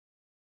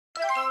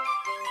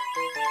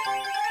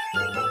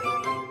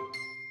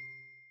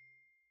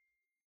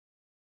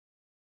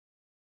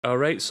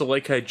Alright, so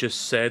like I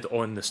just said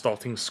on the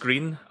starting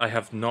screen, I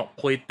have not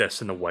played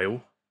this in a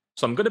while.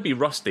 So I'm going to be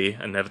rusty,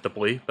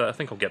 inevitably, but I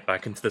think I'll get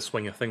back into the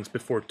swing of things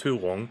before too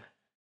long.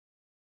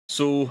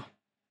 So,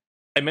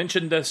 I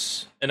mentioned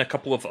this in a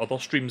couple of other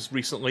streams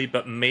recently,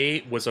 but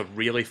May was a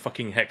really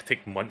fucking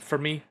hectic month for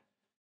me,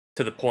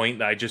 to the point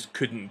that I just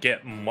couldn't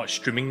get much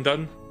streaming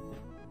done.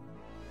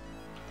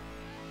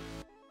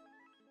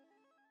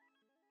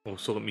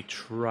 Also, let me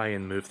try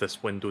and move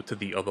this window to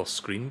the other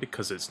screen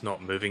because it's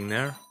not moving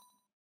there.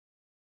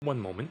 One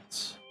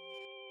moment.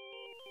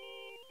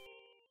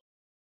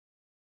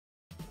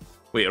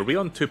 Wait, are we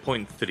on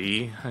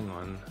 2.3? Hang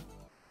on.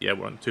 Yeah,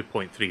 we're on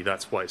 2.3,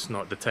 that's why it's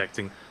not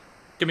detecting.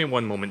 Give me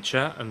one moment,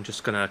 chat. I'm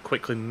just gonna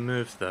quickly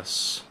move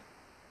this.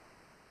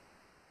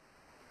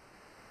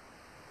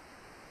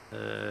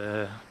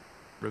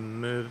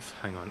 Remove...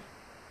 hang on.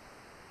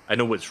 I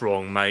know what's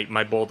wrong. My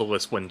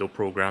borderless window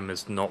program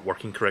is not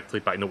working correctly,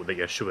 but I know what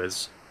the issue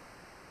is.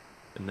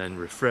 And then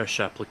refresh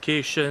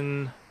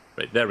application.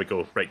 Right, there we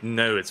go. Right,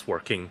 now it's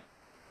working.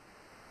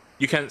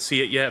 You can't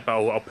see it yet, but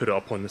I'll put it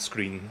up on the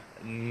screen.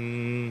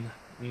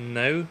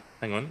 Now?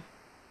 Hang on.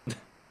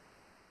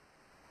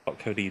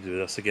 Fuck, how do you do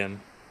this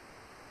again?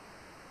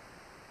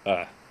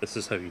 Ah, this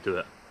is how you do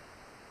it.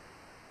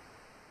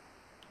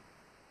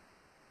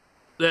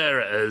 There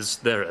it is,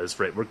 there it is.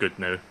 Right, we're good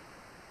now.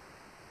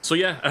 So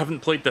yeah, I haven't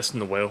played this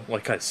in a while,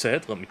 like I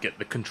said. Let me get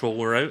the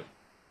controller out.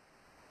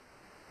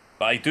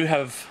 But I do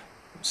have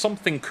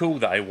something cool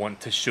that I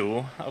want to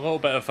show. A little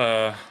bit of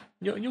a...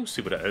 You'll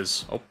see what it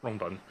is. Oh, wrong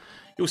button.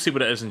 You'll see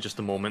what it is in just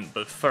a moment,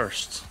 but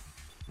first,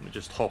 let me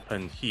just hop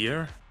in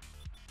here.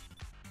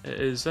 It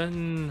is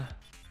in...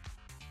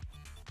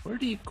 where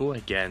do you go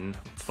again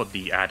for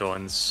the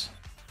add-ons?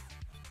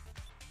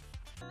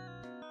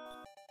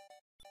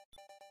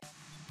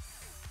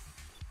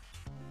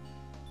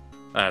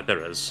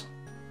 There is.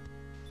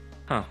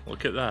 Huh,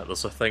 look at that.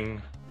 There's a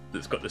thing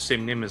that's got the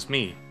same name as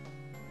me.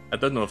 I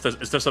don't know if this...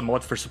 is this a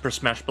mod for Super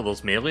Smash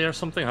Bros. Melee or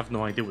something? I have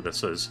no idea what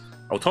this is.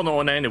 I'll turn it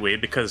on anyway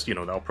because, you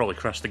know, that'll probably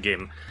crash the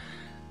game.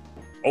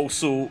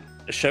 Also,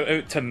 a shout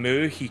out to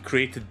Moo, he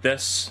created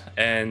this,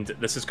 and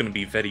this is going to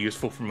be very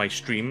useful for my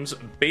streams.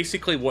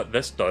 Basically what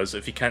this does,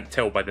 if you can't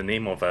tell by the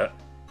name of it,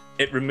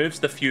 it removes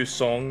the few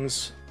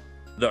songs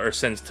that are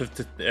sensitive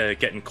to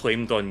getting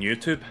claimed on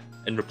YouTube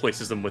and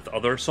replaces them with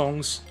other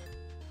songs.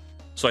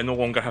 So I no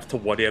longer have to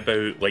worry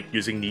about like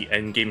using the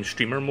in-game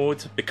streamer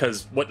mode,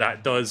 because what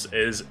that does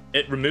is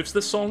it removes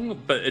the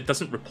song, but it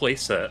doesn't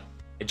replace it.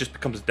 It just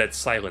becomes dead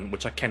silent,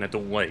 which I kind of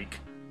don't like.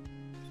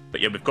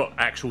 But yeah, we've got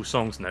actual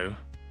songs now.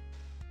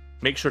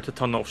 Make sure to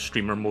turn off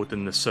streamer mode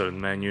in the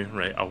sound menu.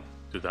 Right, I'll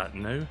do that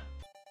now.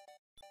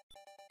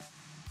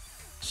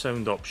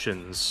 Sound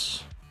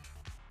options.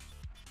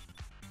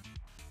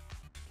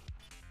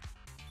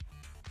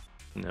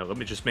 Now let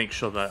me just make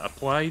sure that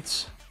applied.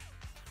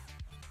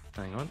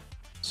 Hang on.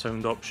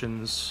 Sound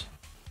options.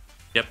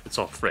 Yep, it's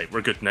off. Right,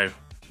 we're good now.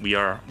 We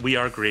are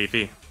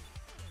gravy.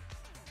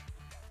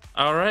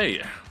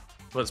 Alright.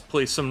 Let's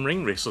play some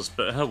Ring Racers,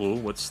 but hello,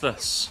 what's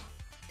this?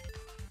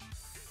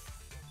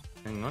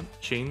 Hang on,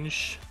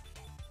 change.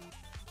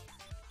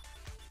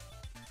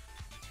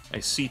 I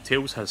see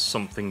Tails has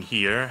something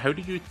here. How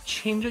do you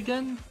change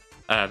again?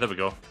 Ah, there we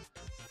go.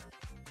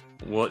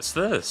 What's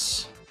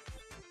this?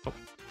 Oh.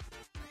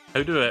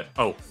 How do it?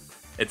 Oh,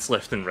 it's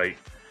left and right.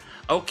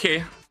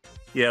 Okay.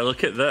 Yeah,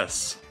 look at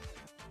this.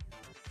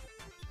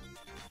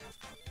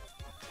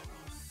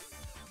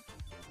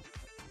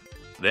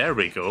 There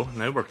we go.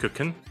 Now we're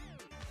cooking.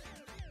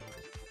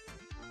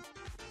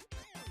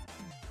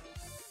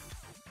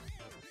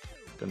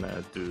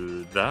 Gonna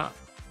do that.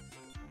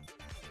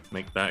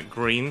 Make that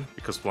green,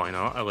 because why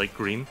not? I like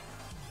green.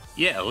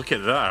 Yeah, look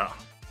at that.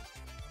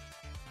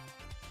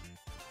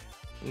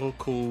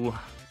 Local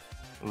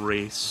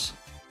race.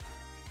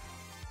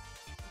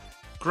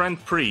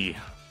 Grand Prix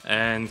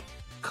and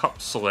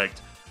Cup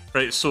Select.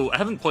 Right, so I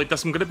haven't played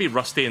this. I'm going to be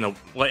rusty in a...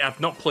 like, I've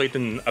not played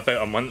in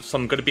about a month, so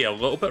I'm going to be a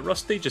little bit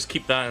rusty. Just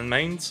keep that in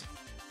mind.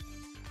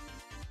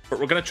 But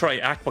we're going to try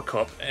Aqua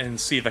Cup and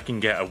see if I can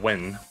get a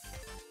win.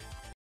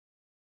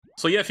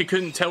 So yeah, if you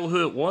couldn't tell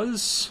who it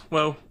was,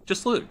 well,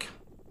 just look.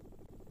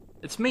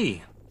 It's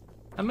me.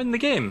 I'm in the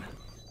game.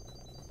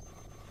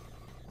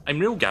 I'm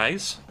real,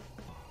 guys.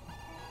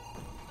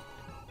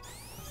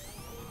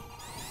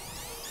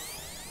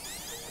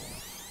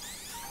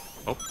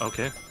 Oh,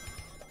 okay.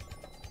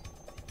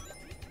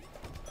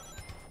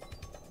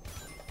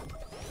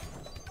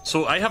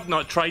 So I have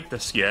not tried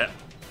this yet.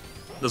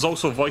 There's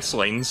also voice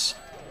lines.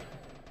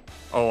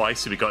 Oh, I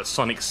see, we got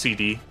Sonic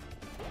CD.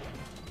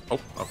 Oh,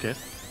 okay.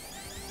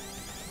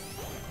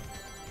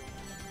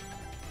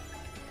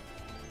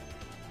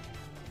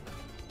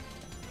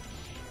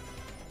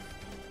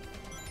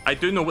 I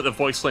do know what the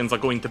voice lines are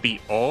going to be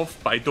of,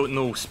 but I don't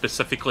know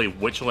specifically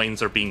which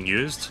lines are being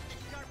used.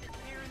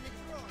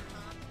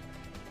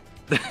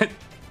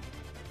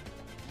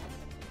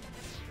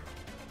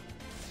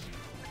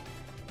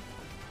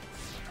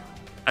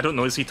 I don't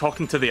know, is he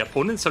talking to the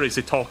opponents or is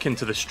he talking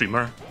to the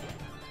streamer?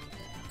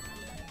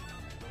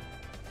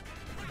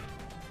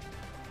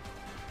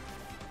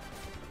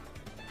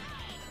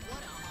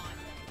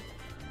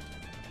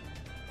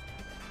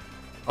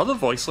 Are the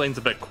voice lines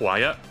a bit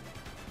quiet?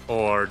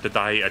 Or did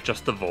I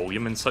adjust the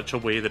volume in such a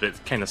way that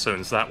it kind of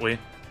sounds that way?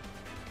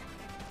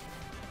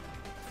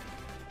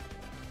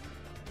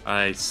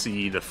 I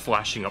see the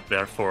flashing up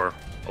there for...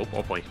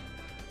 Oh boy.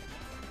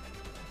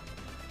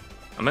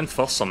 I'm in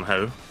first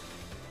somehow.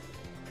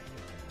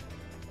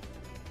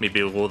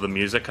 Maybe lower the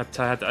music a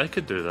tad. I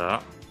could do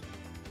that.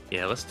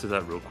 Yeah, let's do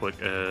that real quick.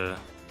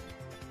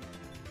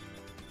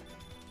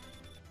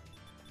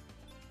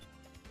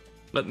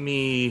 Let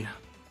me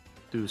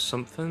do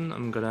something.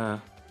 I'm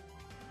gonna...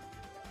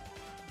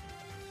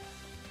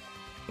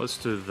 Let's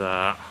do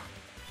that.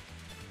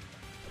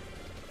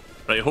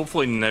 Right,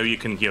 hopefully now you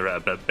can hear it a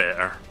bit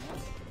better.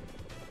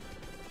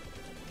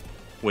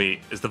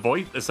 Wait, is the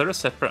voice... Is there a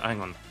separate...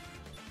 Hang on.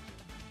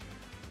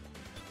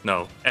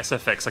 No,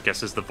 SFX I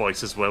guess is the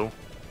voice as well.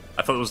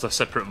 I thought it was a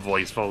separate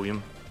voice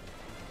volume.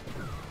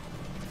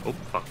 Oh,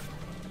 fuck.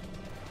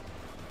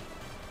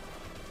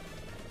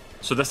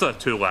 So this is a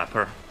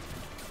two-lapper.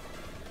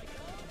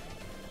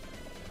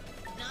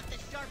 Not the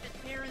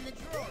sharpest pair in the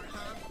drawer,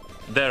 huh?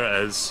 There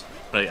it is.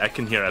 Right, I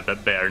can hear it a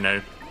bit better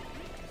now.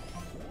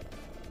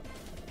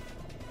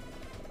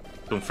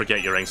 Don't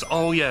forget your rings.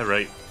 Oh yeah,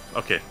 right.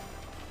 Okay.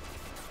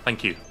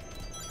 Thank you.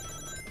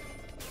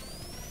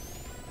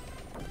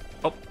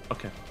 Oh,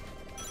 okay.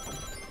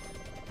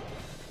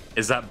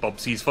 Is that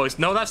Bubsy's voice?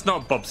 No, that's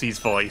not Bubsy's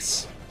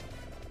voice.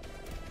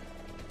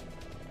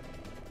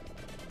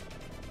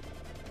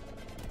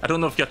 I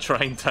don't know if you're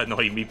trying to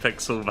annoy me,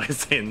 Pixel, by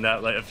saying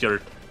that. Like, if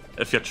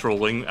you're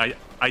trolling,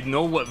 I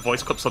know what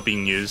voice clips are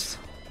being used.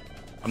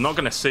 I'm not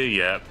gonna say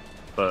yet,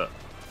 but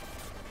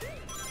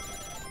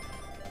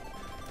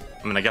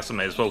I mean, I guess I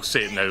might as well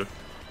say it now.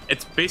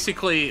 It's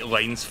basically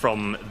lines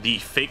from the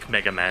fake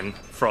Mega Man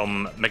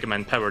from Mega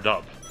Man Powered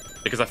Up,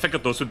 because I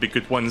figured those would be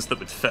good ones that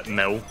would fit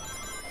Mel.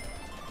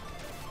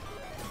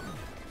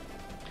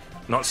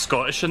 Not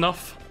Scottish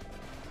enough?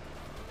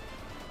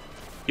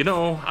 You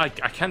know, I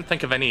can't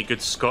think of any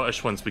good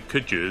Scottish ones we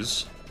could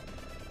use.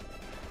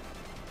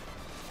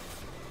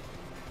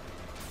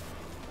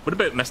 What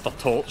about Mr.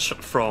 Torch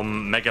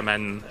from Mega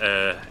Man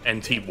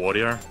NT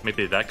Warrior?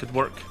 Maybe that could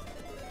work?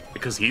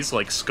 Because he's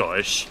like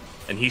Scottish,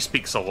 and he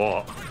speaks a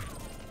lot.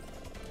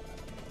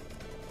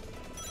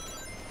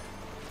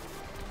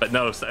 But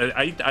no,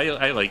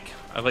 I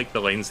like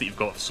the lines that you've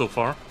got so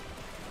far.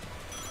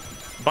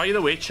 By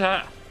the way,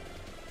 chat,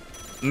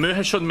 Moo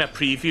has shown me a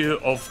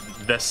preview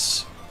of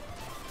this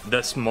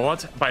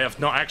mod, but I have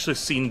not actually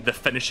seen the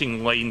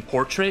finishing line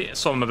portrait,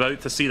 so I'm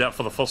about to see that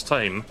for the first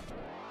time.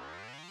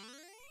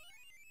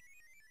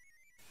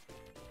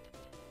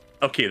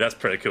 Okay, that's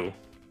pretty cool.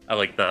 I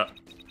like that.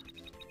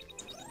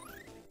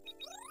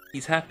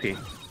 He's happy.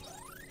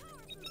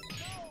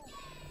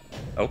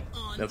 Oh,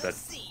 no bad.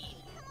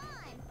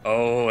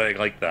 Oh, I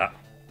like that.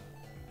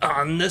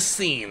 On the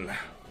scene.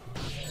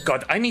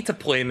 God, I need to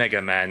play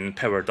Mega Man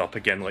Powered Up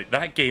again. Like,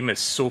 that game is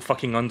so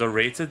fucking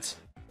underrated.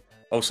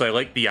 Also, I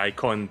like the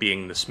icon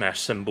being the Smash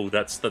symbol.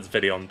 That's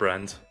very on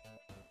brand.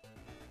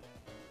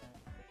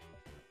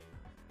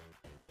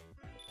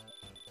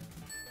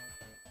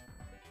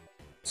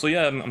 So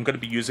yeah, I'm going to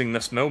be using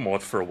this Mel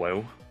mod for a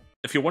while.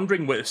 If you're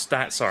wondering what its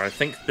stats are, I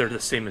think they're the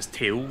same as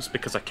Tails,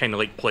 because I kind of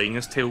like playing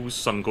as Tails,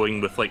 so I'm going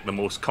with like the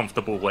most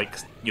comfortable, like,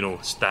 you know,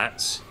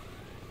 stats.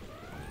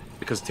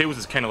 Because Tails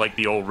is kind of like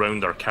the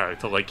all-rounder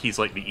character, like he's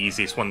like the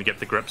easiest one to get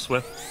to grips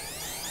with.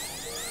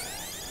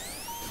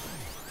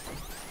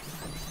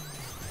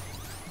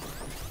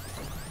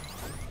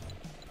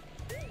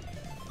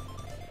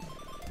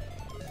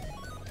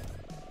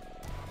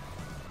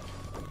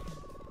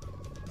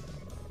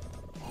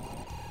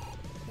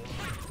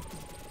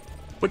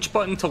 Which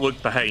button to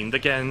look behind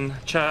again,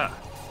 chat?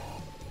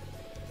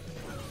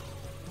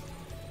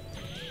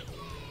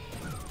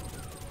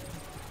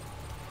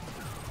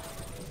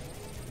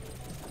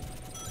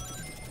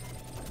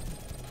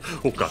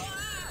 Oh god.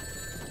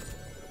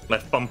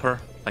 Left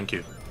bumper, thank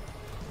you.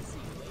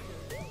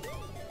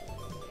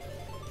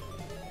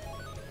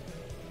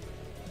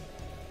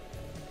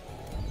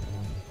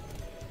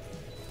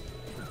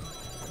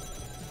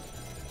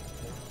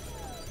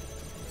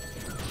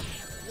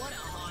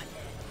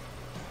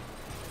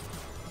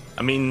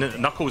 I mean,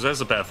 Knuckles is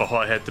a bit of a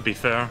hothead, to be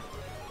fair.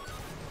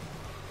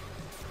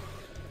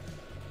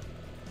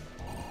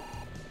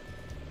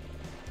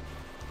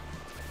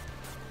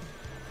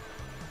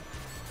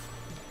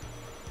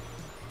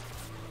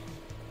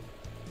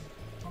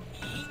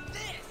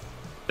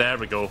 There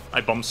we go. I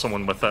bumped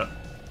someone with it.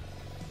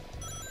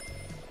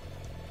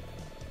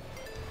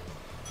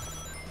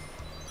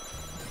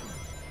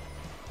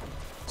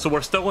 So we're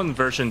still in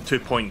version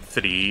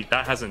 2.3.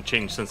 That hasn't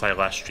changed since I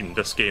last streamed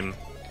this game.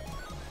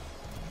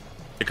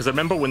 Because I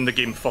remember when the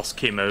game first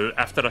came out,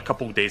 after a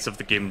couple days of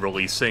the game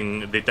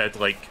releasing, they did,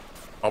 like,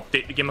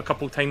 update the game a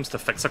couple times to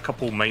fix a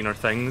couple minor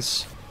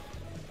things.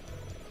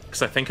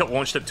 Because I think it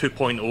launched at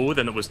 2.0,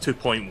 then it was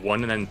 2.1,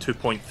 and then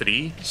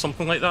 2.3,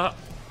 something like that.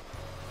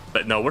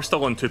 But no, we're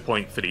still on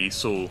 2.3,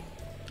 so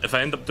if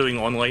I end up doing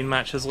online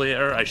matches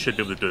later, I should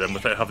be able to do them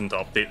without having to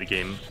update the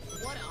game.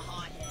 What a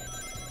hothead.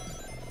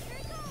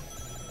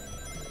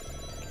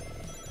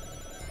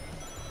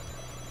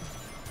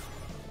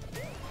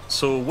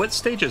 So what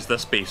stage is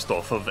this based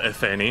off of,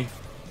 if any?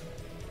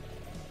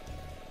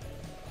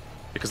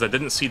 Because I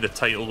didn't see the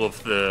title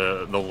of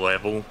the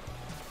level,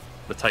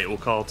 the title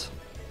card.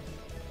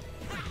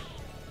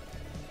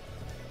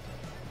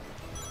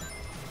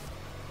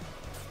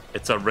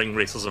 It's a Ring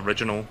Racers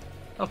original.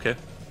 Okay.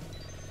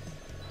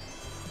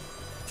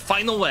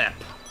 Final lap!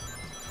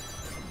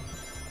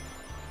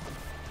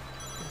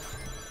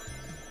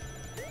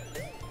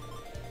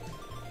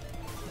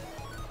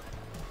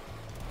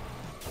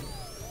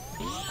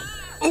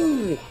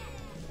 Ooh!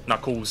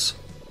 Knuckles.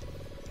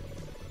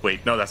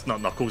 Wait, no, that's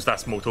not Knuckles,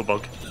 that's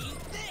Motobug.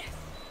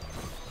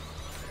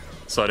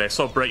 Sorry, I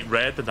saw bright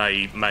red and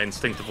I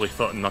instinctively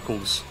thought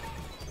Knuckles.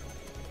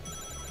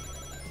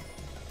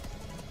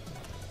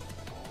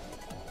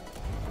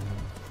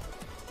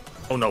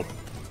 Oh no.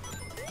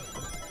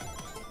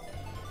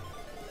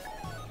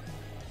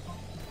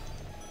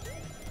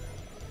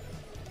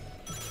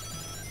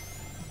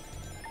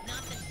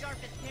 Not the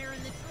sharpest pair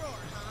in the drawer,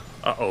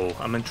 huh? Uh-oh,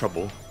 I'm in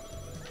trouble.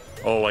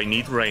 Oh, I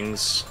need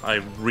rings. I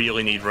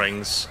really need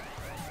rings.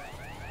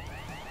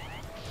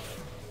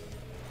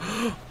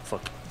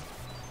 Fuck.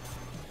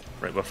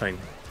 Right, we're fine.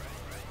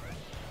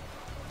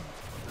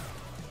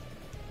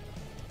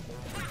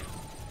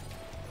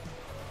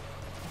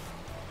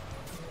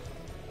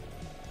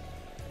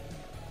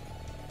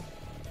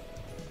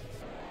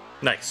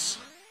 Nice.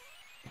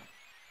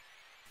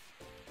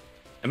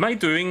 Am I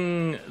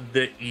doing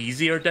the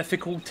easier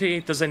difficulty?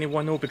 Does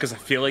anyone know? Because I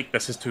feel like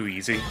this is too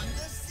easy. On the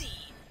scene.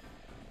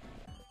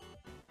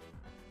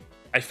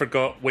 I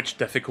forgot which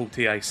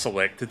difficulty I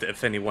selected,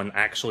 if anyone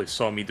actually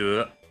saw me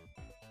do it.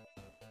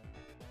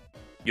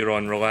 You're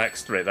on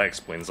relaxed? Right, that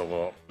explains a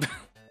lot.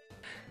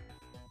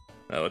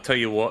 I'll tell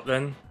you what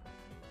then.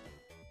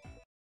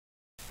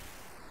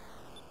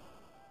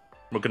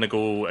 We're gonna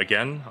go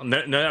again.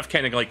 Now I've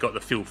kind of like got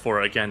the feel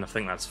for it again, I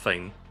think that's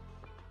fine.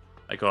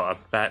 I got a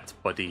bat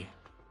buddy.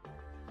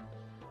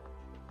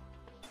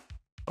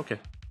 Okay.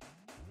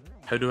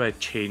 How do I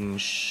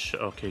change...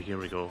 Okay, here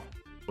we go.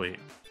 Wait.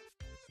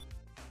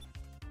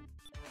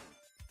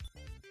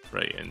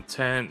 Right,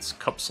 intense,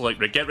 cup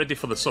select. Right, get ready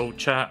for the salt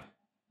chat.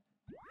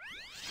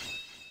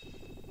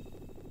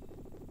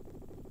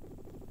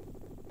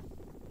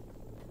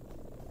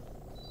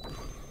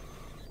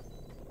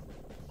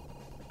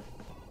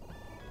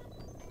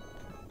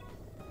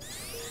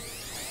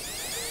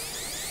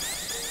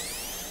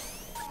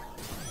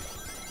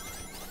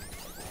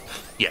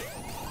 Yeah.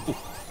 Ooh,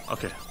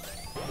 okay.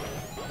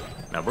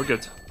 Now we're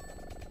good.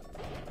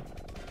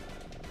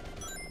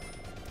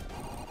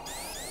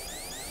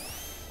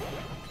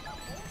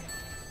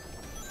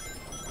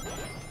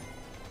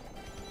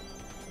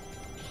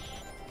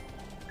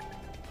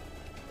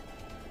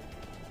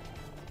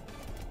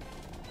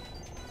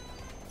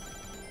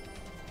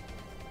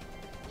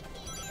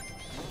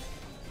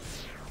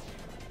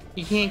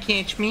 You can't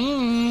catch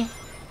me.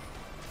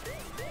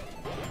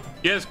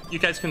 Yes, you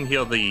guys can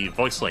hear the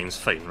voice lines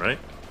fine, right?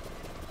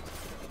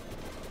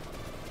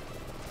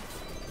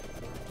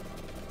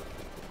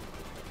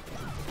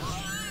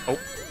 Oh,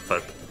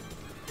 fuck.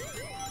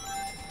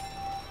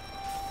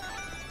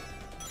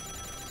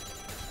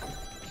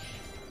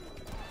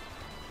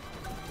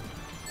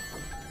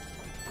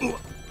 Ooh,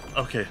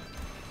 okay.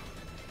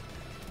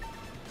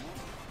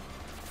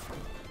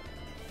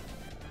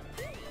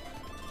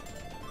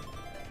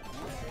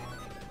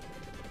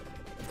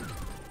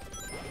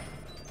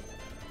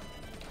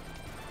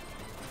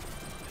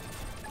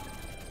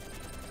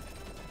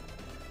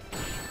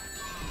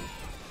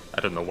 I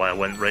don't know why I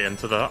went right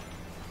into that.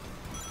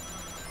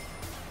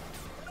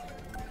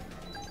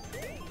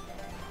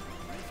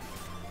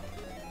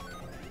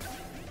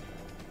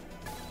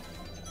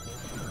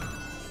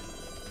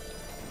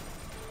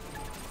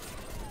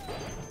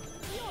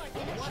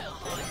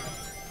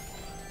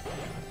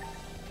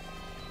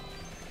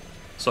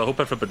 So I hope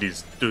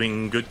everybody's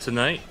doing good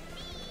tonight.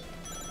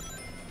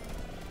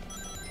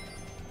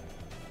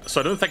 So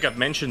I don't think I've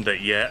mentioned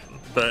it yet,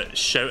 but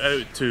shout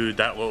out to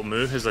that little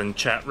Moo who's in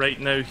chat right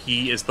now.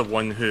 He is the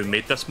one who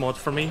made this mod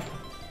for me.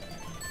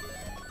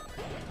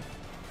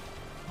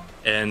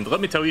 And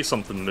let me tell you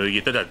something, Moo,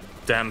 you did a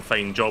damn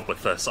fine job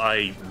with this.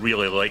 I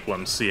really like what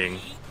I'm seeing.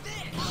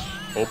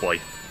 Oh boy.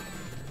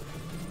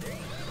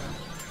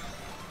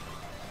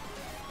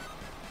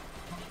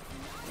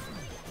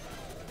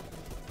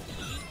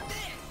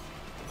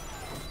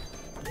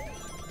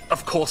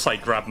 Of course I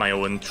grabbed my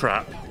own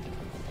trap.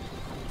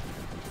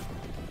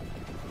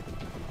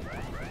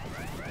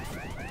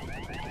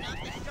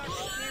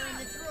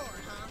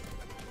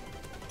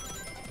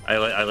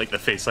 I like the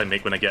face I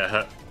make when I get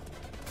hit.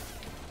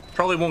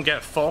 Probably won't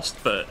get first,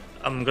 but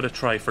I'm gonna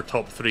try for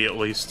top 3 at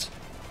least.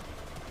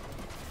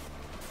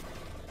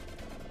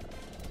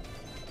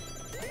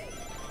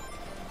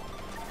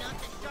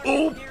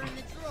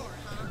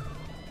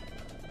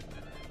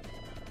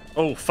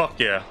 Oh, fuck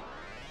yeah.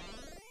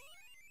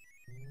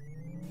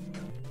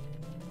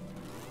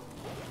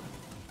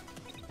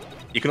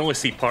 You can only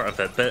see part of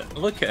it, but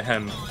look at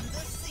him. On the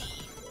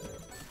scene.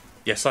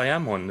 Yes, I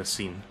am on the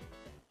scene.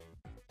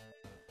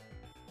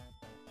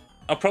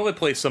 I'll probably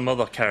play some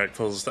other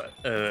characters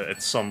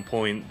at some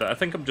point, but I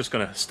think I'm just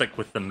gonna stick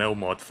with the Mill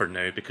mod for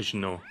now, because,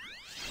 you know,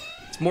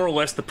 it's more or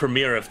less the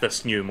premiere of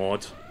this new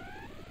mod.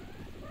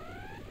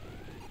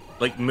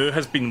 Like, Moo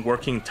has been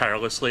working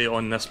tirelessly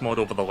on this mod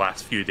over the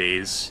last few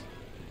days,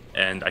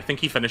 and I think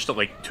he finished it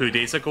like 2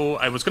 days ago.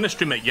 I was gonna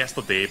stream it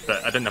yesterday,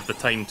 but I didn't have the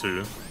time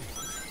to.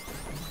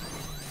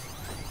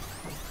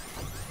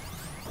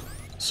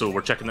 So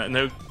we're checking it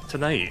out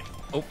tonight.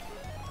 Oh.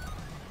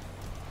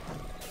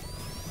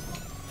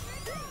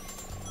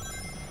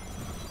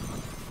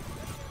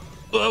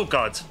 Oh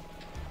god.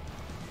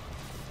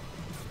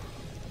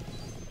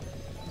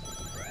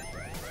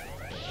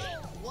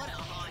 What a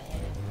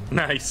hothead.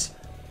 Nice.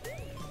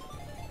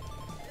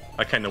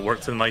 That kind of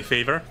worked in my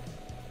favor.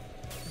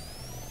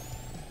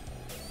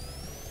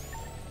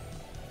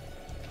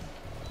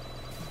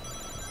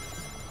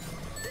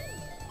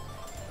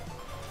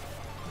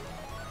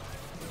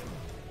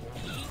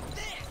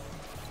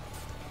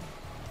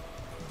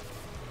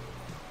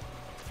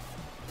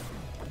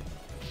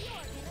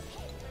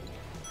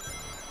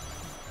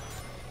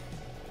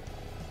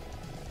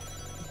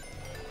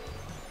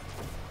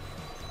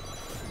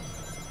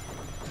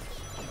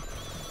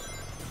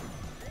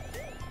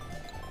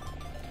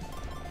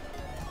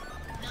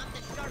 Not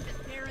the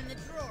sharpest pair in the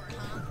drawer,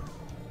 huh?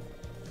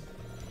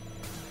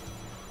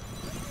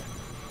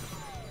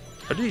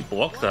 How did he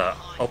block that?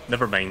 Oh,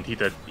 never mind. He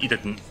did. He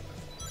didn't.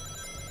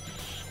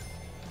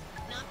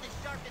 Not the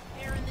sharpest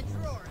pair in the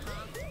drawer,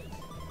 huh?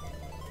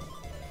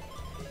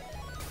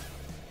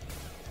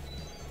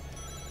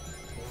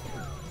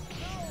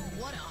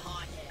 What a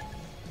hothead.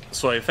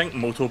 So I think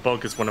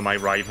Motobug is one of my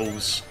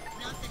rivals.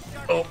 Not the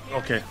sharpest Oh, pair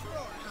okay. in the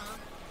drawer, huh?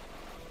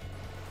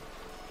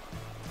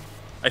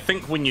 I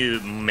think when you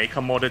make a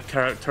modded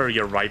character,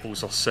 your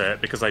rivals are set,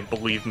 because I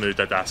believe Moo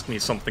did ask me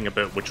something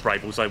about which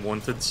rivals I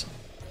wanted.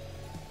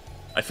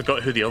 I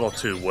forgot who the other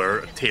two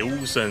were.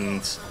 Tails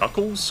and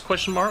Knuckles?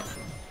 Question mark?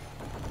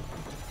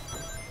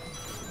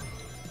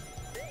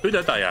 Who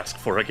did I ask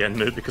for again,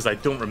 Moo? Because I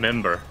don't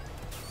remember.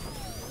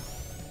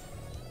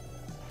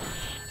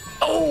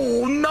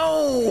 Oh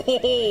no!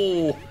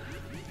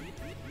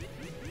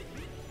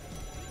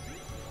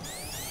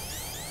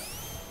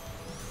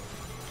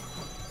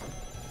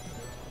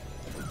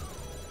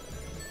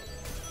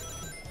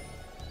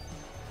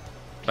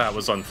 That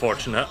was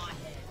unfortunate.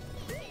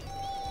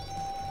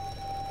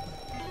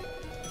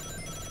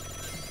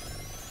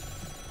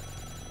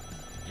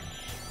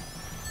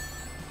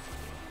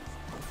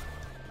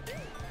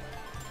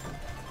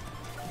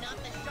 Not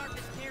the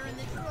sharpest pair in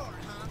the drawer,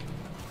 huh?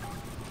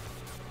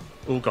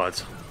 Oh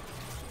god.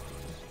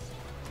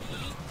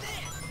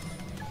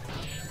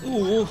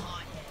 Ooh.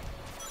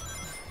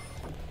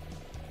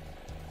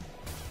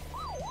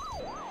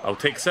 I'll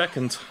take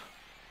second.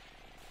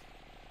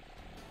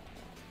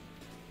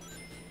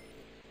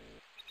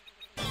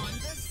 On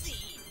the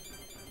scene.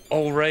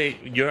 All right,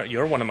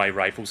 you're one of my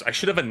rivals. I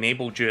should have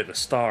enabled you at the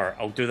start.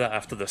 I'll do that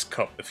after this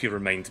cup if you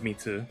remind me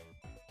to.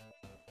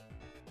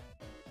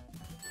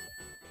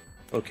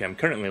 Okay, I'm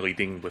currently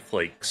leading with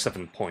like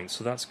 7 points,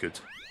 so that's good.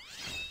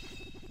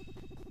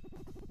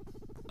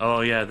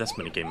 Oh yeah, this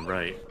minigame,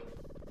 right.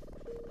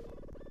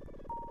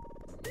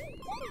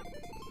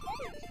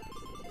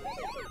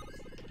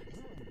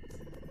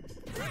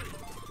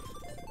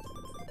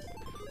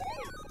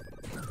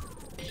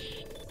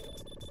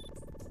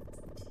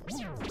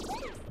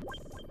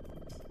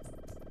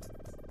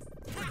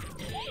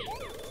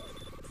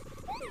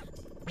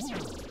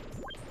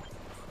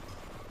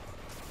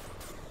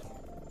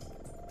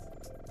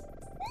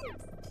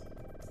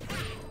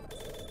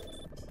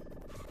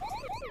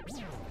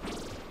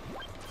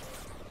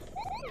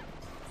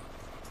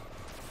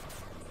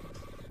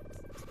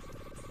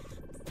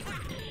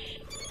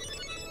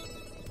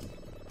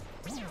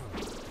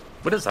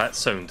 What does that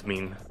sound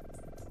mean?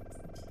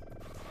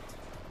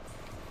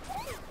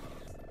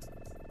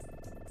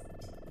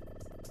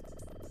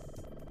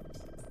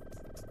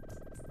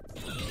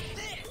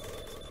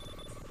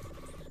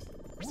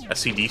 A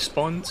CD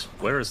spawned?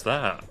 Where is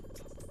that?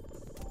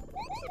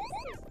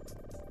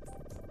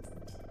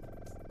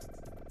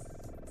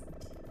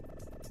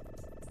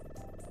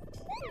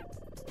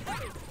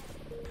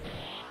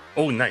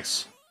 Oh,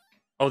 nice.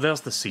 Oh,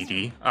 there's the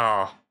CD.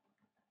 Ah.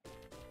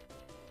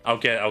 I'll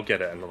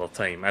get it another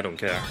time. I don't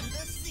care. On the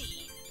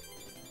scene.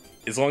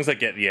 As long as I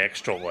get the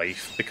extra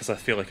life, because I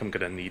feel like I'm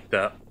gonna need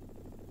that.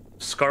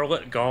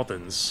 Scarlet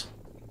Gardens.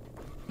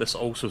 This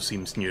also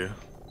seems new.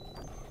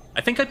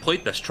 I think I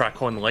played this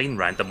track online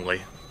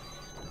randomly.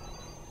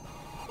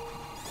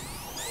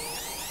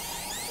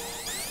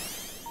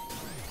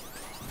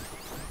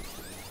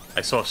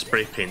 I saw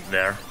spray paint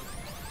there.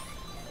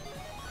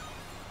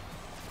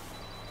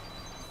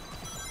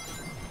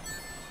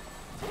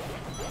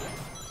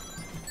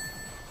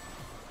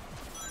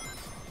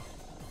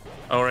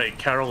 Alright,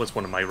 Carol is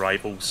one of my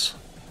rivals.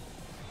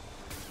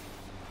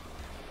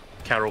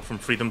 Carol from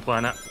Freedom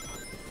Planet.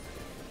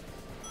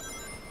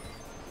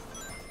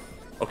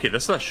 Okay,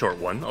 this is a short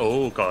one.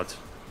 Oh god.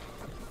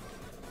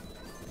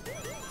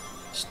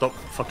 Stop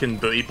fucking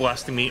booty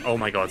blasting me. Oh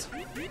my god.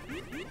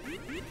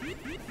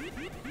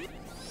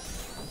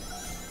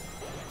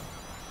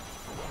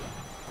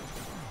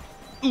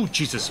 Ooh,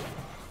 Jesus.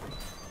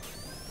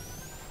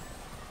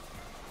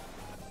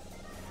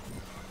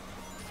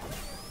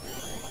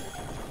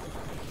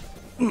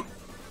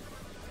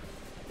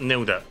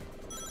 Nailed it.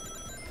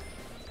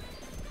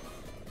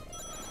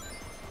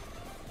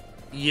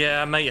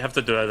 Yeah, I might have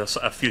to do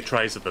a few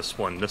tries of this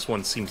one. This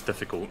one seems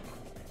difficult.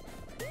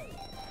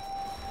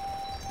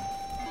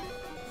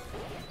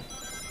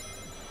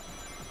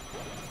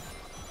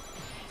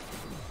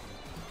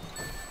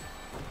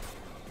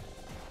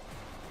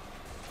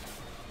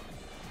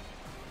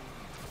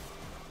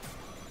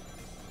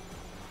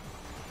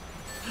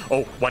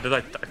 Oh, why did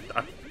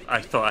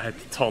I thought I had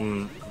to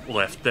turn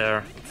left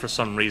there for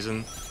some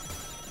reason.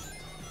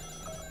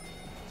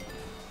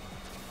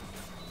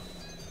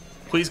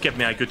 Please give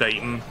me a good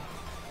item.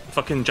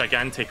 Fucking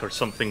gigantic or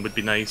something would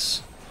be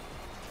nice.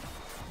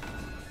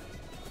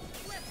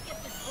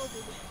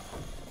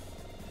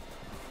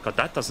 God,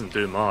 that doesn't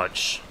do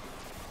much.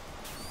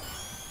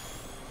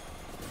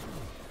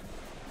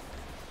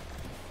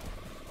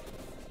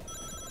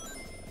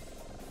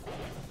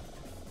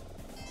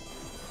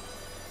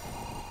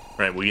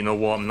 Right, well, you know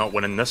what? I'm not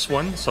winning this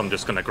one, so I'm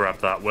just gonna grab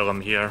that while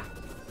I'm here.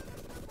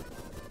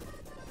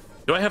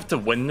 Do I have to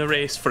win the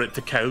race for it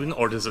to count,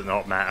 or does it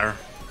not matter?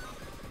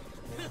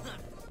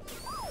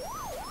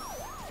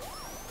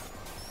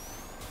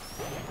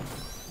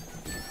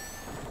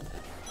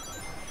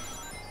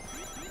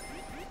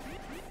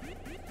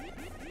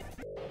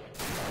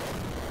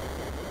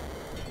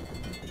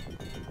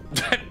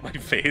 My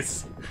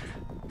face.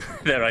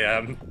 There I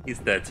am. He's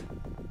dead.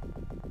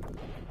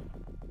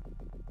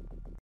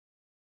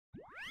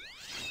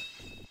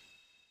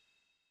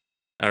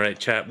 Alright,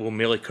 chat. Well,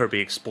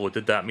 MeleeKirby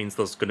exploded. That means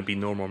there's going to be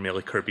no more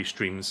MeleeKirby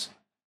streams.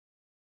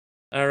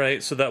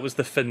 Alright, so that was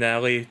the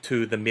finale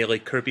to the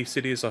MeleeKirby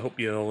series. I hope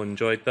you all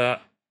enjoyed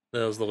that.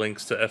 There's the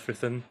links to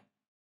everything.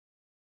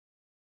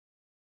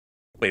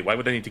 Wait, why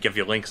would I need to give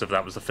you links if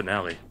that was the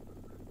finale?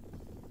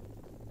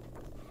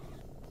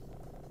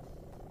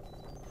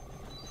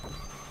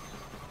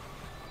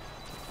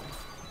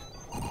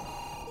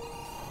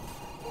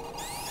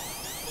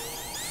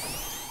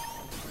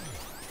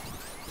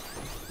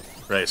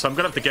 Right, so I'm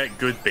gonna have to get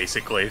good,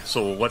 basically.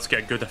 So let's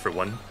get good,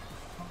 everyone.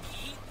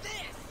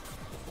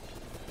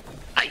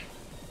 Aye!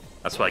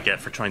 That's what I get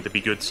for trying to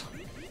be good.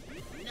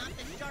 Not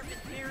the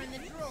sharpest pair in the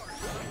drawer.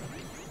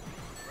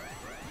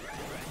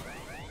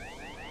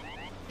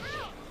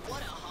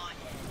 What a hothead.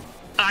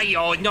 Aye,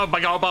 oh, no, my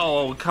god,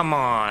 oh, come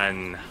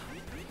on.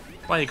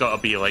 Why you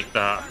gotta be like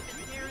that?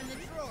 Sharpest pair in the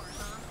drawer,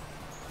 huh?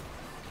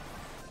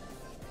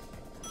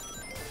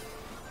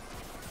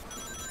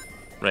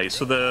 Right,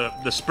 so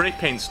the spray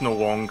paint's no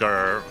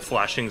longer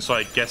flashing, so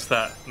I guess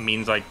that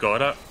means I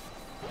got it.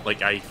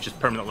 Like, I just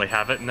permanently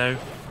have it now. Not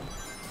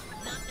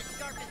the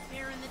sharpest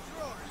pair in the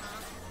drawer,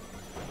 huh?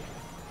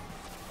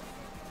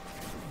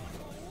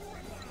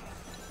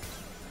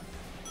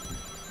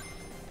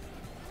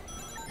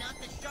 Not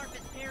the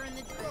sharpest pair in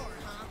the drawer,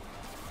 huh?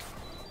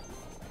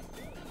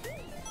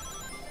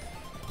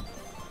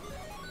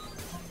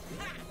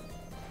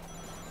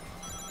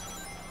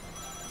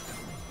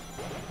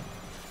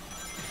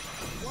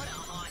 What a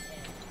hothead.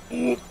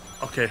 Ooh,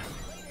 okay.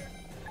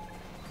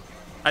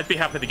 I'd be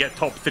happy to get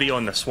top 3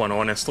 on this one,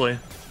 honestly.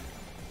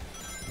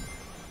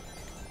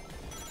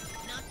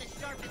 Not the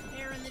sharpest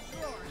pair in the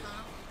drawer,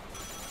 huh?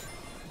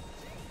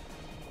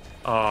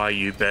 Ah,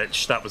 you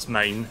bitch, that was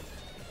mine.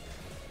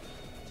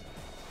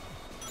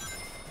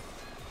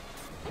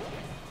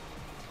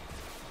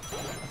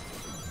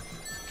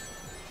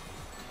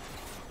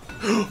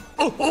 Oh,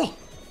 oh!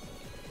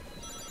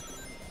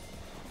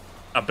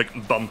 A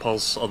big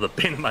bumpers are the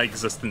pain of my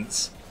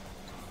existence.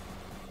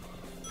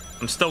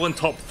 I'm still in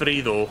top 3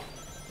 though.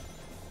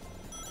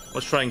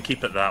 Let's try and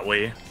keep it that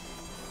way.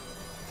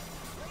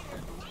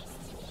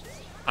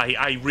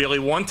 I really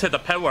wanted a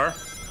power.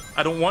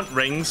 I don't want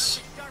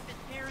rings. Sharpest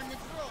pair in the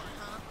drawer,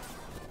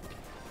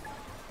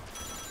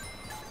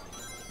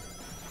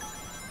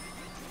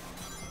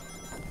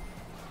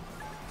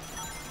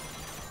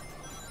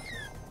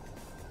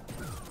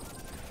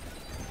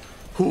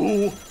 huh?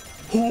 Ooh,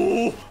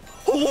 ooh,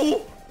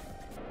 ooh.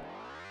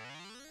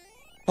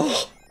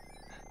 Oh.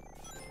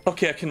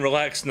 Okay, I can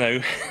relax now.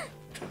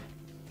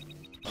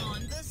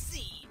 On the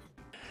scene.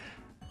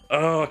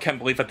 Oh, I can't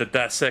believe I did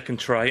that second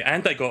try,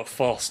 and I got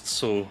first,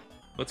 so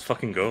let's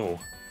fucking go.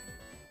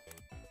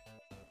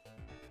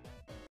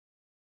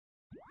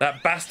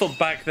 That bastard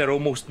back there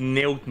almost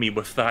nailed me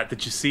with that.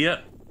 Did you see it?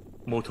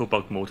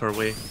 Motobug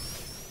motorway.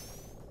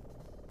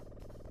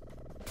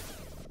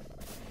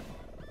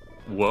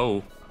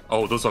 Whoa.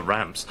 Oh, those are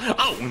ramps.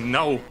 Oh,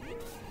 no!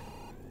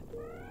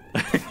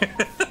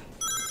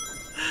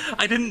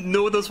 I didn't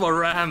know those were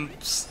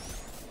ramps.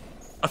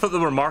 I thought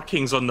there were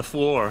markings on the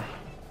floor.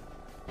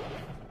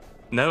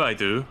 Now I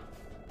do.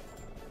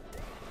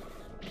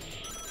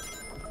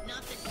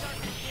 Not the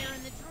sharpest hair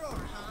in the drawer,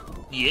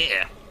 huh?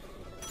 Yeah.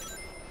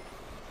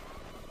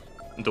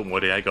 Don't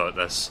worry, I got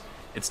this.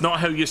 It's not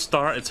how you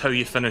start, it's how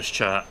you finish,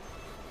 chat.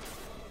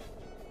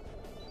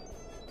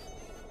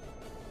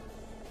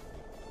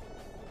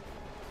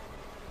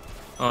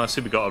 Oh, I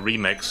see we got a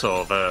remix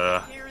of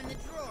Hair in the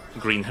drawer.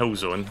 Green Hill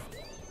Zone.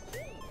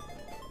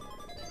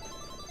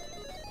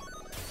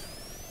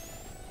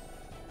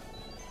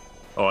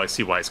 Oh, I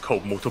see why it's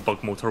called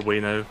Motorbug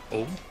Motorway now.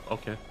 Oh,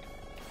 okay.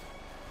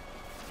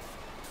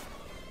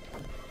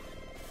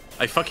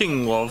 I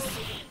fucking love...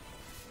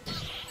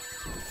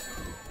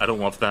 I don't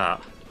love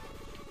that.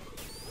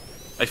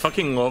 I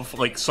fucking love,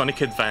 like,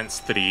 Sonic Advance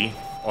 3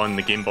 on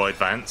the Game Boy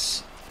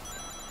Advance.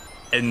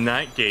 In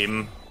that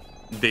game,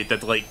 they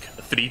did, like,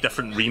 3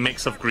 different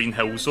remakes of Green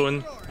Hill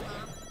Zone.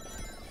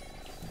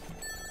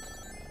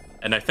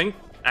 And I think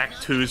Act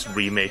 2's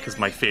remake is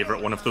my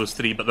favourite one of those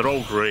 3, but they're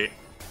all great.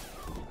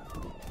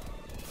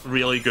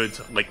 Really good,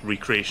 like,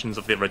 recreations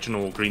of the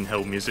original Green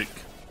Hill music.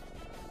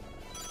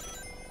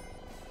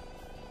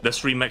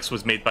 This remix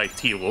was made by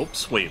T.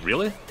 Lopes. Wait,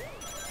 really?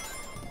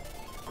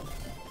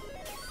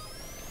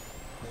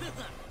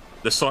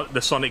 The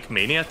Sonic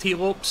Mania T.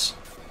 Lopes?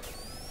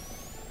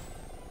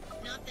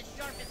 Not the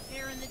sharpest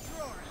hair in the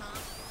drawer,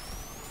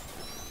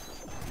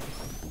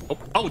 huh?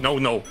 Oh, no,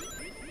 no.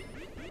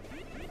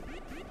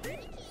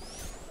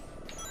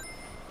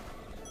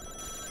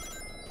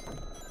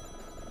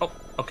 Oh,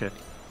 okay.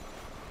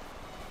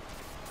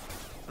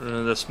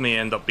 This may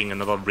end up being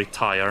another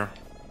retire.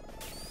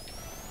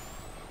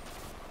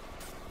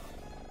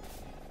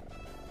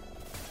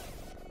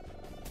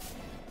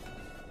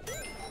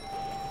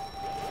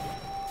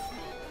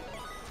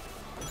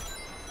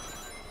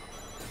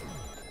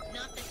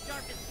 Not the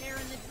sharpest hair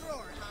in the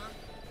drawer, huh?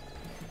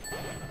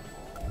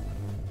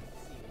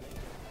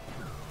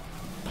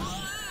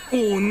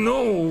 Oh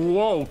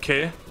no!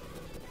 Okay.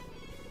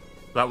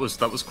 That was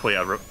quite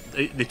a.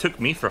 They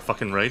took me for a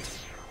fucking ride.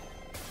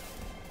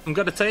 I'm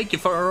gonna take you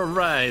for a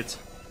ride.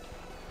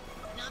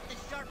 Not the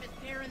sharpest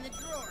hair in the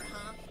drawer,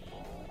 huh?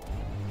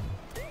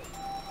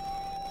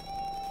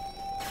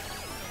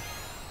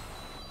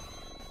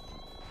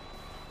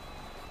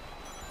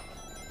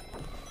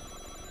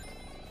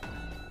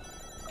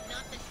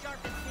 Not the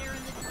sharpest hair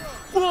in the drawer.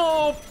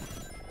 Whoa!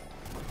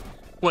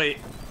 Wait,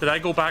 did I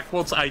go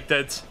backwards? I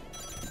did.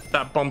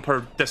 That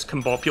bumper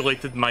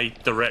discombobulated my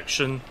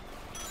direction.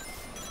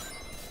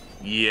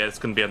 Yeah, it's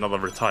gonna be another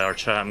retire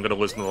chat. I'm gonna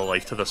lose another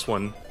life to this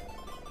one.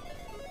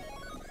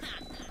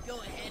 Go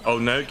ahead. Oh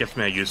no, give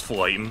me a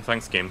useful item.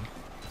 Thanks, game.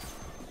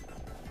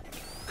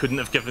 Couldn't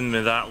have given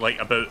me that, like,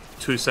 about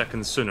 2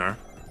 seconds sooner.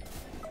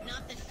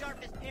 Not the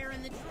sharpest hair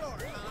in the drawer,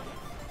 huh?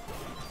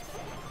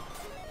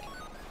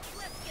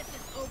 Let's get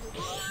this over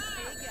with.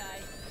 Hey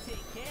guys,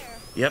 take care.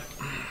 Yep.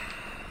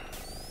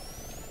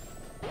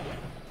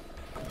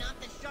 Not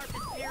the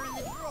sharpest hair in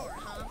the drawer,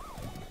 huh?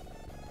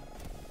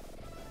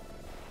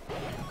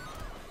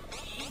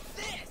 Eat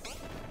this.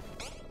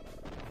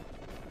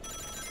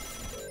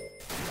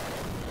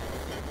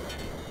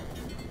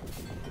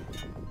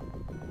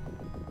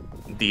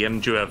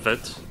 DM'd you a vid?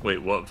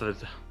 Wait, what vid?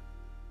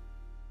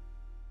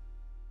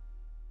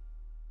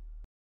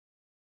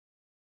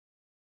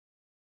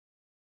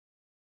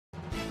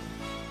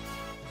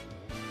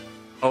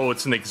 Oh,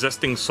 it's an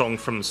existing song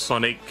from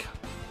Sonic...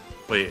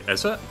 Wait,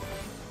 is it?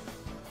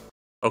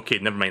 Okay,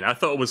 never mind. I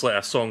thought it was like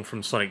a song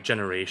from Sonic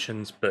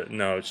Generations, but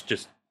no, it's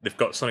just... They've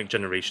got Sonic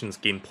Generations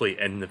gameplay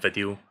in the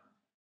video.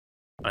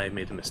 I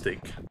made a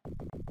mistake.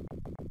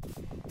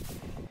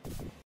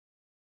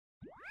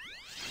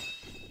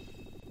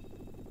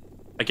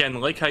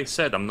 Again, like I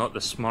said, I'm not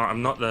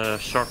the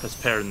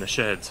sharpest pear in the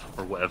shed,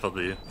 or whatever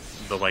the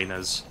line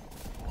is.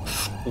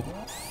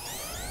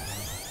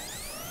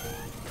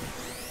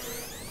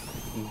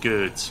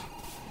 Good.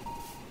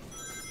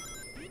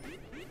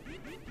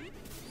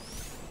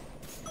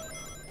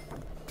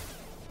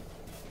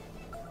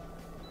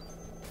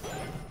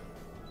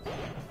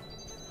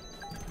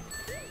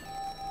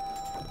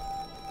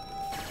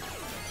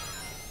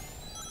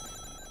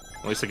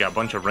 At least I got a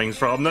bunch of rings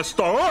from the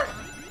start!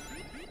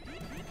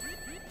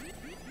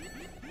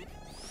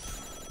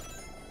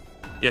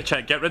 Yeah,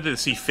 chat, get ready to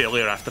see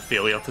failure after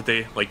failure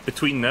today. Like,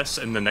 between this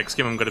and the next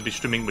game I'm going to be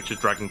streaming, which is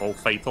Dragon Ball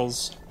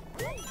FighterZ.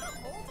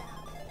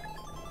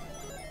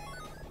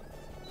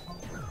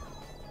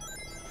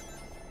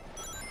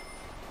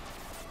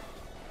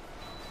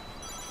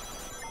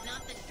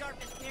 Not the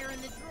sharpest hair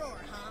in the drawer,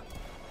 huh?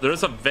 There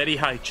is a very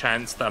high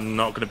chance that I'm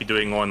not going to be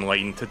doing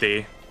online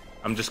today.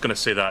 I'm just going to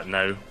say that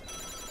now.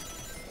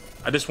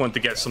 I just want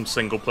to get some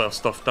single-player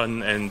stuff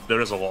done, and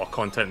there is a lot of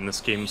content in this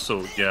game,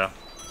 so yeah.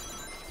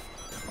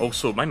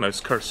 Also, my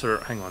mouse cursor...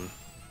 Hang on.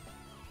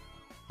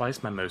 Why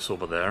is my mouse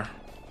over there?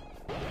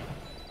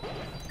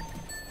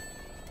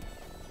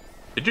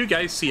 Did you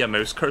guys see a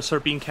mouse cursor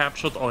being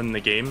captured on the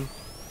game?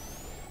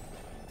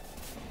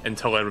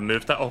 Until I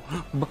removed that? Oh.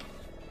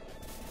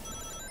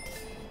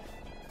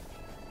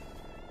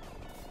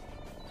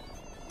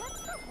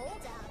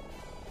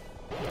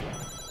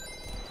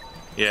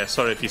 Yeah,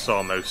 sorry if you saw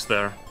a mouse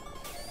there.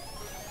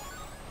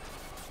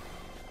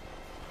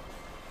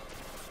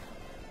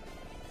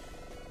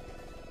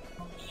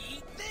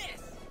 Eat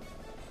this.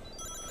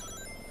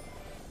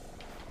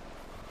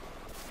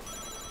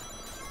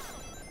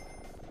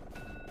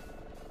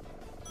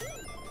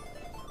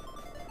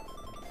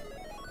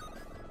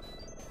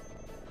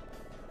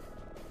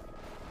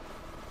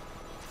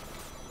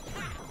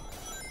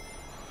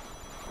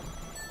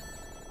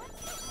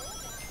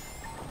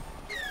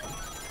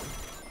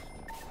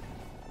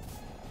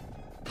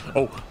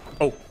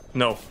 Oh,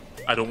 no.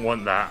 I don't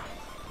want that.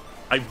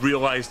 I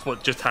realised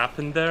what just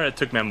happened there. It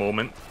took me a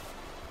moment.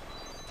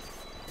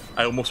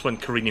 I almost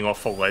went careening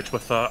off a ledge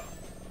with that.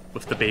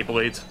 With the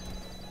Beyblade.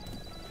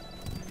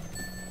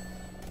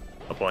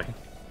 Oh boy.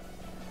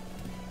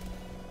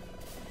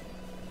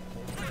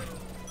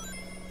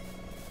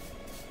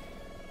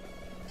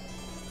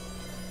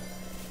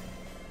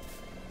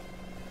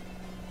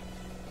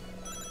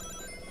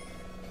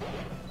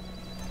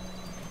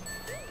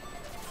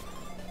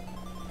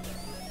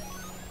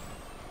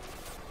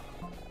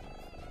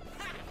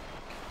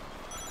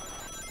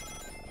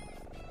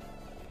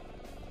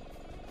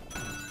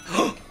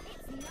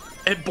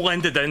 It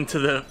blended into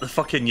the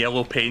fucking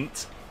yellow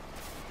paint.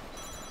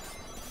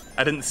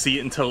 I didn't see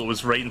it until it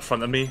was right in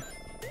front of me.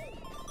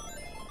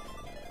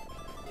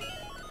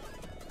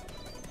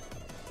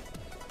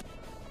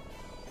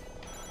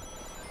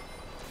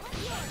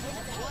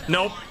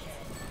 Nope.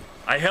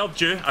 I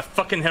heard you. I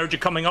fucking heard you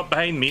coming up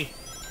behind me.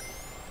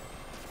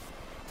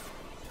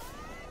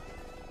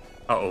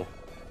 Uh-oh.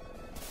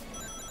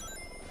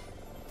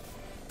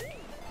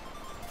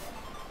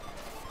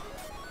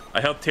 I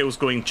heard Tails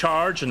going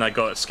charge and I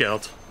got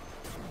scared.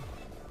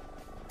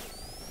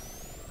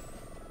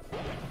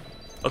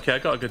 Okay, I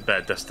got a good bit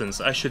of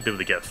distance. I should be able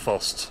to get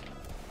first.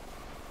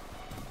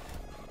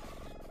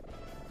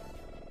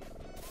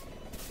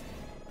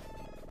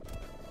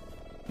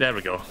 There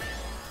we go.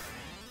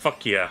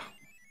 Fuck yeah.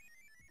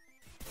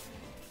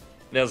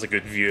 There's a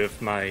good view of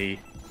my...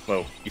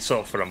 Well, you saw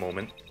it for a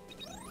moment.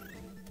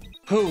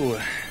 Whew.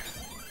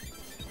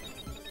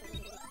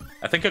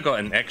 I think I got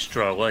an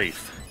extra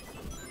life.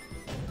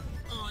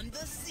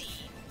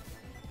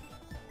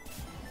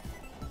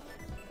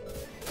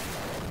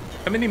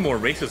 How many more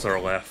races are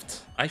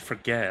left? I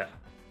forget.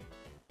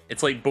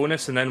 It's like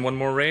bonus and then one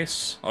more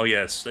race? Oh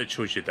yes, it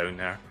shows you down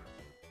there.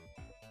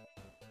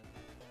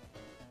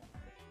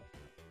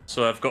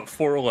 So I've got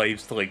 4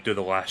 lives to like do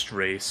the last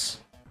race.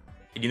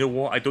 And you know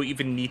what? I don't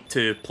even need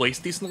to place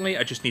decently,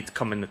 I just need to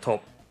come in the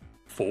top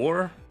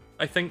 4,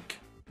 I think.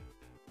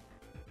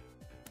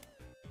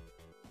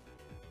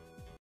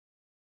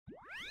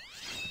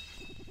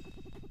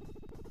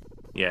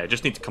 Yeah, I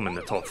just need to come in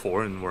the top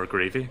 4 and we're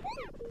gravy.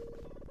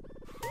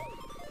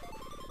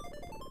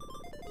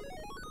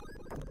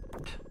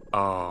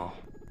 Oh.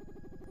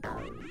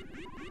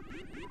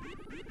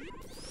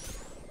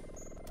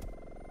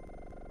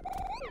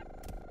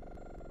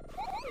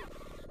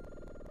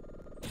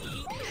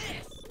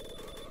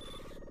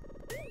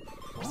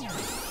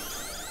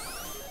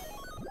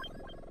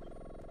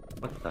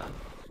 What the?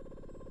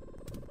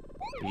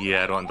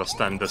 Yeah, I don't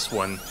understand this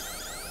one.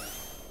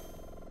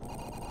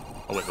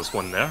 Oh wait, there's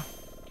one there.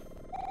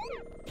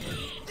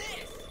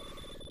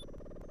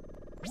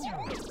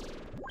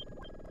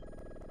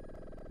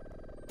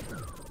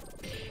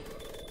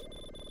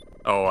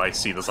 Oh, I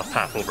see, there's a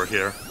path over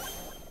here.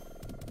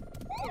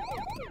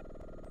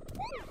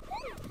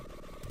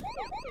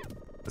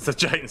 There's a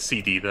giant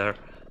CD there.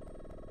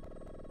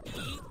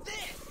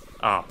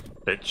 Ah,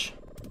 bitch.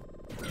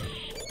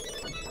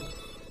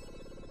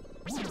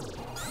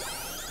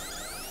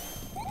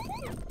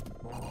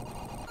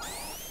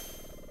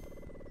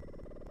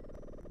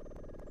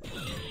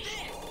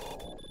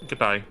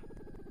 Goodbye.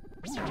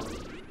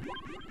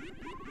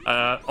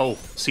 Oh,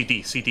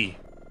 CD, CD.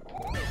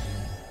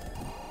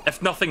 If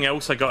nothing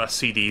else, I got a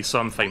CD, so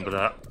I'm fine with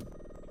that.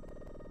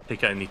 I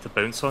think I need to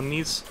bounce on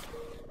these.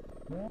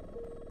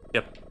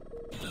 Yep.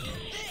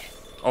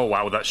 Oh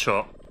wow, that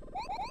shot.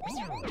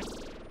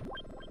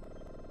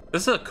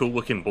 This is a cool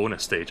looking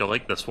bonus stage, I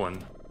like this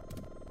one.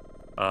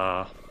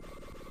 Oh.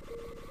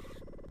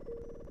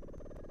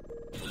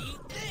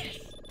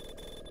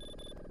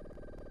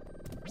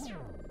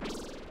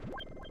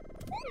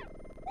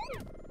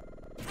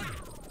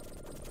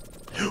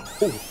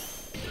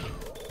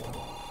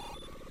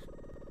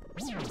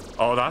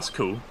 Oh, that's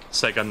cool.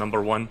 Sega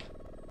number 1.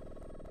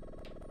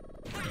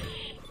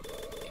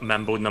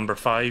 Mambo number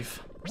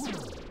 5.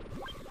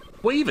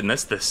 What even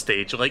is this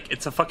stage? Like,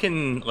 it's a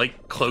fucking,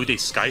 like, cloudy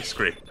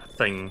skyscraper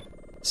thing.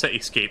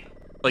 Cityscape.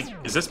 Like,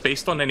 is this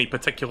based on any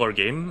particular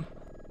game?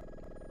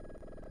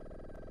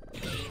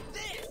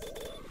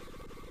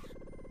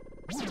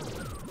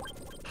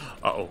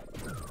 Uh-oh.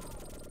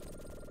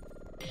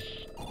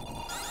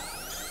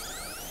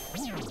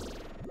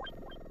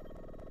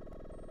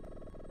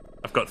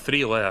 I've got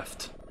 3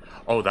 left.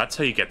 Oh, that's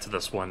how you get to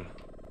this one.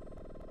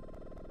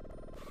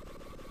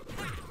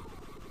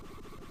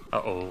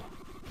 Uh-oh.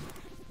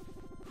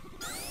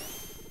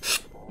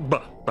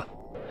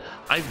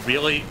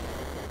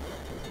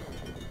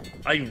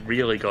 I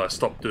really gotta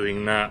stop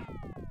doing that.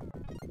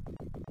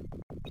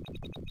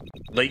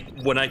 Like,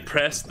 when I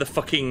press the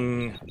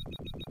fucking...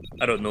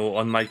 I don't know,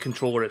 on my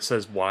controller it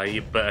says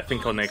Y, but I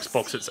think on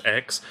Xbox it's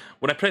X.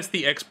 When I press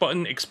the X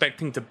button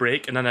expecting to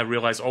break, and then I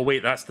realise, oh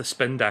wait, that's the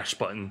spin dash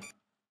button.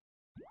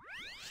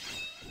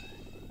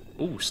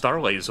 Ooh,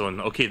 Starlight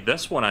Zone. Okay,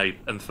 this one I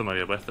am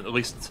familiar with, at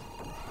least,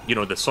 you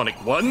know, the Sonic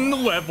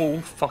 1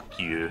 level. Fuck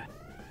you.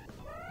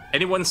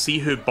 Anyone see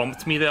who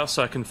bumped me there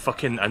so I can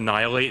fucking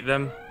annihilate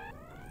them?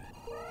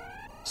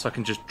 So I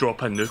can just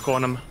drop a nuke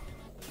on them?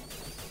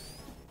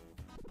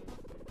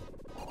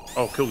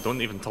 Oh, cool,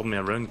 don't even turn me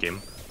around,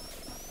 game.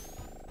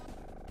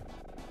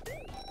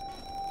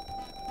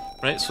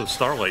 Right, so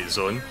Starlight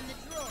Zone.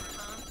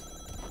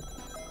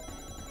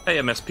 Hey,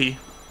 MSP.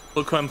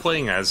 Look who I'm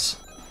playing as.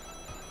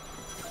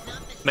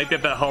 Might be a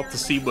bit hard to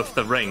see with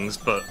the rings,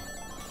 but...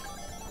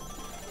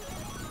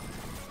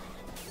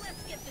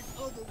 Let's get this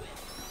over with.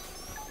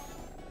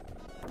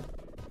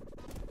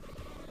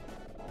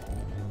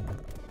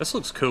 This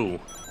looks cool.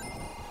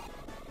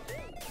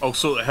 Oh,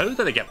 so how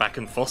did I get back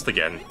in first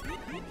again?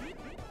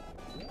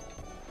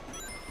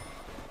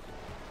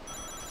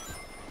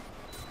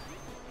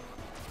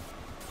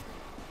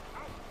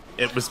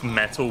 It was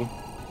metal.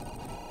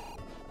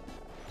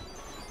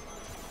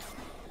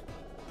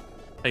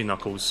 Hey,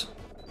 Knuckles.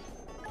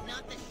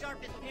 Not the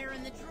sharpest pair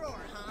in the drawer,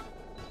 huh?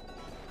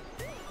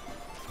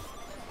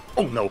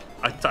 Oh no,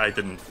 I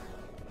didn't.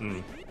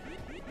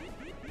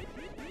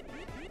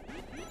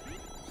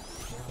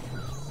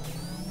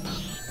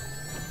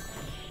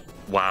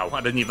 Wow, I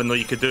didn't even know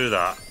you could do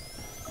that.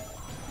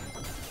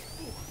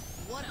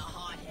 What a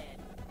hothead.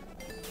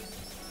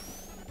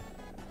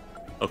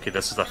 Okay,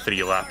 this is a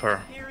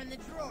 3-lapper. Pair in the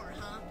drawer,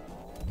 huh?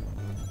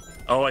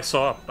 Oh, I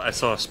saw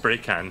a spray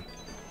can.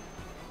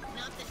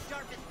 Not the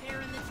sharpest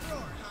pair in the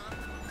drawer, huh?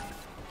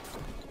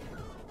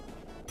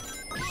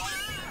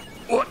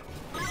 What?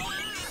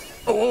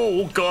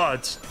 Oh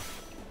god.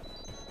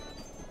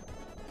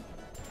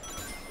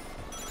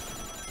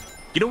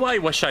 You know what I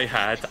wish I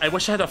had? I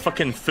wish I had a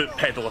fucking foot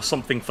pedal or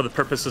something for the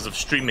purposes of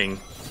streaming.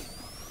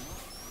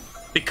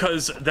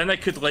 Because then I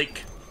could,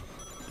 like,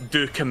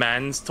 do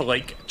commands to,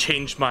 like,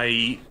 change my,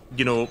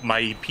 you know,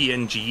 my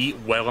PNG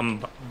while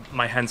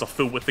my hands are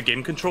full with the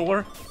game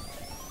controller.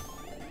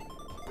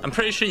 I'm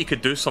pretty sure you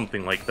could do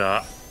something like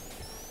that.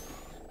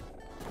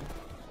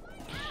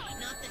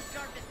 Not the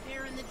sharpest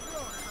pair in the drawer,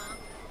 huh?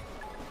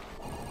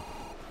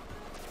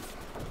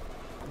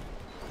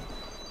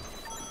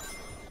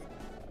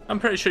 I'm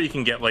pretty sure you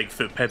can get, like,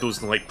 foot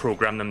pedals and, like,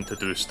 program them to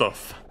do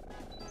stuff.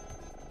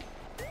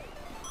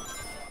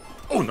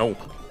 Oh no!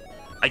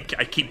 I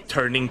keep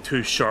turning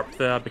too sharp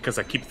there because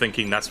I keep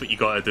thinking that's what you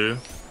gotta do.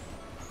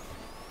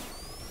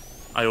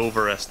 I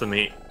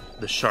overestimate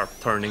the sharp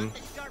turning.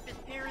 The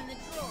sharpest pair in the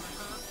drawer,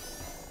 huh?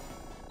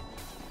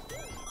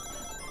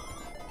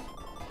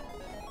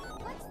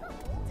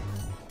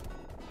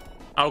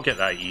 I'll get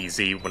that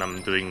easy when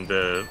I'm doing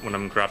when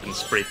I'm grabbing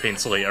spray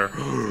paints later.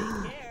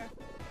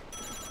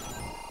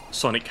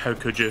 Sonic, how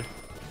could you?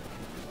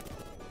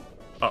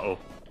 Uh-oh.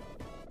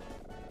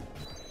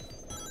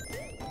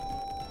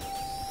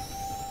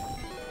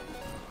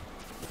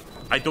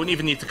 I don't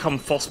even need to come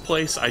first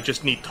place, I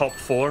just need top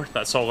 4.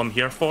 That's all I'm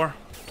here for.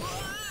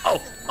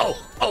 Oh! Oh!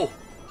 Oh!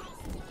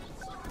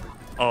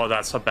 Oh,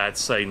 that's a bad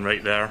sign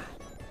right there.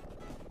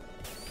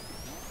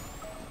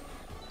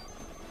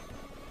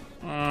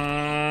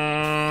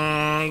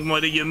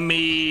 What do you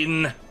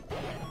mean?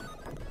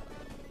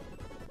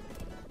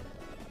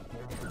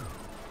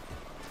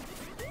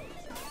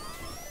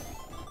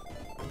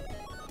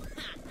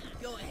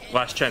 Go ahead.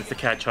 Last chance to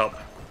catch up.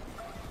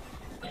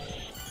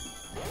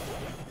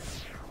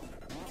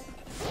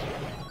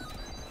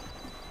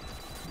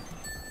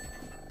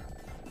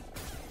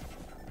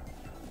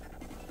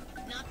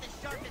 Not the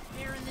sharpest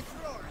pair in the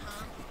drawer,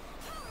 huh?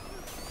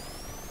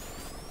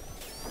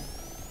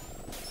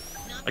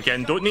 Not the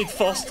Again, don't need sharpest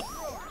first. pair in the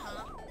drawer,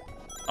 huh?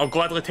 I'll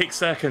gladly take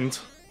second.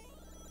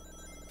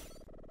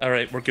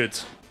 Alright, we're good.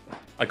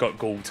 I got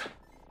gold.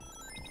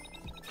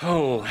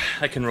 Oh,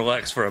 I can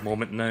relax for a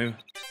moment now.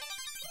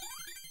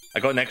 I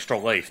got an extra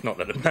life, not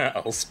that it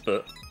matters,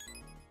 but...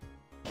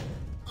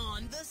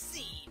 On the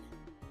scene.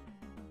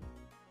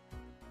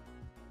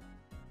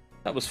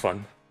 that was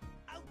fun.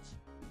 Ouch.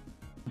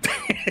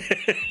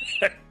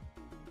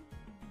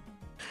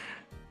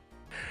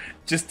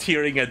 Just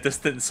hearing a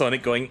distant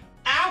Sonic going,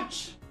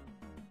 ouch!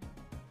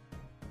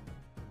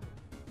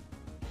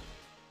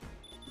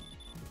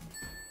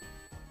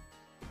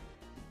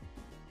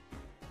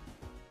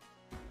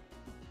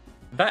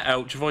 That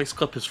ouch voice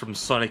clip is from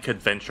Sonic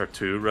Adventure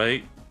 2,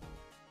 right?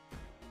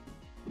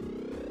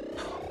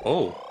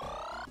 Oh.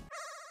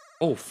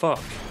 Oh,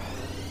 fuck.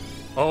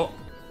 Oh,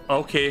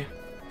 okay.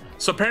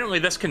 So apparently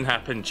this can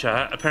happen,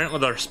 chat. Apparently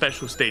there are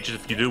special stages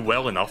if you do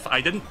well enough.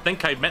 I didn't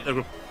think I met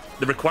the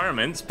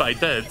requirements, but I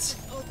did.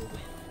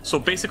 So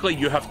basically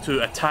you have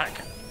to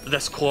attack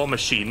this claw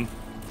machine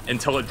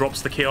until it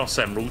drops the Chaos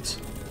Emerald.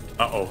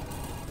 Uh-oh.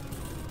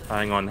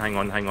 Hang on, hang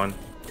on, hang on.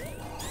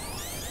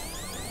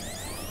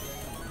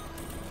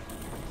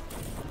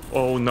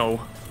 Oh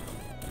no.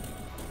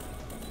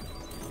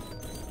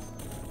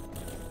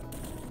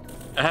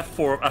 I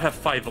have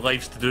 5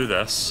 lives to do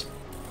this.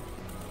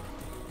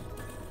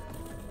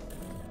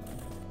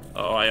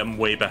 Oh, I am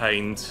way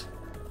behind.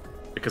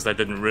 Because I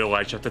didn't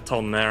realize you had to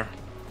turn there.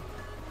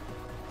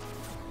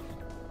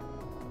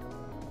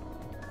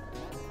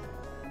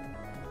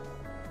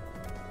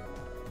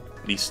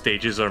 These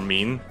stages are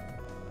mean.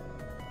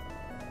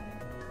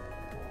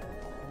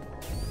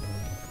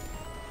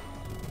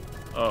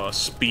 Oh,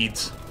 speed.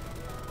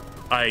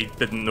 I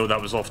didn't know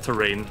that was off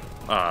terrain.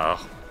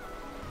 Ah.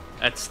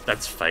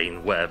 That's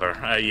fine, whatever.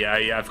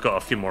 I've got a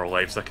few more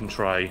lives I can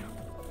try.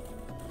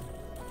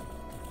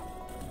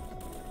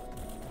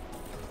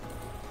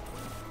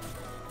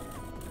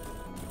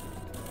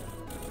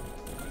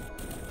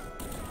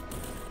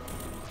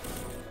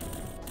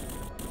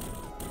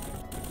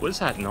 What is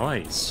that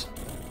noise?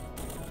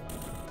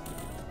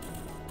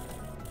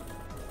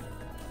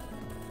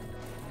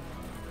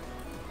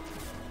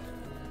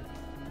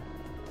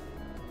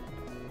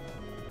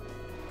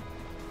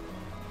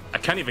 I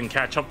can't even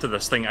catch up to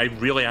this thing. I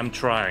really am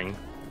trying.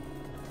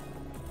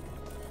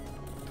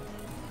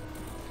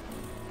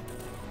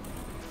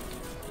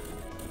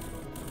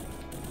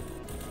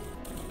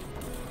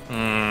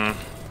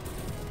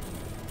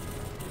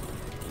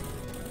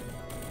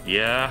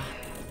 Yeah.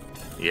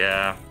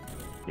 Yeah.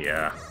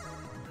 Yeah.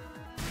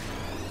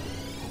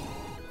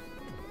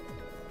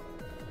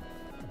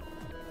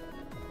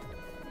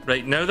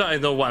 Right, now that I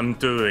know what I'm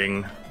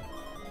doing,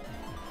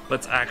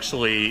 let's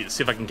actually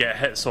see if I can get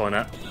hits on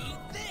it.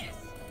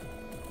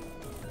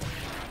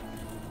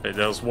 Right,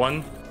 there's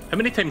one. How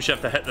many times do you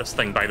have to hit this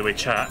thing, by the way,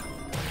 chat?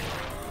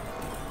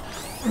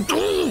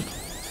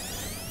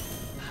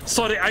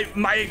 Sorry,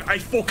 I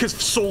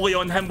focused solely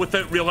on him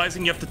without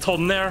realizing you have to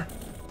turn there.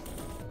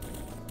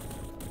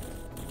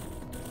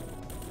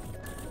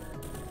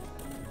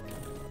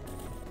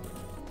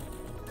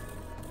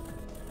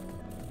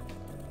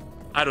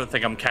 I don't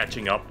think I'm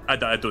catching up.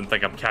 I don't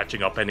think I'm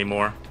catching up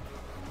anymore.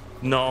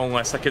 Not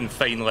unless I can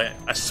find, like,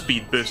 a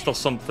speed boost or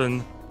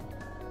something.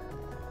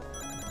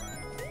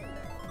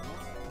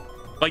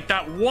 Like,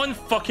 that one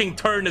fucking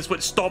turn is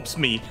what stops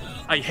me.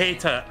 I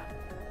hate it.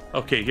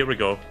 Okay, here we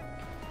go.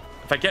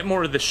 If I get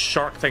more of the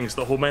shark things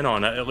that home in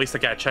on it, at least I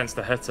get a chance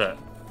to hit it.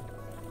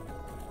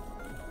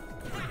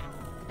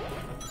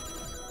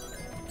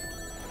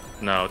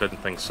 No, I didn't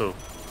think so.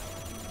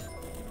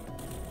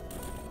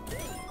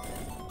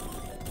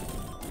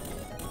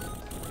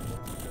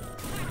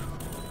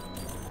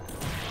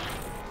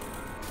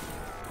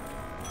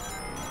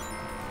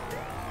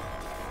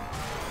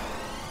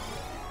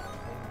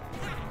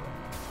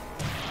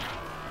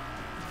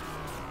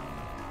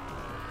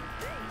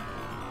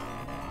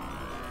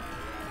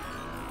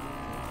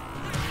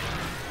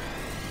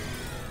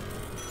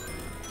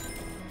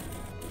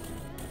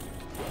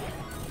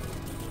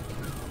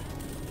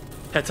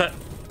 Hit it.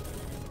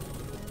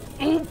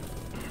 Ooh.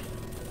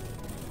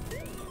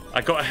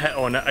 I got a hit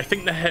on it. I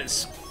think the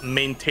hits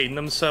maintain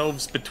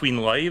themselves between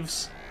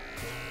lives.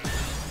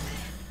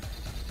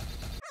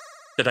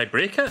 Did I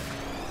break it?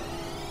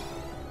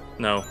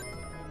 No.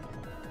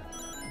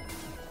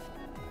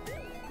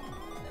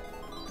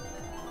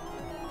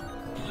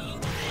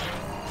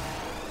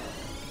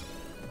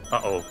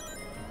 Uh-oh.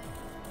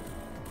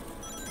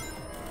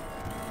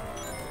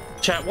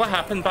 Chat, what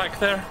happened back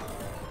there?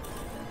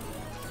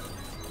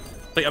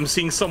 Like, I'm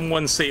seeing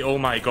someone say, "Oh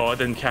my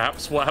god," in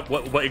caps.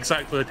 What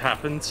exactly had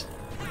happened?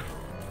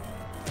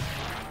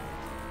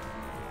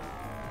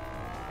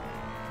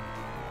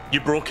 You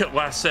broke it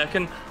last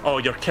second? Oh,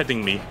 you're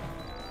kidding me.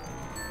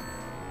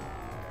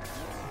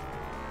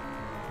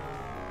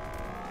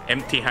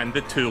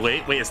 Empty-handed, too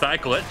late. Wait, is that a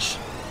glitch?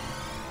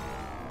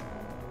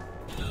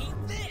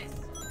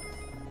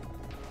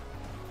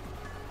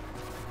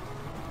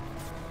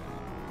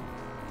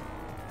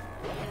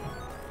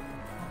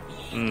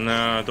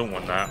 No, I don't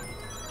want that.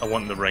 I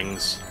want the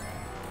rings.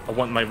 I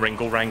want my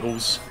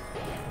Ringle-Wrangles.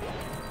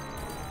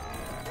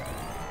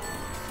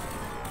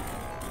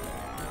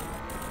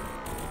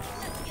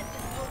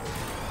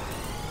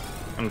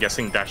 I'm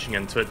guessing dashing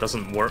into it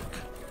doesn't work.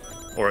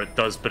 Or it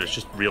does, but it's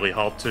just really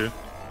hard to.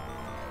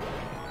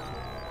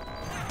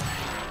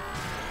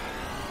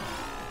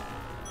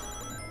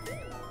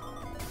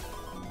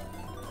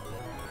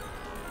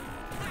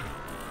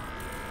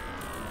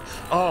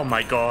 Oh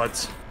my god.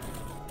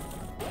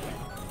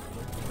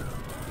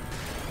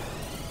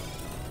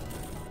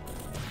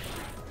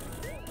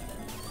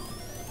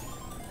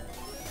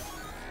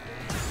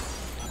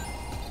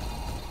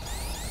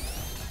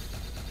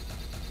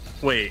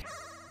 Wait.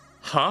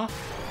 Huh?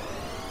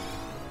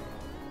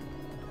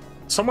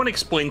 Someone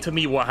explain to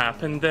me what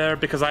happened there,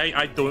 because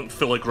I don't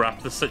fully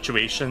grasp the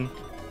situation.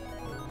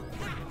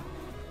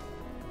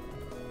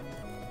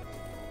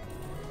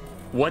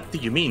 What do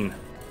you mean?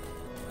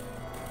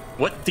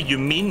 What do you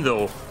mean,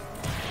 though?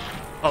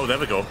 Oh, there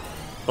we go.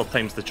 Third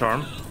time's the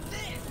charm.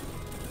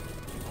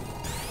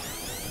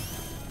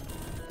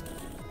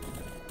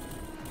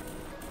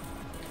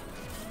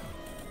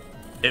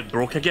 It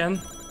broke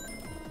again?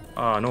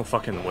 Oh, no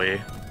fucking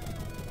way.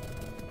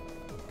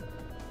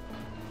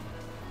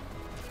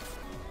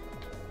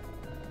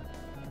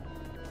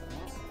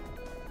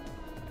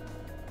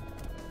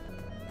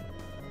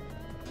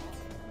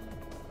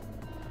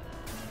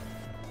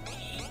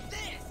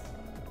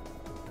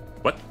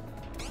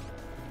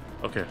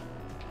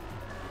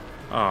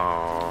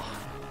 Oh.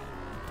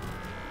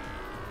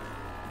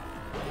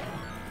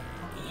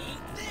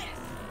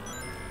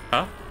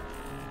 Huh?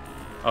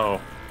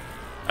 Oh.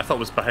 I thought it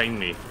was behind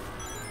me.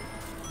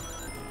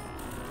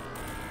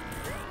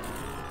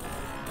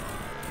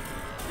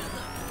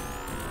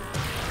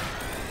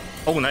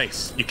 Oh,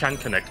 nice. You can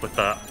connect with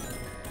that.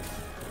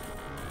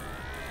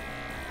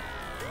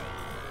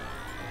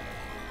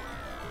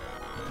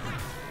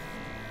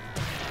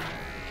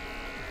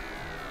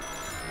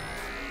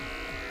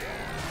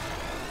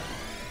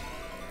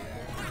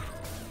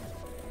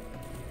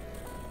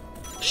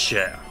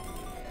 Shit.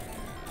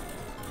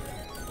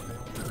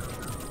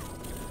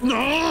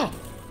 No!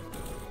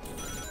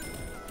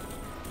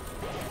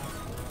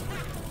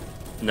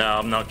 No,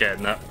 I'm not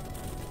getting it.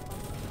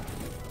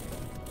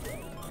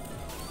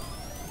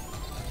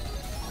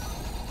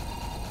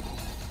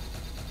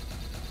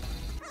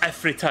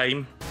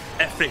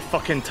 Every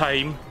fucking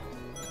time,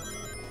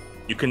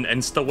 you can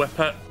insta-whip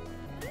it.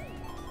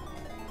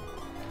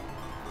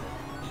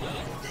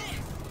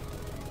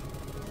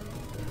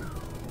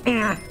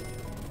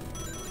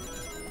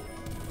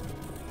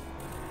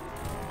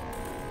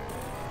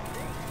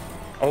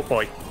 Oh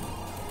boy.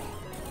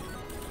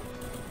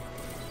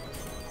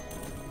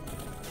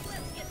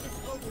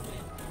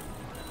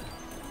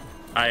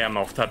 I am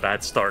off to a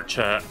bad start,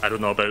 chat. I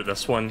don't know about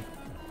this one.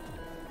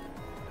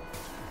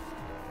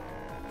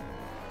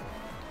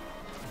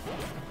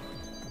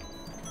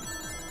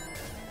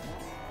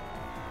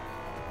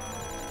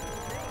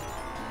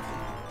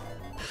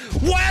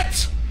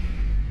 What?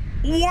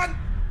 What?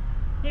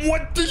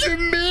 What do you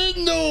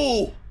mean,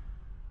 no?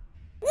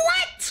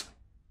 What?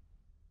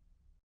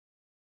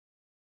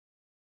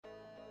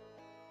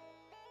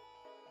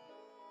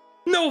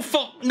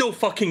 No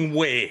fucking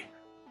way.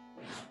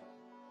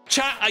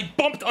 Chat, I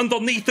bumped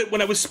underneath it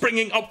when I was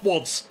springing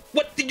upwards.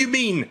 What do you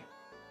mean?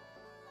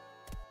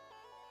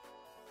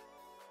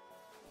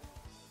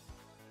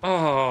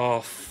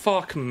 Oh,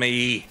 fuck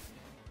me.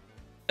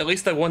 At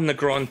least I won the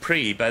Grand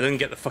Prix, but I didn't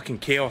get the fucking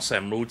Chaos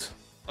Emerald.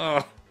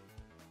 Oh.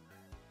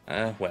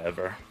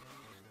 Whatever.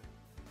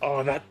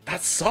 Oh,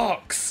 that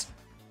sucks.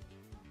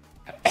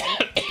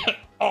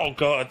 Oh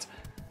god.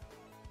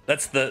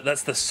 That's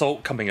the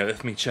salt coming out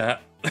of me,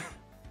 chat.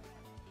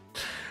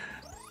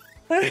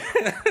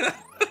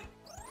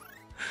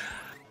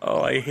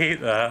 Oh, I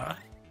hate that.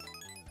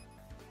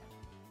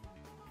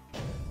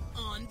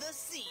 On the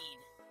scene.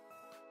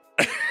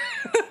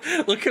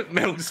 Look at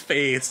Mel's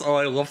face. Oh,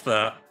 I love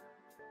that.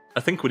 I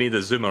think we need a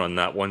zoomer on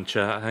that one,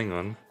 chat. Hang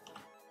on.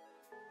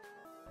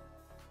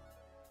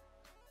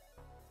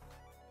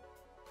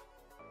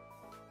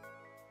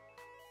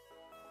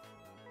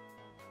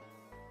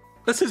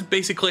 This is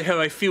basically how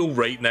I feel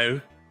right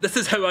now. This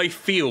is how I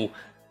feel.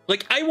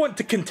 Like, I want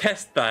to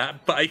contest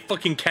that, but I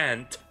fucking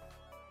can't.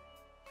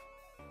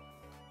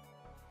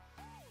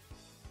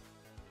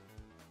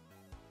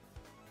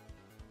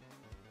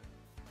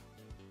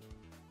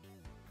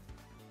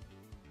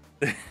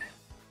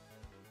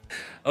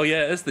 Oh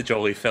yeah, it is the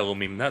Jolly Fellow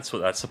meme. That's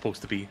what that's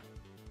supposed to be.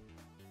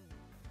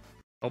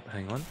 Oh,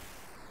 hang on.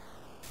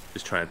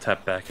 Just trying to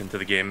tap back into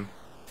the game.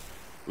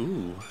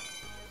 Ooh.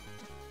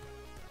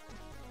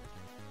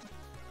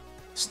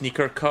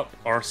 Sneaker Cup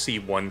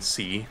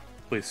RC1C.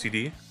 Play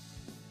CD.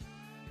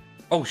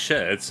 Oh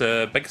shit, it's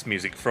Big's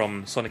music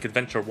from Sonic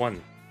Adventure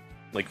 1.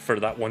 Like, for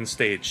that one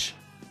stage.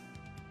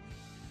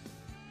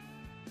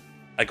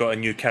 I got a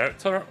new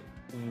character.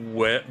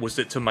 Where, was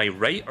it to my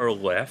right or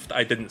left?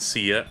 I didn't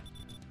see it.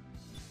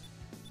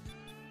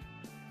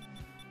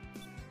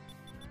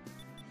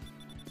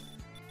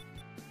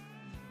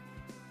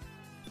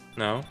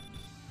 No.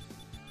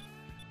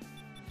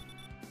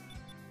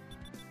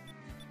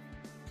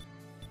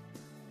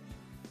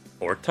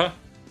 Orta?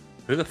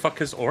 Who the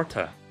fuck is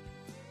Orta?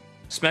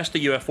 Smash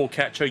the UFO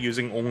catcher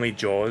using only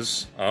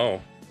Jaws. Oh.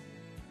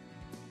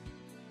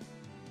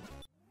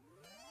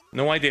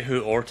 No idea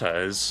who Orta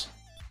is.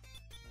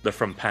 They're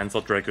from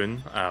Panzer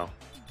Dragoon. Oh.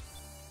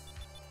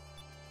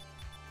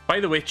 By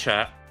the way,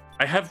 chat,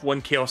 I have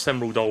one Chaos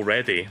Emerald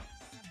already.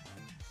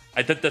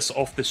 I did this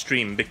off the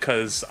stream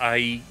because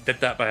I did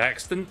that by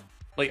accident.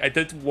 Like, I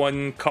did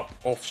one cup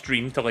off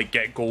stream to, like,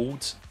 get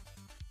gold.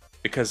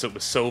 Because it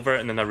was silver,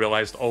 and then I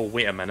realized, oh,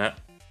 wait a minute.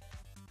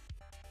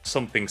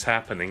 Something's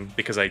happening,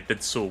 because I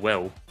did so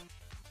well.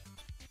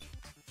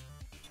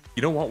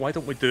 You know what, why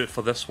don't we do it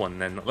for this one,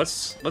 then?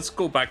 Let's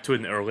go back to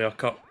an earlier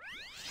cup.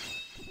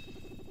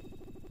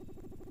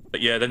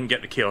 But yeah, I didn't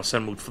get the Chaos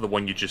Emerald for the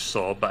one you just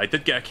saw, but I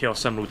did get a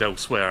Chaos Emerald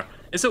elsewhere.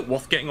 Is it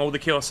worth getting all the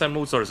Chaos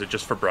Emeralds, or is it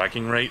just for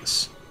bragging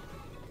rights?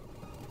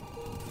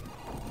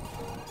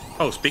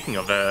 Oh, speaking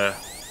of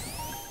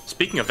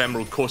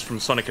Emerald Coast from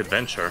Sonic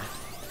Adventure,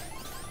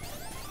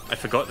 I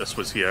forgot this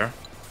was here.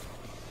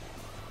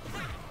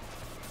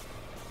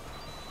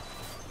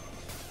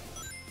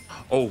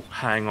 Oh,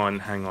 hang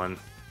on.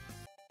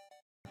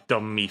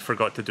 Dumb me,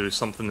 forgot to do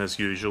something as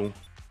usual.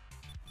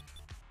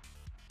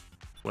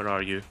 Where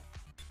are you?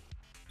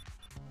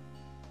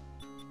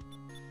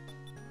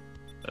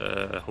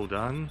 Hold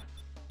on.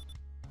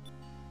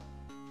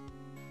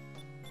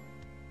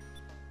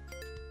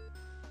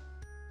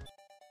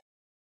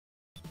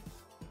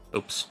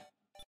 Oops.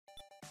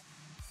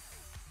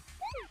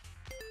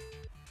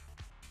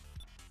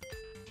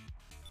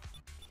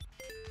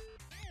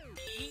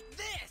 Eat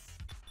this!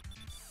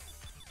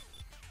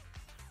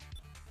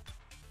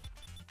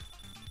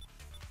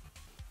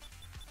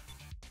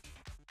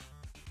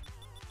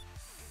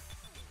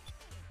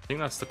 I think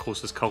that's the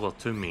closest colour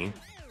to me.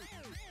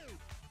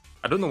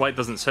 I don't know why it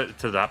doesn't set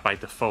to that by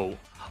default.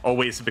 Oh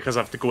wait, it's because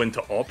I have to go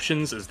into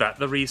options? Is that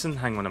the reason?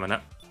 Hang on a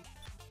minute.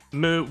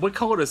 Moo, what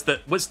colour is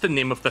that? What's the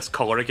name of this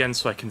colour again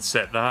so I can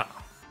set that?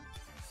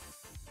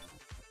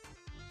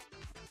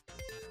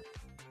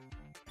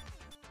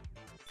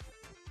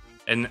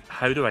 And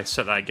how do I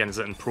set that again? Is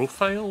it in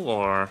profile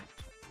or...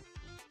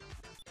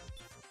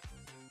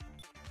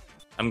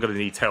 I'm gonna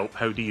need help.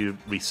 How do you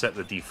reset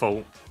the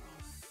default?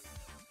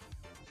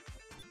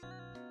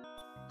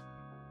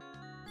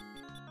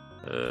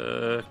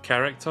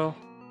 Character?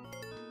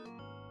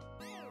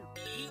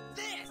 Eat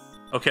this!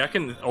 Okay, I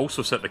can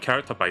also set the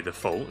character by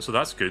default, so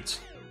that's good.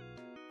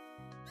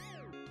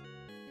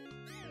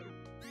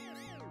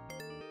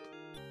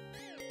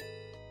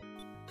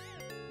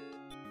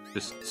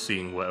 Just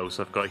seeing what else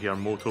I've got here.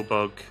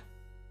 Motobug.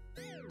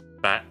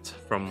 Bat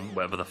from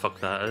whatever the fuck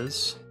that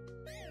is.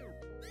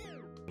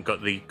 We've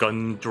got the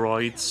gun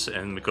droids,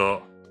 and we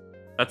got...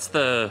 That's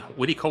the...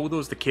 What do you call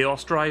those? The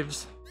Chaos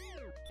Drives?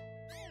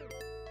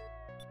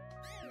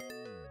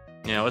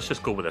 Yeah, let's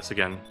just go with this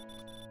again.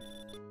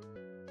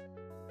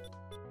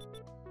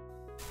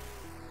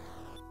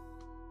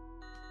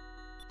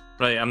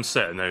 Right, I'm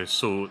set now,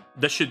 so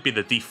this should be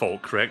the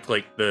default, correct?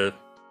 Like the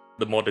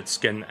modded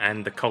skin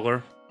and the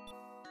colour.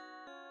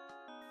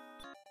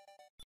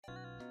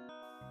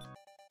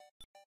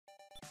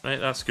 Right,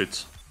 that's good.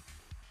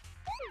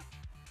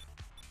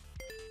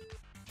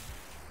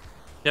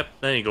 Yep,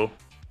 there you go.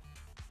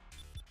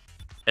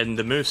 And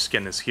the moose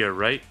skin is here,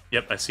 right?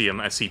 Yep, I see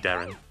him. I see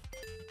Darren.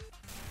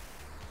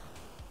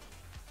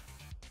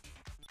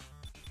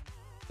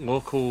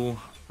 Local,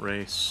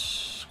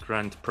 race,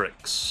 Grand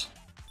Prix.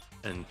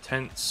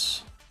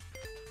 Intense.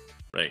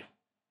 Right.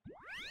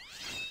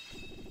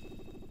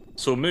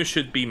 So Moo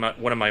should be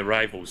one of my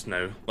rivals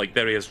now. Like,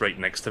 there he is right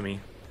next to me.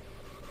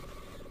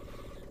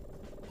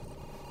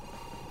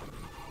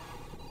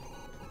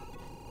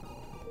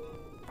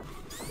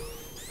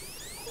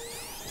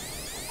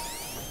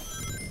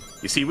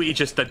 You see what he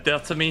just did there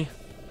to me?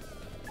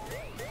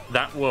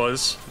 That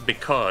was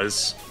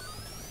because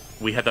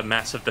we had a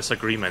massive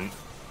disagreement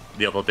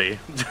the other day.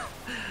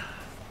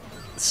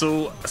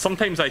 So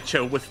sometimes I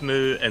chill with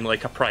Moo in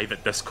like a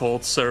private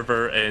Discord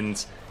server,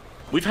 and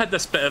we've had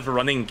this bit of a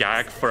running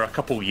gag for a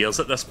couple years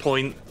at this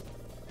point,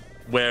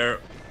 where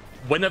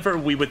whenever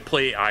we would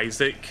play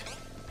Isaac,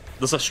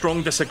 there's a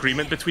strong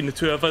disagreement between the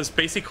two of us.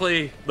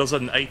 Basically, there's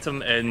an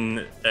item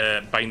in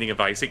Binding of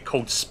Isaac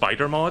called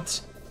Spider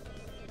Mods,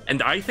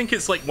 and I think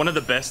it's like one of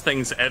the best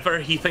things ever.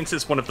 He thinks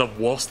it's one of the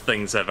worst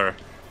things ever.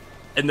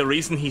 And the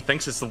reason he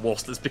thinks it's the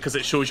worst is because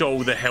it shows you all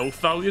the health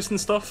values and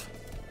stuff.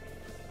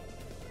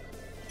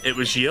 It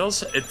was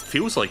years. It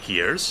feels like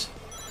years.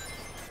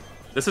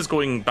 This is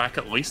going back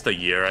at least a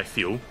year, I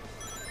feel.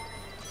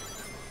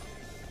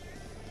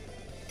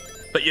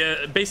 But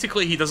yeah,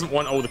 basically he doesn't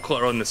want all the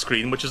clutter on the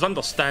screen, which is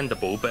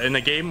understandable, but in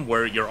a game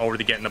where you're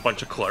already getting a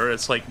bunch of clutter,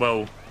 it's like,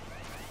 well,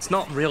 it's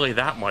not really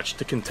that much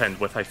to contend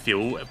with, I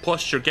feel.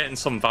 Plus, you're getting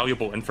some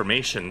valuable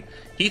information.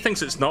 He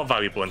thinks it's not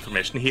valuable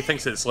information. He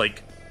thinks it's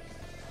like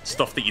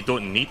stuff that you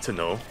don't need to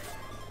know.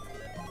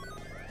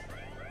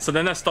 So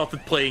then I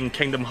started playing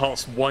Kingdom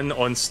Hearts 1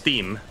 on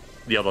Steam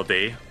the other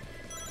day,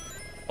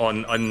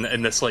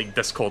 in this like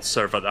Discord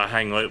server that I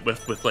hang out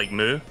with like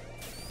Moo,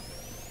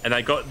 and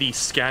I got the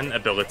scan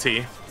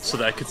ability so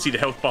that I could see the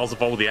health bars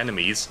of all the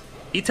enemies.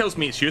 He tells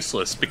me it's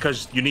useless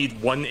because you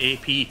need 1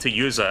 AP to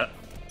use it.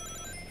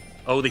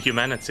 Oh, the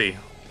humanity.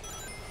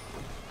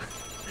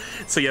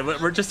 So yeah,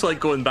 we're just like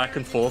going back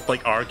and forth,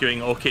 like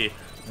arguing, okay,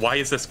 why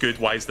is this good,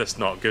 why is this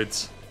not good?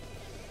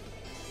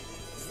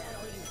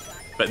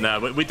 But nah,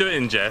 we do it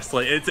in jest.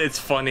 Like it's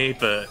funny,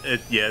 but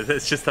yeah,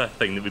 it's just a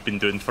thing that we've been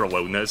doing for a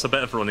while now. It's a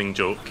bit of a running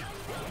joke.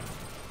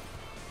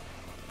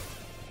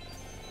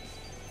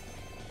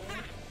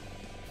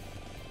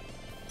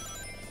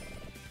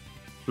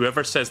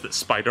 Whoever says that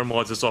Spider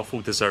Mods is awful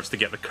deserves to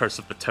get the Curse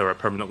of the Tower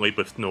permanently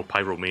with no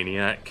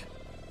Pyromaniac.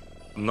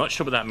 I'm not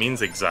sure what that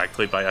means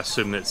exactly, but I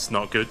assume it's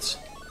not good.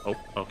 Oh,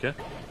 okay.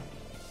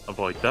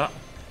 Avoid that.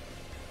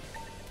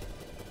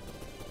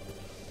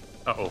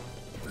 Uh-oh.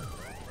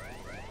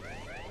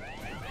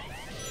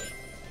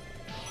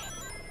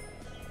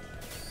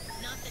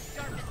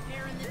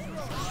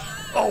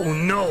 Oh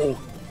no!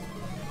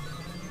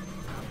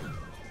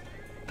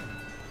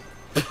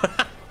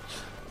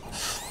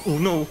 Oh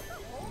no!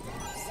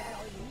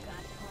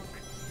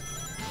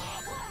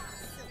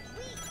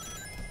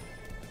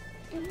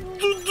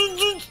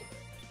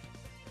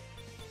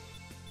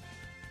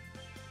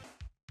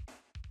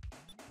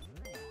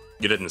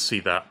 You didn't see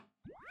that.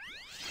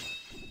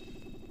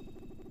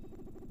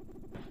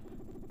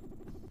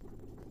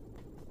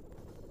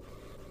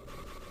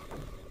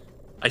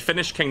 I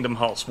finished Kingdom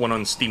Hearts 1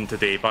 on Steam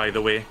today, by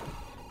the way.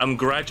 I'm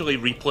gradually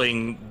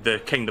replaying the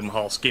Kingdom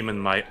Hearts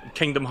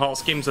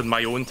games in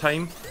my own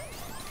time,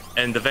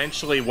 and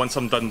eventually, once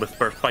I'm done with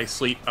Birth by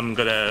Sleep, I'm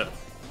gonna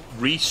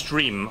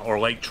re-stream or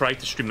like try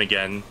to stream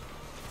again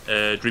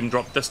Dream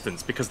Drop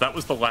Distance, because that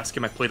was the last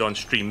game I played on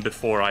stream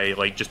before I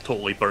like just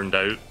totally burned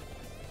out.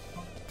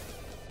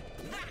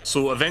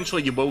 So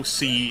eventually you will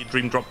see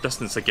Dream Drop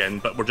Distance again,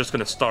 but we're just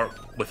going to start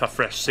with a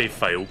fresh save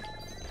file.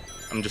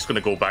 I'm just going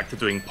to go back to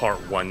doing part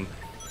 1.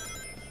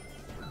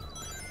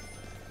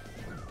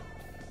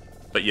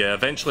 But yeah,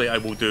 eventually I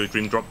will do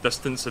Dream Drop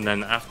Distance, and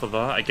then after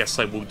that I guess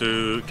I will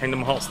do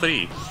Kingdom Hearts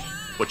 3,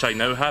 which I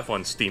now have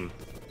on Steam.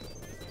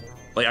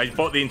 Like, I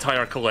bought the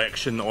entire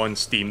collection on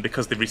Steam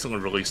because they recently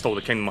released all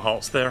the Kingdom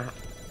Hearts there.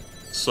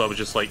 So I was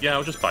just like, yeah,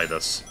 I'll just buy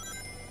this.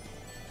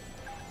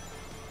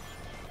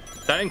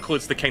 That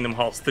includes the Kingdom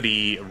Hearts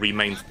 3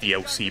 Remind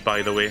DLC,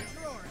 by the way.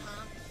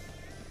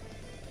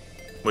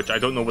 Which I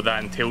don't know what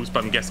that entails,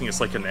 but I'm guessing it's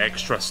like an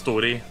extra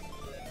story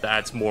that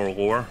adds more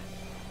lore.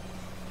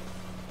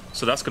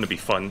 So that's going to be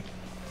fun.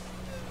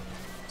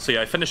 So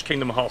yeah, I finished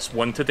Kingdom Hearts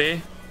 1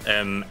 today.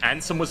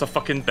 Ansem was a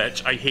fucking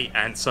bitch. I hate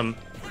Ansem.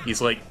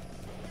 He's like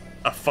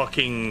a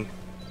fucking...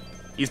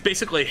 He's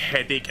basically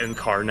headache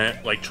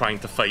incarnate, like trying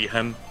to fight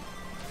him.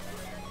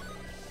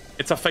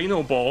 It's a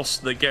final boss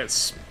that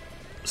gets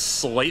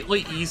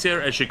slightly easier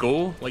as you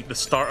go. Like, the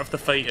start of the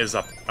fight is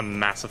a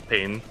massive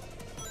pain.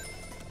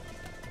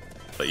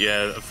 But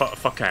yeah,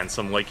 fuck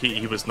Ansem. Like,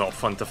 he was not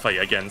fun to fight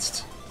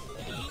against.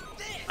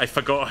 I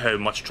forgot how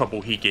much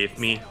trouble he gave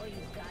me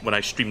when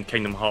I streamed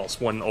Kingdom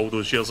Hearts 1 all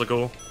those years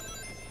ago.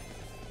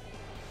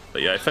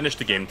 But yeah, I finished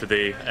the game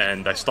today,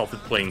 and I started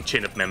playing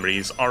Chain of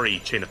Memories, RE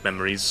Chain of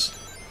Memories.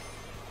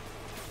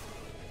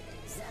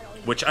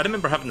 Which I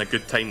remember having a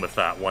good time with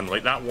that one.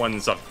 Like, that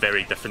one's a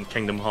very different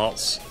Kingdom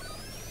Hearts.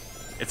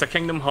 It's a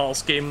Kingdom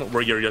Hearts game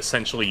where you're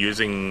essentially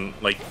using,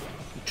 like,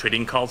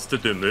 trading cards to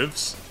do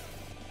moves.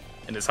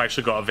 And it's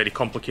actually got a very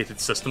complicated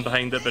system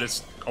behind it, but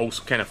it's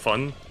also kind of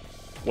fun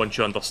once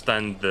you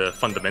understand the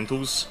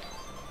fundamentals.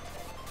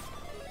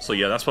 So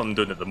yeah, that's what I'm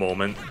doing at the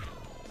moment. What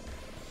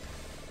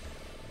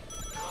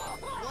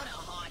a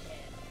hothead.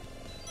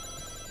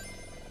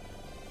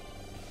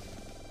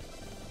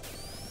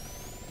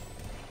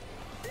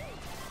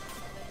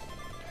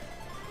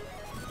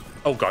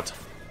 Oh god.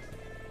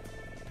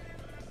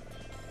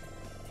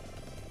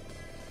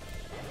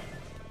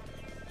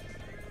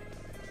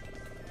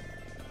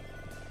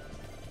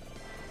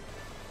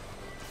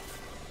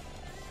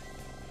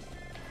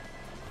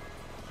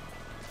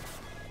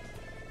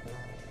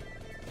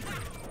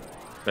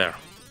 There.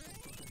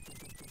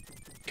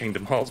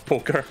 Kingdom Hearts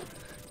poker.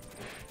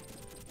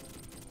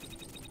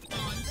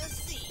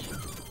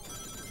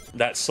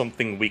 That's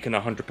something we can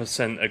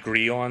 100%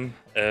 agree on.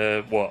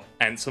 What?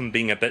 Ansem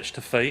being a bitch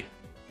to fight?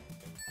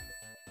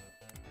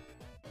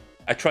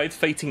 I tried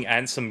fighting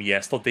Ansem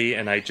yesterday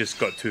and I just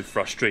got too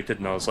frustrated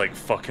and I was like,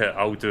 fuck it,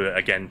 I'll do it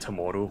again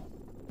tomorrow.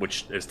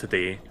 Which is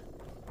today.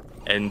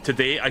 And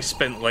today I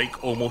spent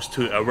like almost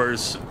 2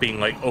 hours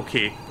being like,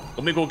 okay,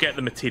 let me go get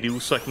the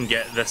materials so I can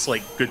get this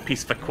like good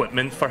piece of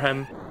equipment for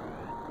him.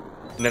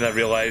 And then I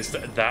realised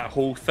that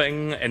whole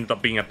thing ended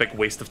up being a big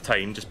waste of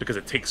time just because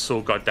it takes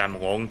so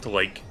goddamn long to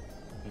like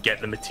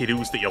get the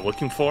materials that you're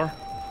looking for.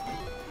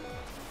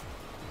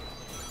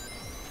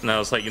 And I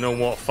was like, you know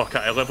what, fuck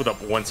it, I leveled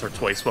up once or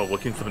twice while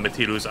looking for the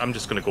materials, I'm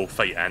just gonna go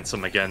fight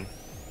Ansem again.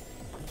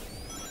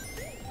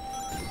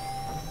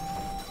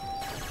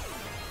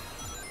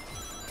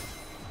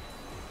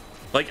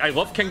 Like, I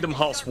love Kingdom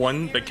Hearts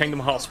 1, but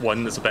Kingdom Hearts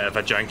 1 is a bit of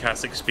a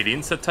jank-ass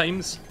experience at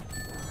times.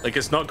 Like,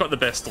 it's not got the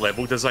best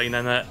level design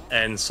in it,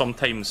 and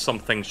sometimes some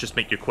things just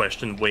make you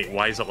question, wait,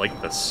 why is it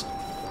like this?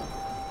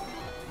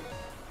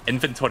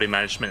 Inventory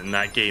management in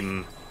that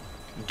game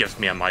gives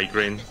me a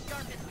migraine.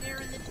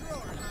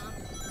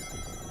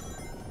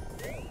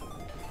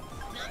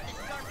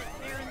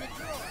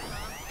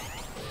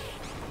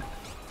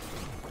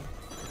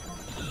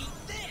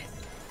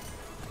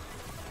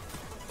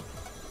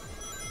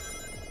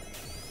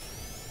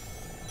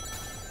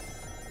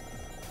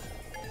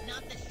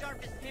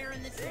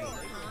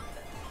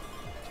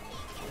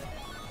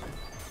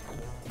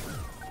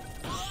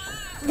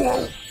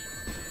 Whoa!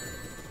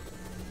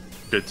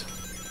 Good.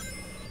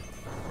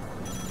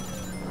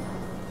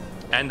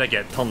 And I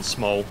get turned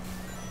small.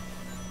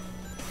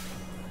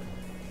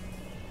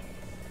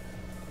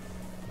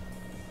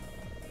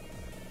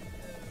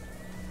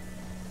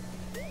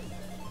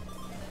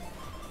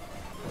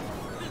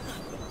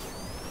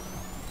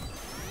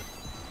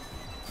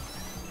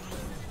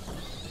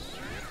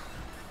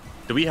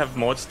 Do we have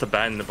mods to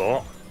ban the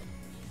bot?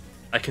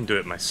 I can do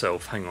it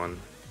myself, hang on.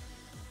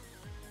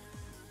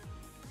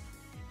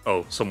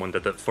 Oh, someone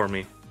did it for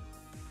me.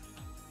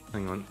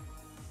 Hang on.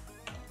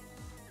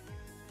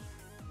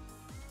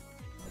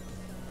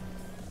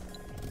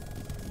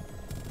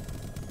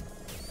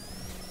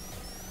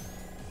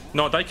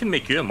 No, I can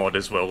make you a mod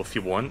as well if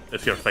you want,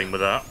 if you're fine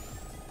with that.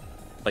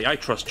 Like, I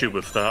trust you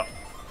with that.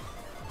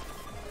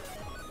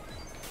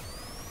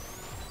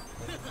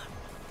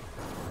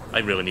 I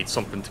really need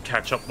something to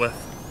catch up with.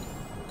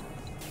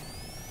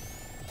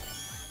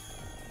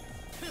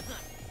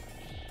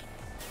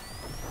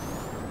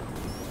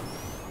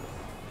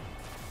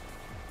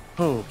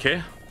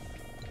 Okay.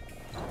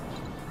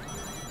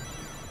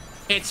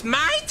 It's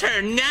my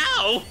turn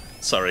now!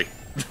 Sorry.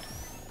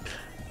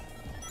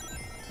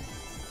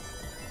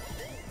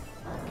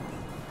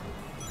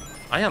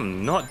 I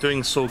am not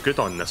doing so good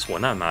on this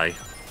one, am I?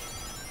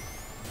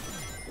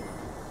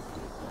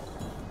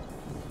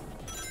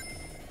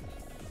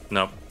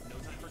 Nope.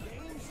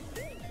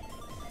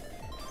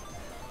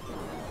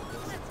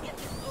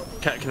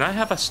 Can I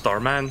have a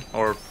Starman?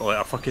 Or like,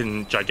 a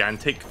fucking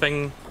gigantic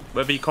thing?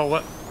 Whatever you call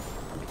it?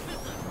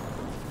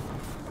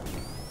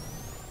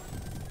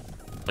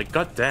 Like,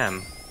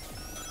 goddamn.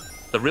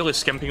 They're really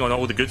skimping on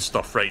all the good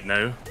stuff right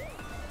now.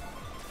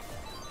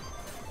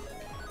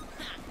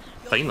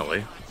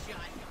 Finally.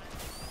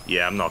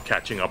 Yeah, I'm not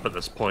catching up at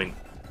this point.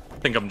 I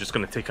think I'm just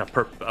gonna take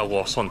a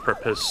loss on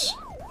purpose.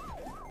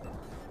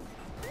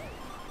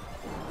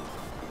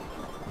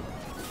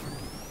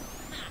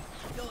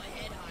 Go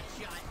ahead,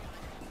 hotshot.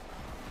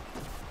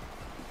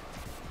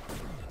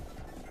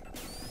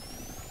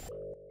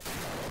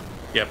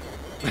 Yep.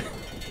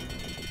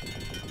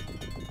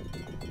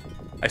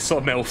 I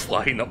saw Mel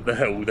flying up the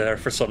hill there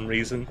for some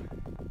reason.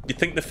 You'd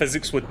think the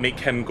physics would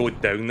make him go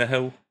down the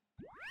hill.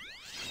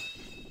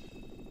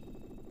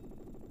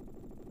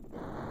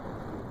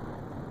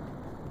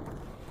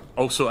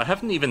 Also, I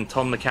haven't even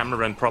turned the camera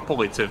around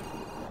properly to...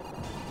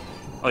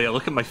 Oh yeah,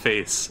 look at my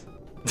face.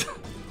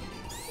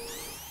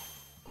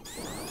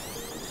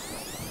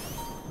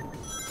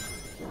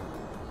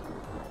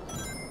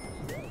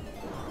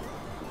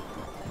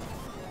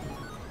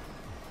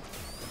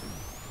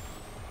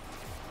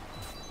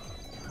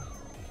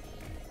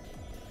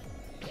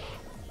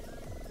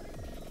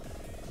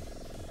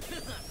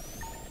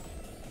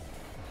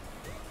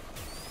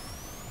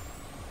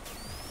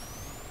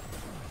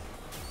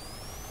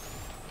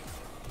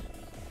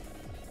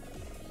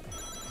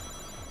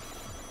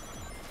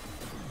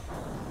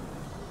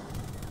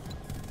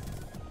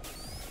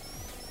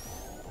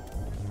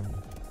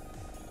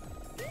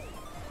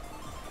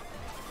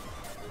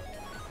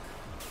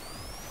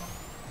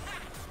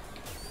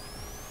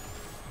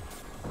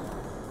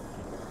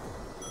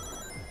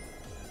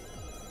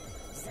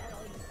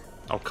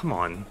 Oh, come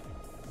on.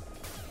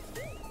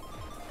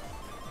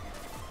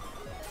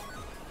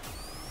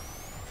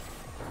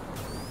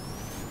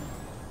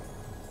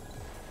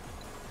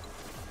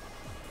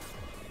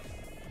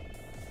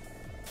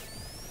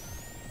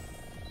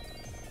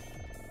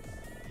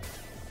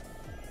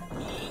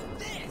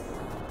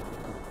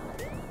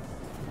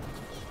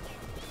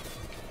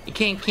 You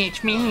can't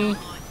catch me.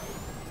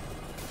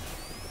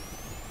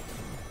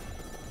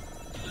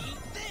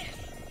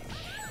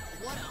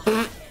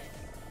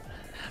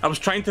 I was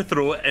trying to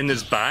throw it in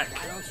his back,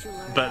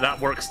 but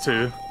that works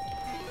too.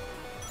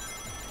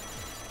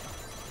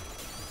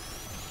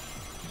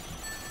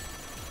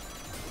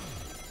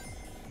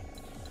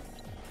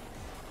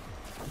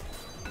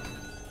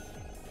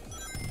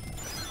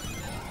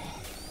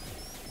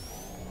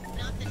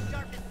 Not the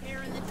sharpest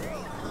pair in the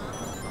drawer, huh?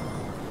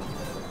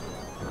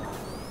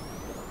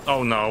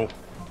 Oh no.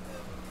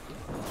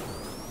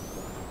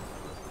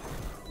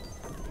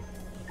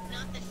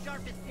 Not the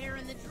sharpest pair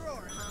in the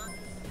drawer, huh?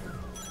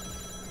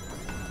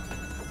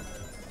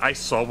 I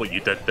saw what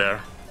you did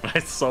there. I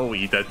saw what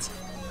you did.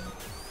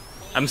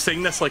 I'm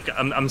saying this like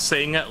I'm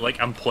saying it like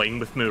I'm playing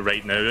with Moo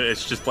right now.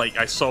 It's just like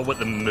I saw what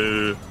the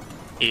Moo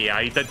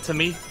AI did to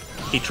me.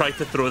 He tried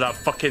to throw that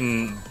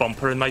fucking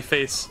bumper in my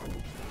face.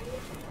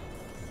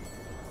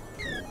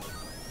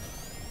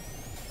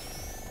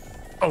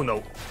 Oh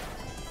no.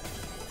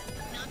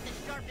 Not the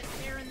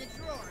sharpest pair in the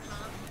drawer,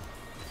 huh?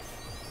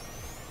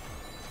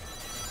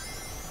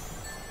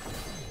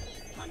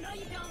 Oh, no,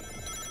 you don't.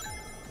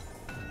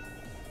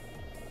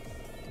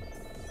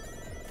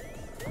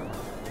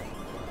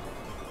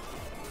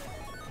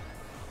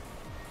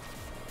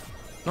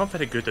 Not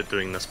very good at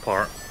doing this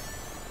part.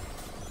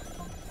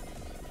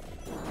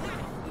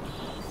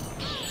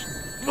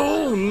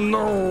 Oh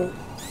no!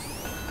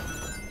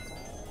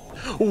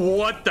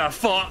 What the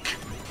fuck?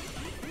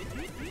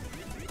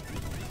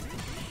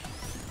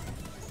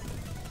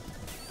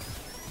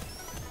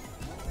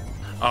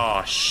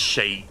 Oh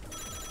shit.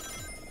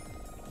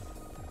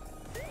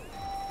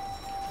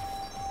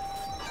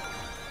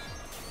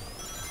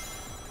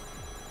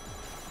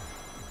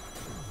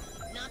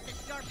 Not the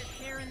sharpest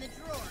pair in the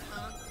drawer,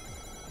 huh?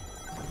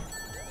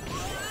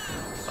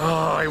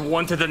 Oh, I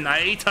wanted an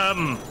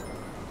item! Not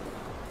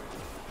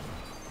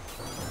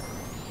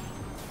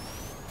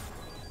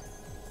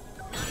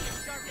the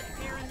sharpest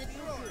pair in the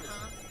drawer,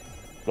 huh?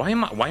 Why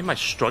am I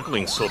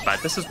struggling so bad?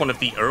 This is one of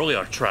the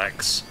earlier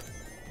tracks.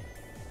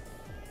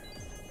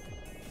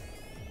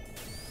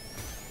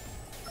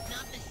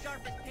 Not the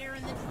sharpest pair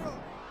in the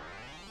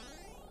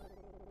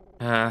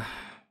drawer.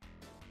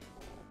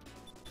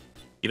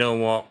 You know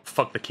what?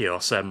 Fuck the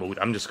Chaos Emerald.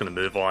 I'm just gonna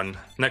move on.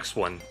 Next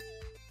one.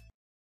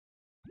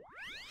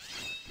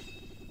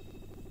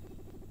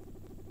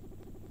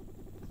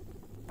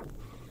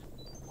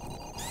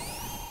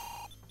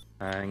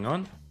 Hang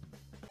on.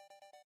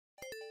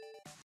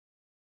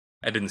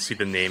 I didn't see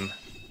the name.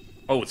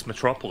 Oh, it's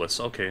Metropolis.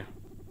 Okay.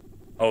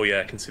 Oh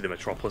yeah, I can see the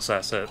Metropolis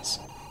assets.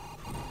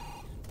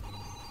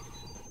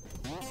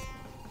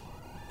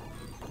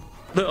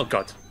 Oh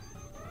god.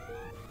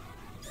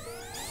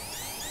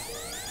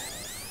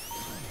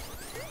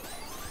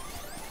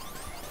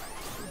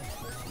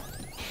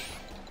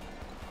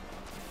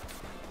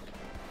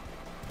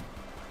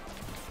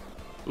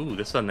 Ooh,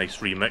 this is a nice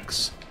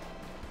remix.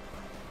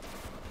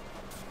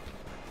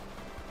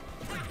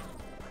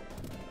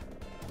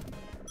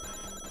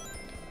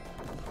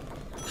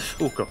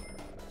 Oh god.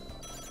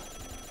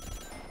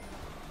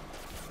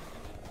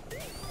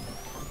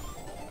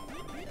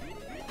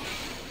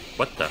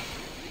 What the?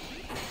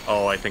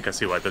 Oh, I think I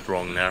see what I did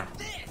wrong there.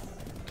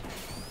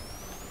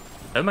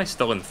 How am I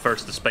still in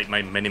first despite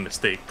my many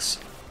mistakes?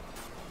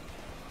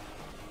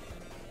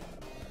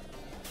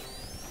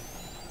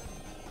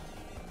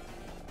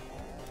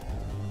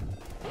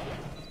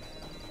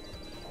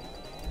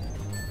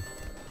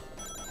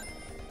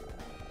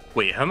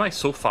 Wait, how am I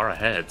so far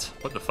ahead?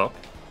 What the fuck?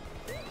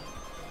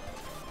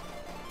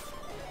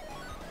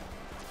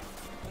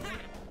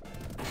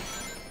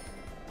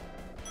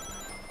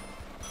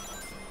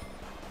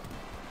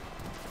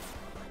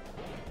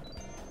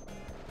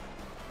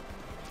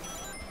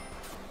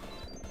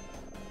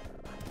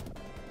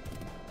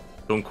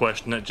 Don't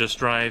question it, just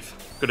drive.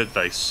 Good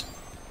advice.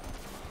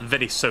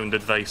 Very sound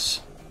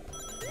advice.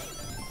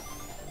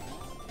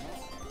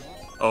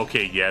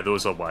 Okay, yeah,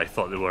 those are what I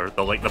thought they were.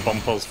 They're like the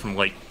bumpers from,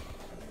 like,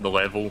 the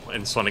level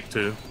in Sonic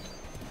 2.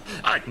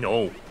 I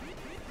know.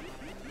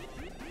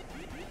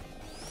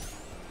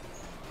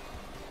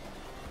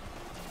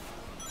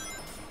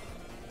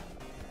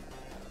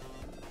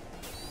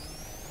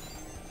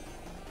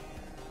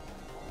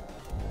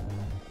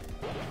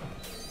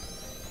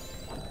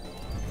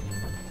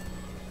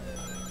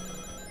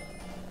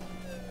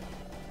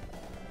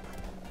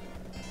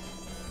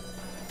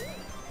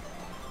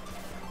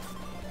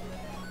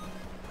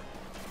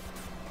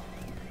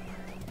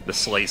 The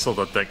slicers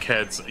are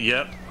dickheads.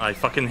 Yep, I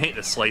fucking hate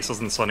the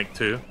slicers in Sonic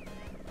 2.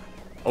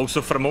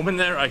 Also, for a moment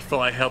there, I thought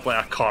I heard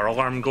like a car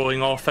alarm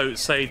going off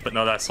outside, but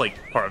no, that's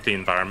like part of the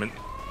environment.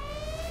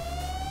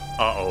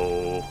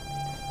 Uh-oh.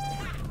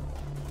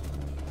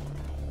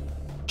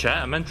 Chat,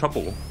 I'm in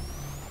trouble.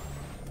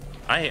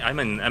 I'm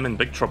in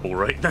big trouble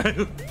right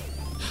now.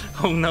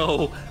 Oh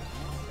no.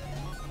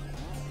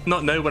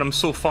 Not now when I'm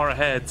so far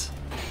ahead.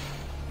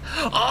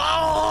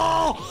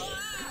 Oh!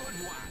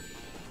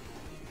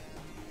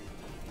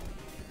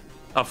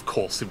 Of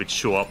course he would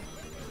show up.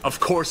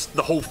 Of course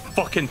the whole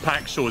fucking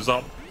pack shows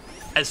up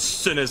as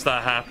soon as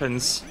that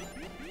happens.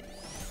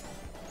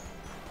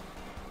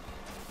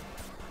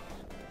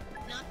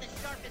 Not the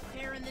sharpest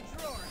pair in the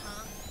drawer,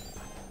 huh?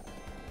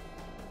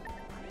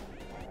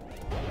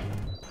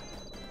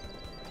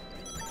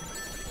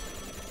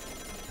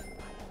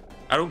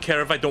 I don't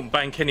care if I don't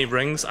bank any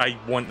rings, I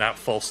want that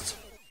first.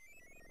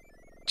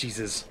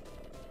 Jesus.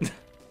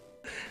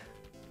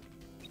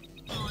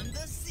 On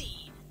the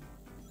scene.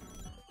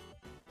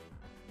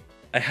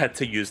 I had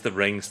to use the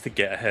rings to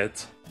get ahead.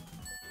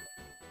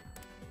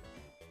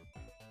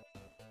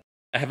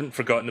 I haven't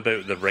forgotten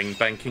about the ring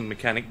banking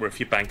mechanic where if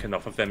you bank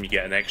enough of them you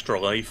get an extra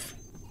life.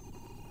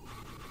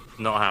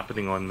 Not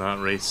happening on that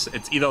race.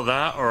 It's either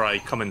that or I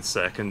come in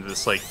second.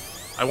 It's like,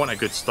 I want a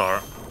good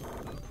start.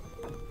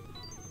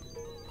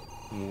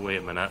 Wait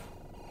a minute.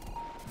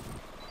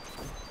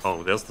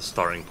 Oh, there's the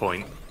starting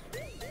point.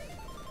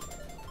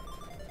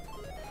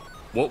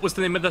 What was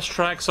the name of this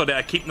track? Sorry,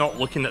 I keep not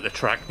looking at the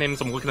track names,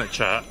 I'm looking at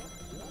chat.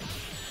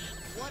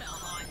 What a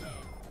hothead.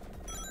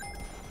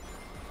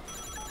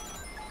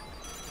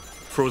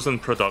 Frozen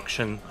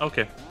Production.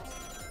 Okay.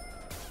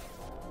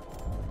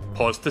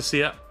 Pause to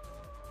see it.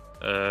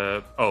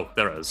 Oh,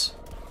 there is.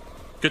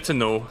 Good to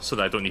know, so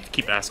that I don't need to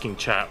keep asking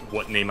chat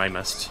what name I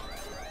missed.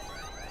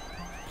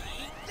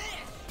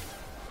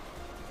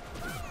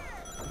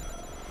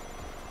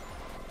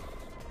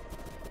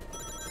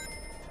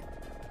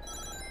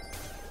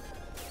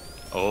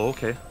 Oh,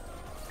 okay.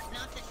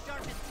 Not the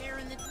sharpest pair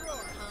in the drawer,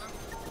 huh?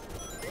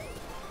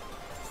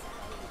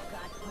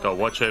 Gotta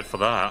watch out for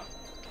that.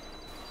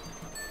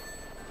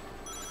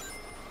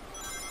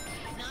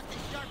 Not the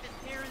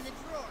sharpest pair in the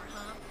drawer,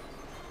 huh?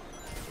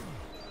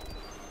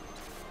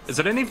 Is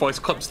there any voice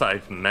clips that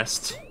I've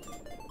missed?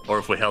 Or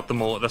have we heard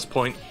them all at this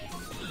point?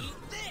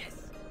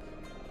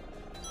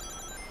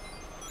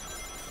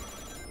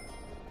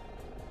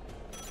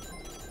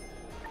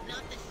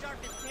 Not the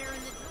sharpest pair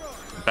in the drawer,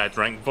 huh? Bad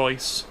rank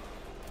voice.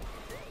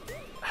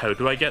 How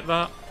do I get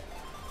that?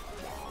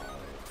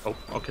 Oh,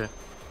 okay.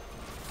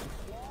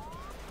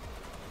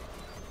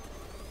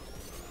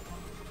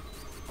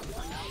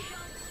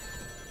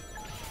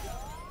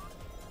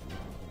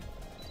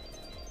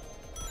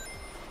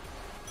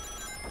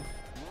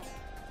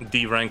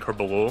 D rank or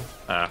below?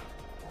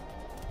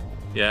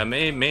 Yeah,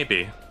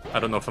 maybe. I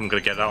don't know if I'm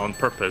gonna get that on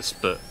purpose,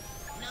 but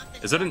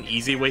is there an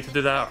easy way to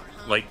do that?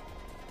 Like,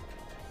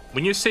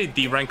 when you say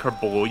D rank or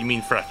below, you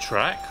mean for a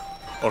track?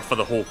 Or for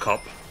the whole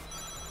cup?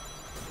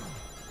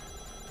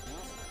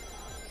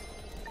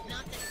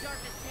 Not the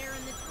sharpest pair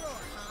in the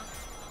drawer, huh?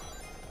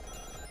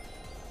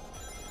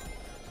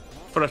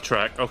 For a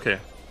track, okay.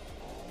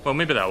 Well,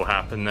 maybe that will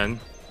happen then.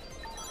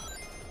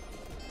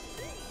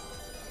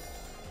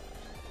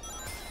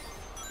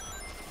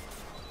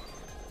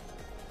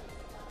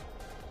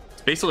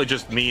 It's basically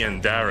just me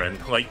and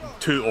Darren, like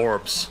 2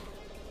 orbs.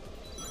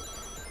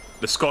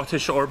 The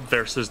Scottish orb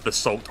versus the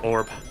salt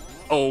orb.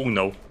 Oh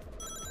no.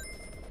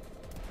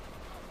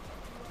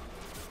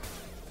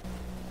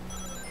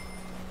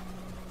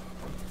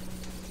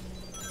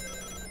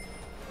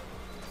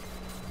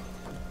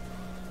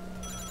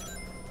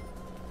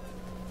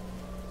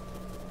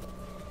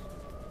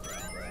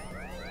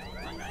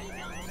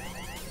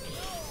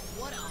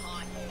 What a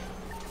hot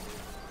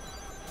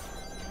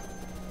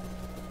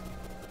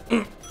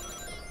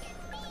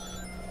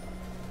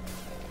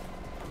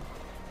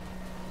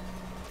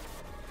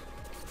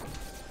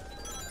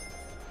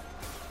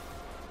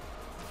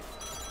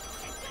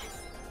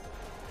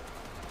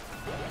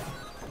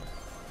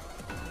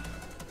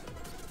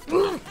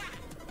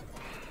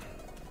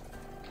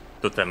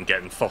Don't think I'm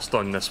getting first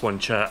on this one,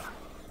 chat.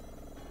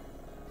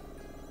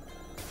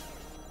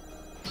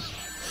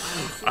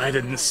 I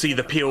didn't see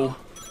the peel.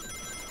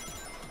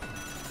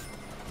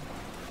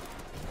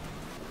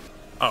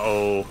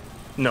 Uh-oh.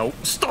 No,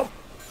 stop!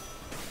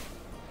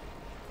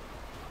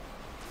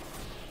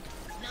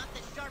 Not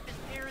the sharpest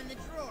pair in the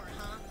drawer,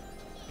 huh?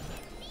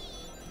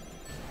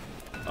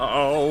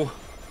 Uh-oh.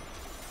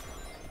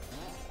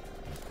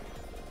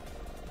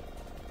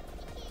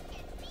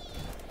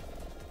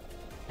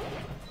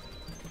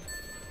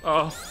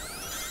 Oh.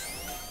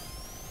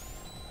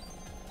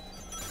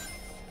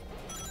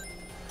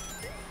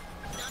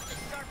 Not the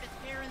sharpest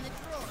pair in the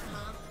drawer,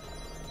 huh?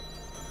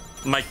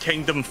 My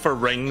kingdom for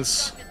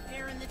rings. Sharpest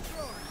pair in the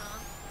drawer, huh?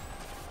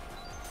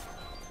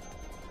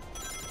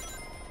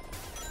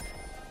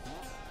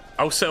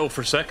 I'll settle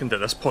for second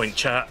at this point,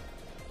 chat.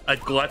 I'd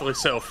gladly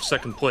settle for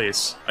second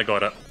place. I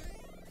got it.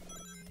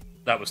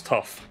 That was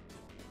tough.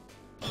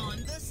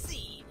 On the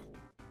scene.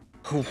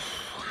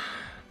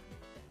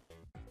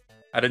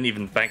 I didn't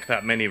even bank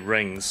that many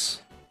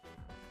rings.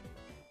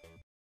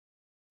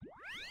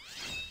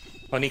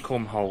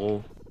 Honeycomb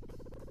Hollow.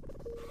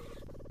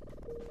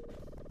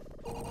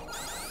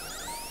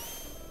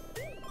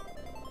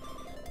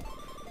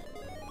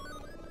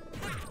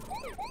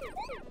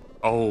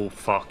 Oh,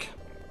 fuck.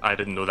 I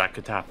didn't know that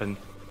could happen.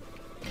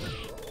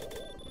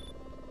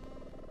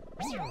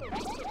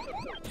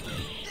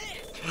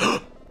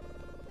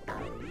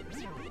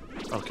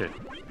 Okay.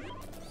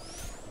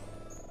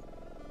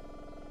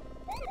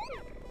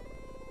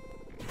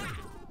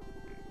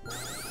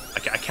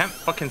 I can't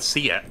fucking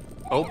see it.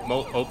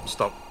 Oh,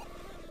 stop.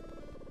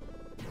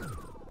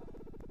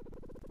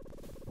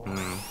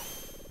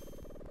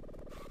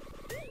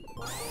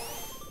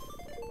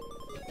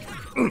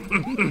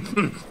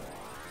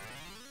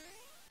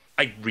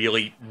 I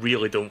really,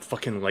 really don't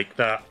fucking like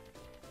that.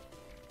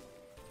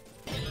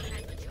 I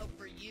had much hope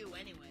for you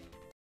anyway.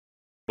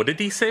 What did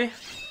he say?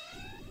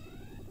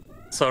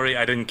 Sorry,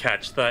 I didn't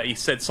catch that. He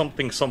said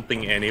something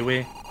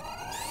anyway.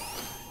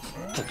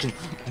 Fucking...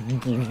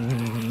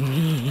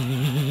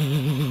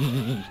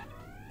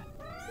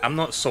 I'm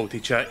not salty,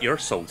 chat. You're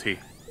salty.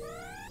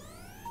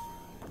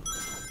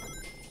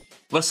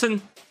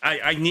 Listen,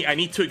 I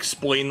need to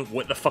explain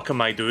what the fuck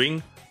am I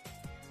doing.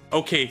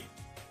 Okay,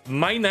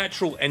 my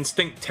natural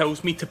instinct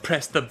tells me to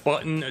press the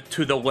button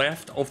to the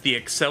left of the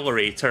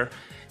accelerator.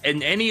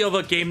 In any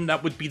other game,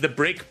 that would be the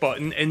brake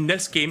button. In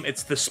this game,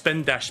 it's the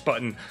spin dash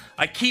button.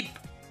 I keep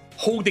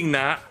holding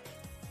that,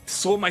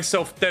 slow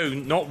myself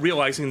down, not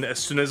realizing that as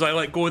soon as I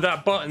let go of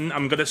that button,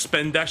 I'm gonna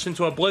spin dash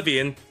into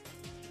oblivion.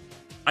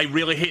 I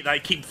really hate that I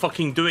keep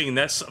fucking doing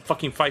this,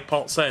 fucking 5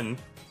 parts in.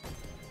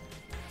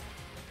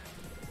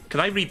 Can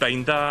I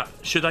rebind that?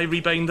 Should I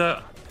rebind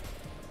it?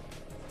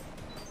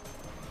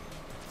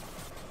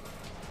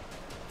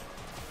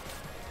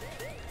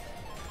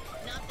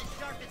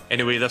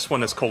 Anyway, this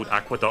one is called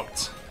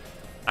Aqueduct.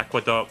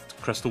 Aqueduct,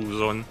 Crystal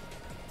Zone.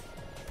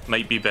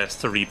 Might be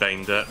best to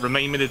rebind it.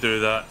 Remind me to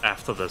do that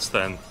after this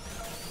then.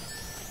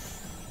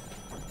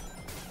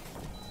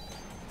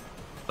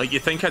 Like, you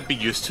think I'd be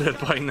used to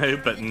it by now,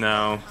 but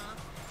no.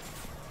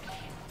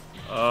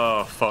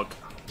 Oh, fuck.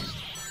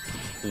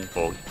 Oh,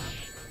 boy.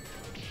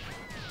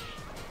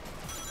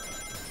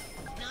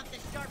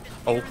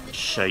 Oh,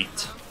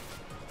 shite.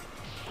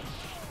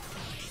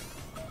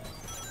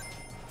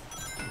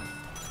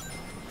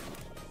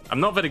 I'm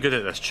not very good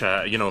at this,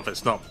 chat, you know, if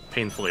it's not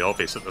painfully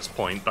obvious at this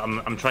point, but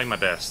I'm trying my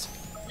best.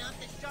 Not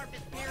the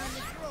sharpest pair in the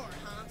drawer,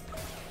 huh?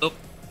 Oh.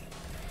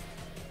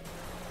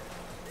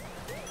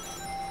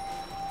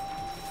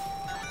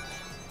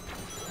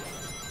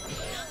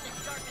 Not the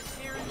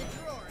sharpest pair in the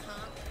drawer,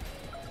 huh?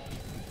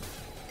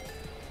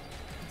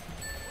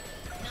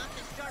 Not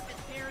the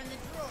sharpest pair in the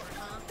drawer,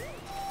 huh?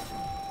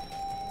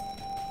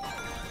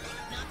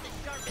 Not the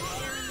sharpest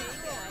pair in the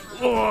drawer,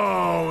 huh?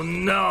 Oh,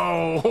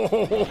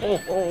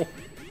 no!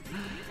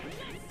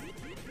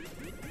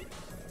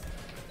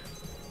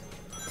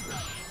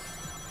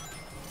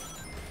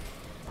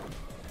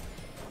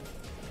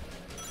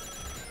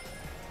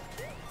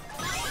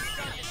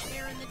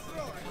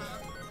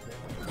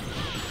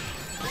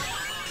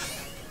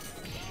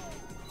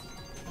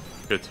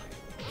 good.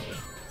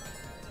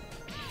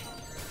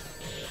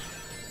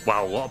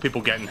 Wow, a lot of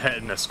people getting hit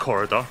in this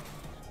corridor.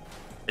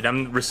 And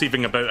I'm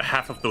receiving about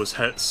half of those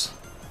hits.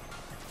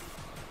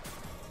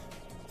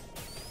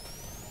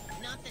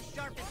 Not the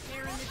sharpest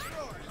pair in the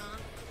drawer, huh?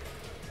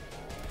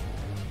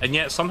 And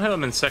yet somehow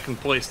I'm in second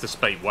place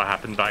despite what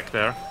happened back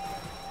there.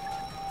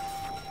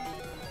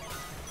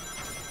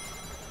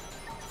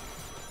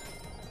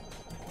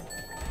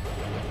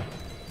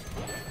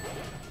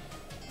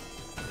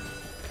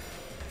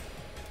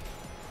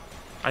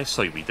 I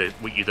saw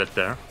what you did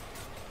there.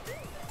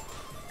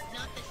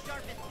 Not the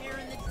sharpest pair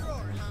in the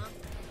drawer, huh?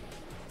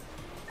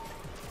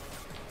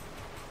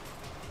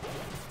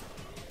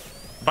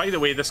 By the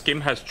way, this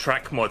game has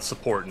track mod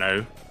support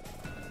now.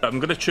 But I'm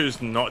going to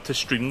choose not to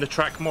stream the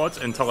track mods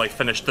until I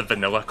finish the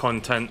vanilla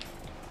content.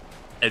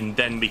 And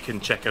then we can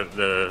check out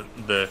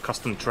the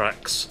custom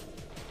tracks.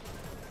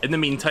 In the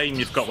meantime,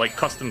 you've got like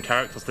custom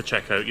characters to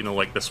check out, you know,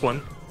 like this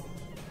one.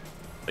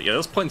 But yeah,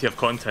 there's plenty of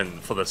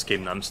content for this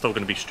game that I'm still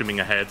going to be streaming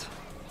ahead.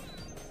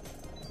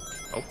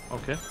 Oh,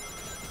 okay.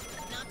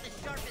 Not the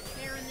sharpest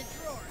pair in the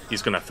drawer, huh?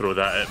 He's going to throw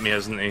that at me,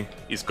 isn't he?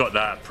 He's got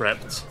that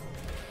prepped.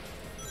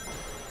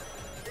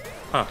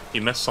 Huh, he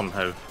missed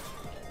somehow.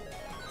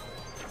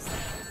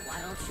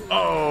 Why don't you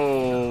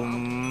Oh,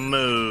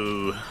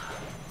 moo.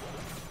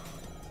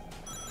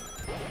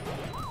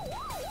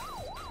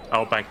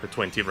 I'll bank the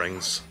 20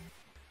 rings.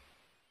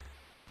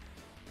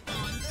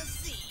 on the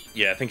scene?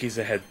 Yeah, I think he's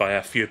ahead by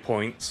a few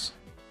points.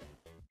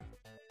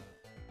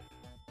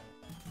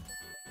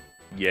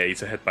 Yeah,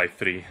 he's ahead by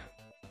 3.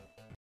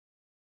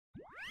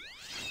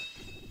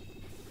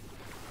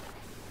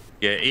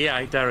 Yeah,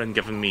 AI Darren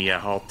giving me a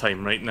hard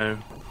time right now.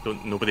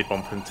 Don't nobody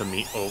bump into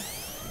me. Oh.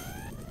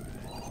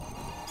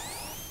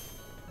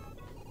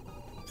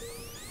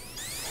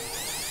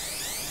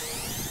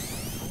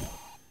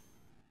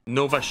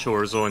 Nova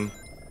Shore Zone.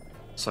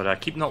 Sorry, I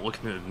keep not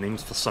looking at the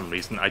names for some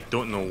reason. I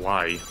don't know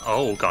why.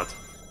 Oh god.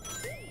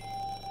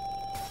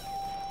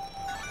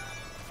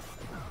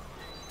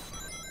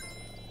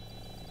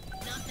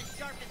 Not the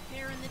sharpest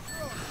pair in the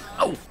drawer,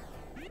 huh? Oh!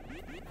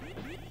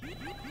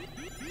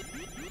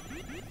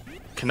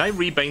 Can I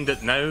rebind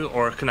it now,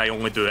 or can I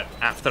only do it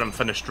after I'm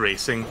finished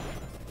racing?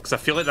 Because I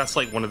feel like that's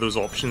like one of those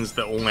options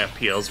that only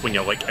appears when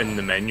you're like in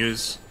the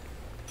menus.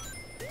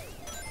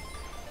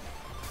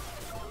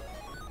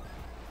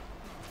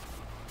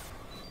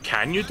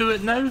 Can you do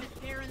it now?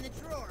 Pair in the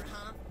drawer,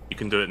 huh? You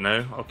can do it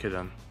now? Okay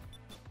then.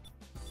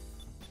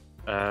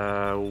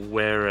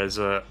 Where is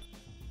it?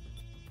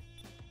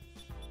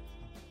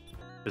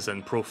 Is it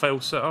in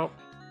profile setup?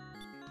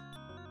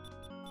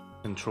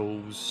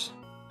 Controls.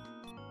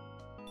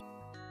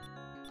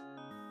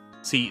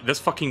 See, this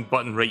fucking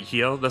button right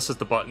here, this is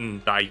the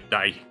button that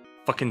I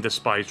fucking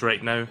despise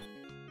right now.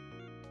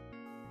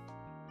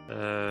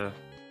 Yeah,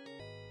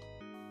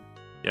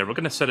 we're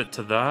gonna set it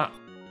to that.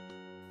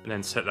 And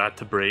then set that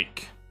to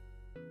break.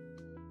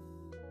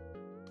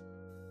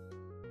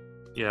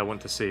 Yeah, I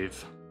want to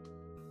save.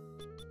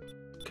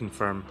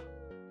 Confirm.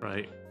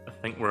 Right, I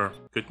think we're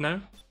good now.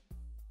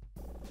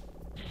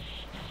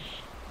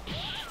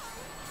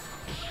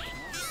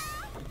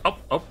 Up,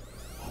 up.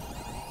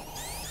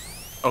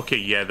 Okay,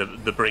 yeah,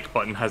 the brake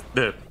button has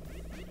the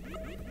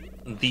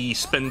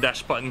spin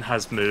dash button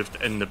has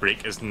moved, and the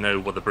brake is now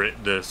where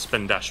the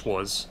spin dash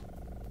was.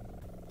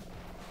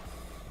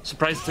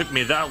 Surprised it took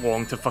me that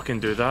long to fucking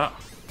do that.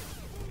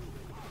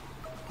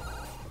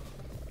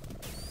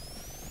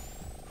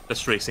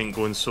 This race ain't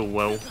going so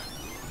well.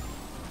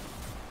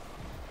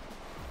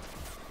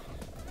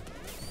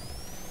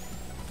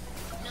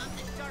 Not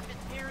the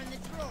sharpest pair in the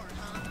drawer,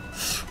 huh?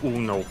 Oh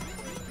no.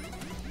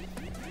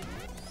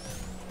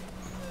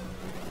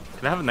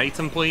 Can I have an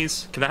item,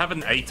 please? Can I have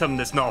an item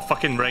that's not a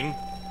fucking ring?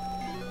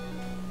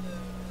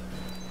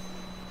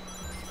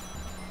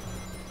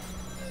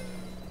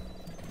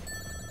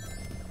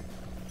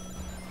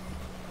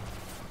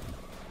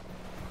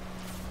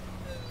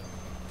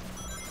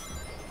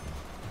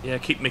 Yeah,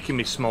 keep making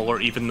me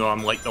smaller even though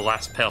I'm like the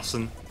last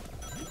person.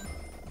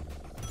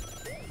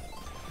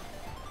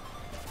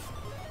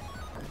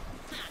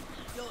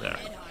 Go There.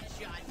 ahead,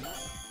 hotshot.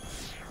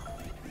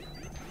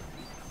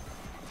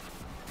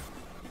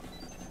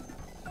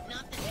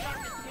 Not the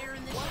sharpest pair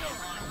in the drawer,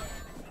 huh?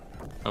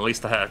 At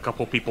least I hit a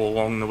couple people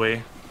along the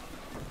way.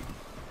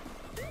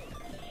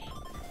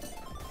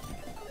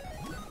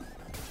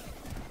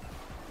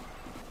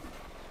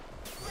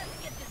 Let's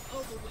get this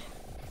over with.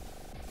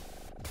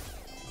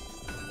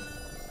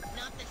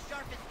 Not the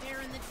sharpest pair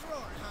in the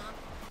drawer, huh?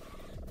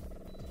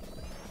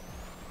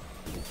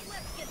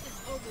 Let's get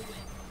this over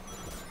with.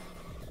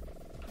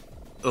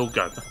 Oh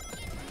god.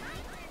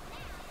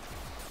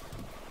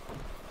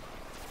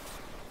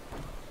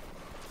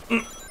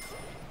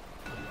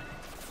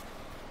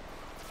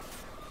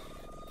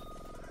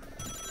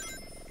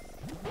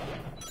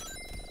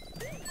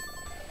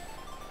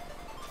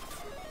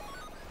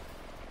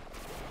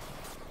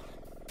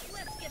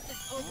 Let's get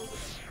this over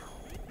with.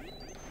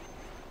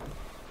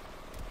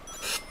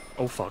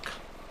 Oh fuck.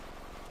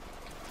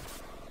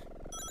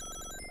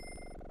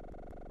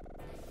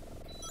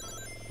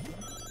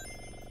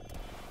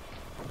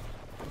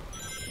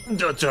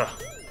 Duh.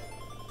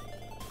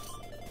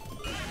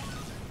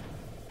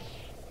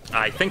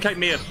 I think I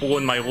may have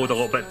blown my load a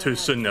little bit too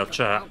soon there,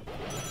 chat.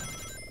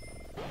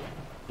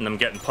 And I'm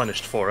getting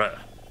punished for it.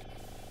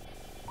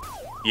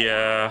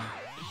 Yeah.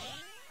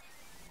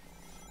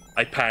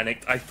 I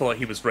panicked. I thought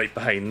he was right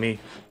behind me.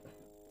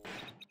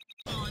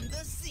 On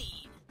the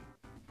scene.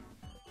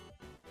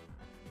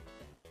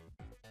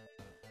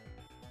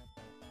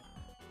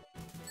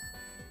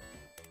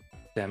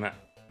 Damn it.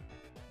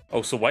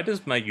 Oh, so why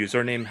does my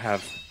username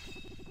have...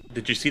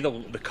 Did you see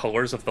the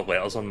colors of the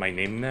letters on my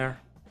name there?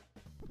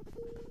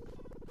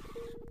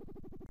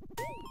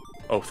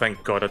 Oh,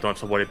 thank God I don't have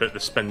to worry about the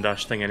spin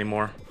dash thing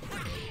anymore.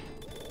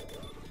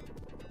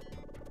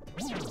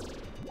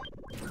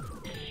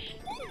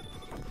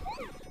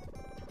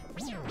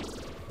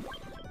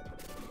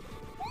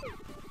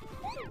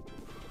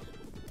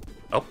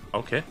 Oh,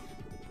 okay.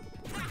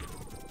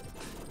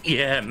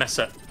 Yeah, miss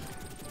it.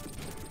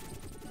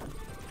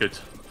 Good.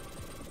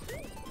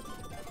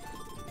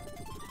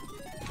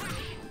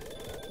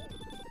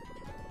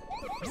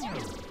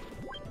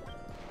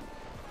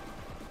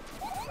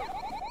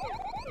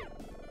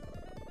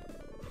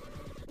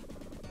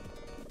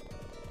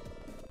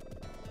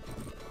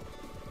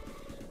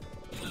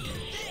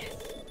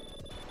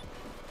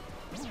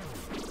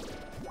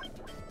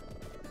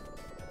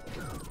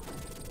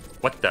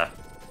 What the?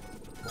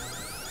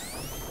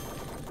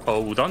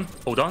 Hold on,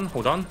 hold on,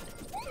 hold on.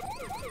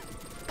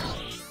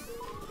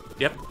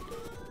 Yep.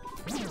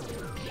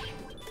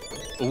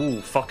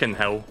 Ooh, fucking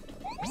hell.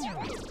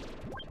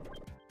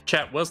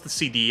 Chat, where's the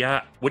CD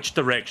at? Which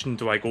direction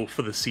do I go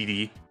for the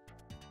CD?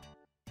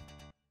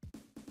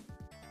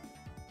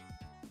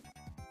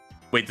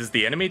 Wait, does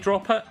the enemy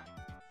drop it?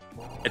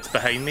 It's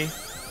behind me?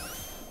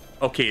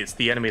 Okay, it's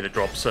the enemy that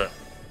drops it.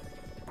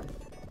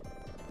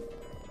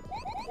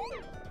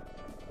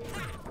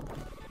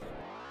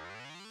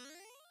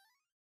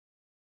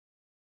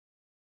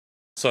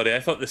 Sorry,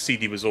 I thought the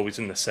CD was always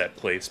in the set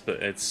place,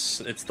 but it's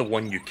the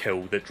one you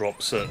kill that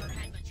drops it.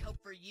 Had much hope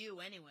for you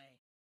anyway.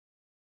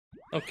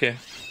 Okay.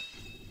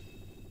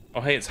 Oh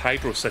hey, it's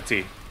Hydro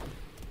City.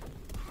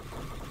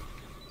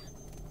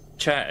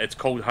 Chat, it's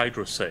called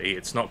Hydro City,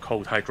 it's not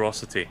called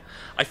Hydrocity.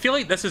 I feel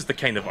like this is the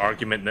kind of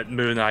argument that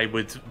Moo and I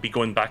would be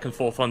going back and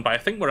forth on, but I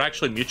think we're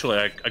actually mutually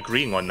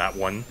agreeing on that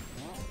one.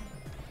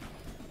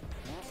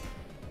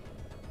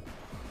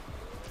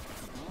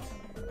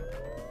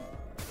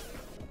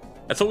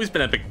 It's always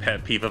been a big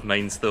pet peeve of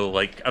mine, though.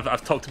 Like,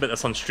 I've talked about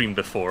this on stream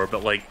before,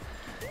 but like,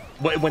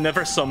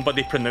 whenever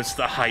somebody pronounces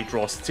the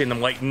Hydrocity, and I'm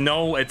like,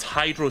 no, it's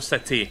Hydro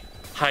City.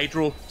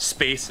 Hydro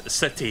Space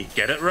City.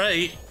 Get it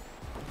right.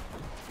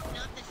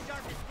 Not the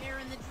sharpest pair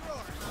in the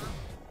drawer, huh?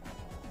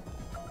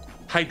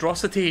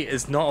 Hydrocity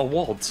is not a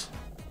word.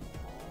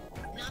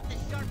 Not the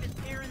sharpest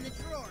pair in the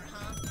drawer,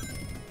 huh?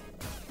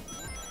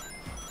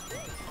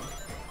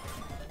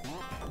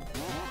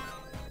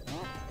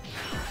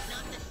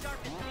 Not the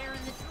sharpest pair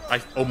in the drawer.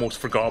 I almost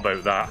forgot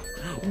about that.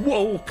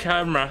 Whoa,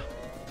 camera.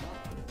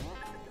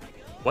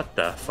 What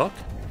the fuck?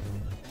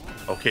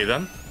 Okay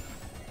then.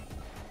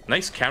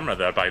 Nice camera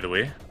there, by the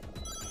way.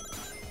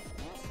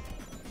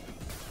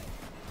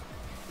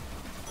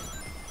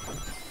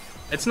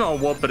 It's not a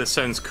word, but it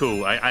sounds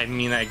cool. I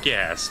mean, I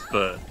guess,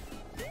 but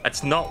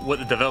it's not what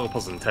the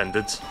developers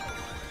intended.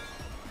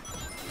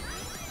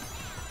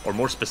 Or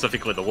more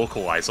specifically, the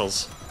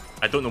localizers.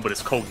 I don't know what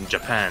it's called in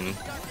Japan.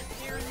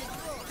 Sharpest pair in the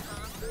drawer,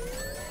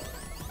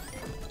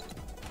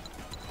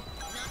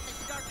 huh? Not the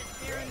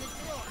sharpest pair in the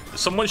drawer.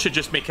 Someone should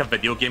just make a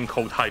video game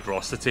called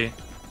Hydrocity.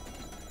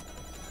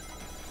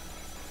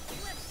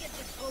 Let's get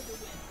this over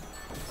with.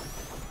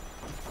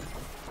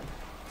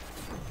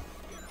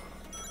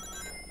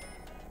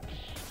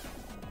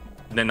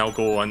 And then I'll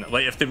go on.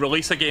 Like, if they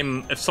release a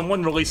game, if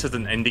someone releases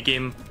an indie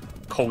game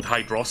called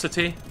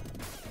Hydrocity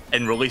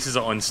and releases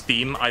it on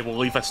Steam, I will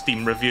leave a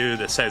Steam review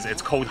that says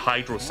it's called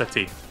Hydro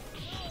City.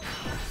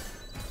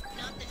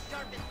 Not the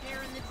sharpest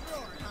pair in the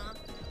drawer, huh?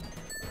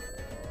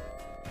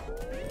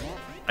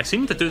 I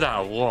seem to do that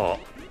a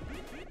lot.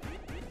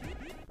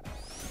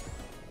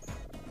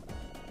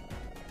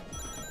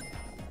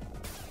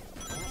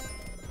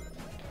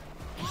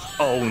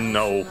 Oh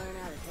no. Learn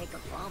how to take a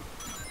bump.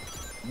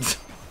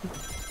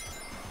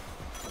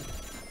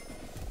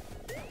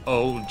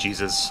 Oh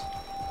Jesus.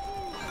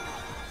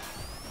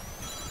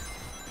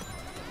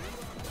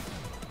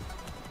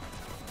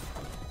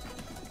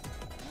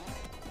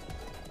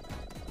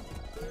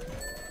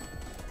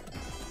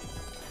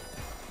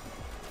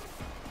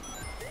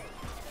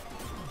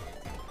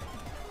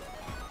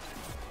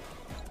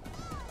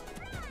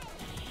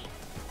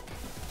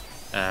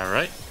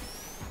 Alright.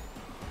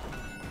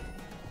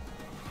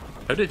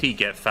 How did he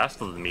get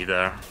faster than me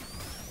there?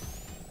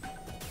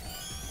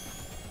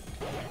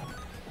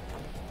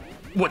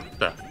 What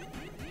the?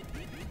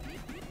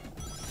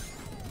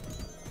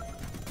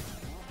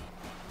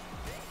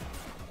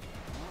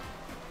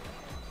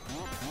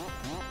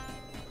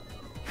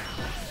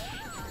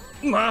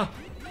 Not Ah,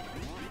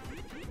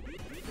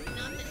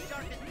 the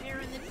sharpest pair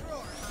in the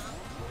drawer, huh?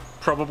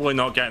 probably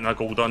not getting a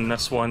gold on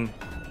this one.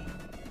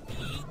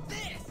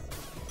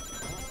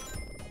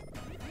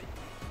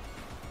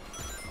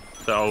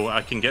 So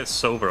I can get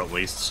silver at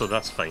least, so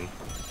that's fine.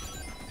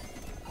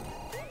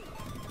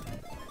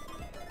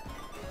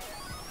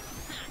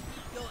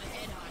 Go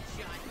ahead,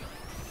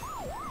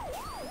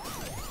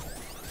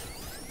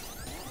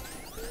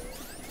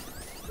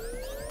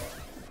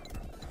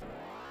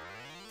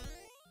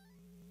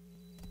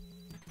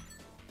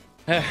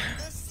 hotshot.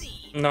 The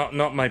sea.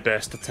 Not my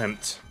best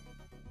attempt.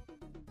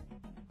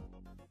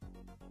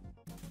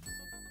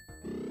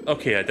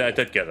 Okay, I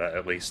did get that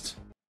at least.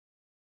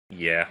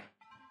 Yeah.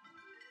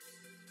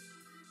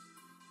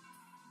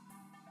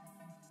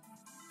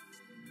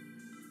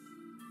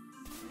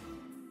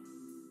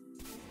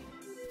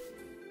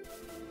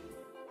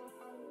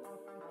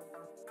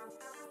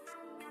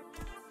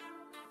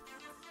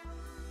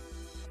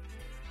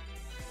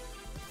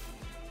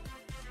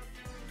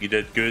 You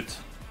did good,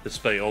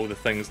 despite all the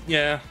things.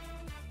 Yeah.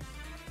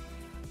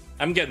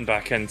 I'm getting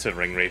back into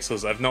ring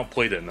races. I've not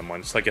played it in a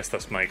month, so I guess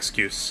that's my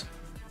excuse.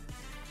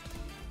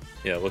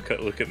 Yeah, look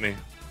at me.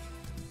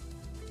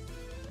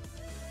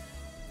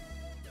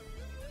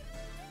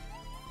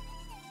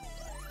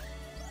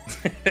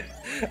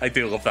 I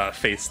do love that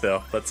face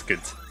though. That's good.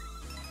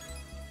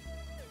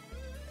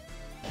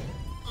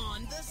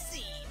 On the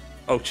sea.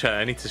 Oh, chat,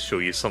 I need to show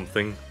you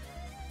something.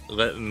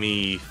 Let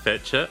me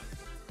fetch it.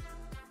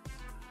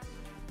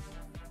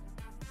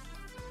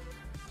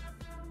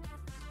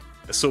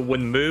 So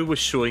when Moo was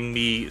showing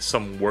me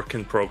some work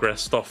in progress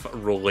stuff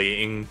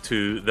relating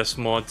to this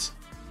mod,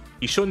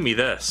 he showed me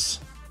this.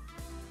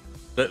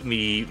 Let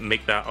me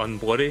make that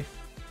unblurry.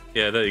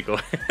 Yeah, there you go.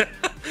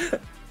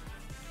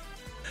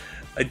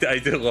 I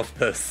do love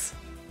this.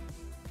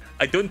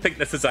 I don't think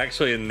this is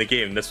actually in the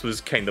game. This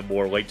was kind of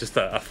more like just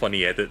a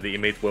funny edit that you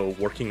made while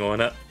working on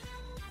it.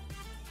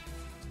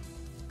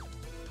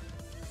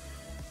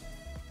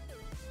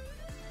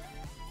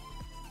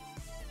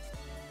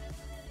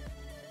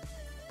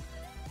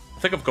 I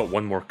think I've got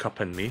one more cup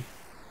in me.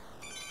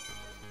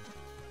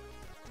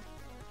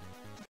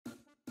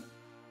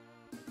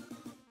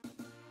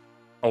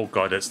 Oh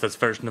god, it's this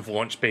version of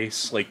Launch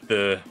Base, like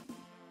the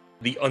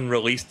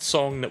unreleased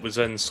song that was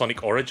in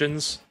Sonic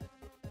Origins,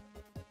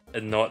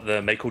 and not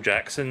the Michael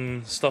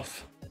Jackson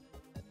stuff.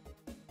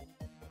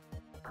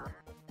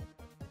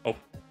 Oh,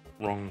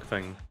 wrong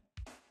thing.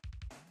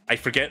 I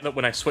forget that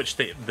when I switched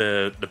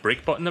the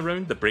break button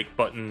around, the break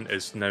button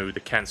is now the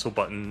cancel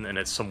button and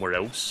it's somewhere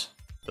else,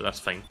 but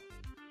that's fine.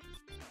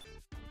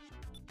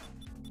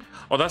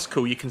 Oh, that's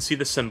cool. You can see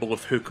the symbol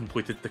of who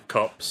completed the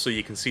cup, so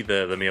you can see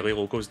the Melee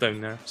logos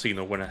down there, so you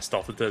know when I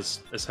started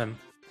as him.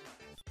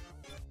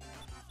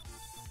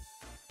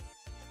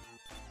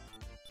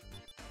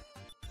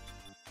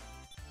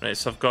 Right,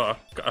 so I've got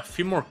a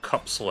few more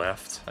cups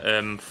left.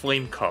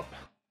 Flame cup.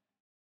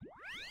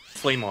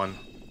 Flame on.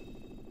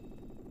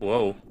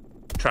 Whoa.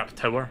 Trap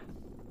tower.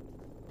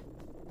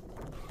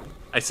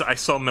 I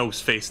saw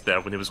Mill's face there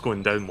when he was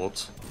going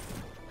downwards.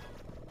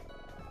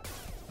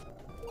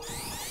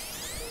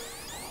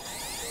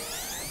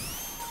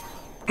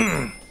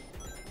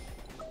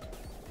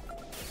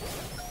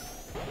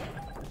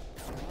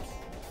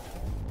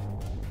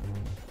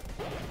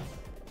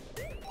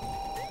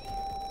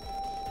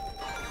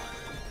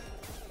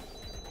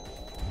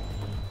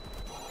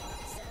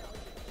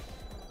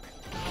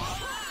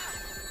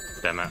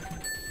 Damn it.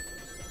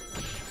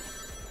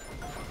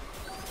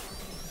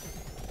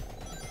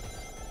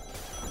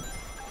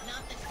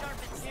 Not the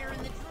sharpest hair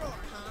in the drawer,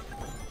 huh?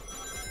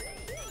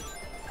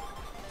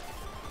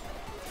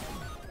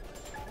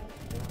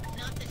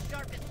 Not the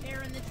sharpest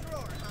hair in the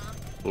drawer, huh?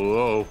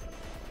 Whoa.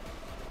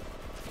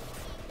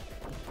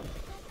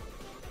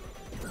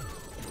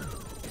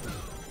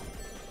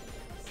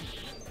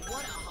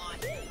 What a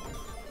hot.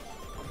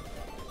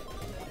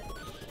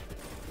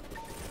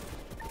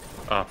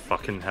 Ah,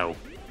 fucking hell.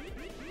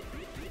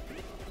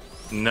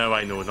 Now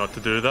I know not to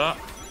do that.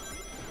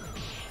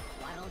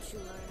 Why don't you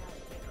learn how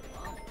to take a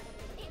bump?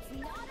 It's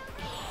not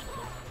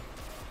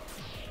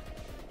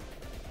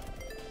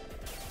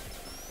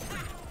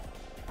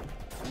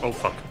Oh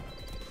fuck.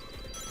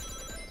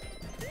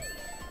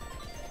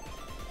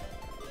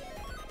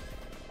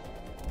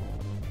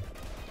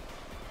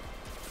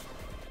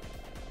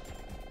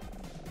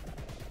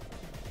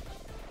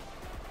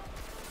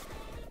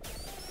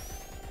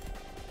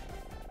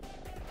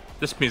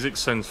 This music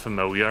sounds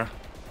familiar.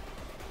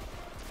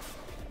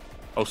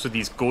 Also,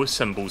 these ghost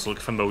symbols look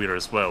familiar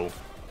as well.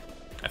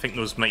 I think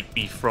those might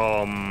be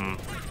from...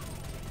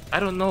 I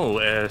don't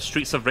know,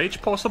 Streets of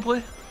Rage,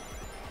 possibly?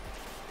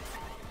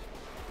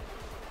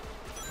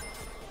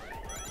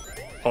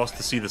 Pause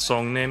to see the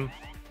song name.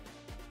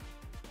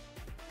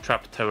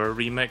 Trap Tower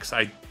remix.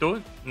 I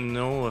don't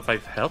know if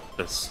I've heard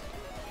this.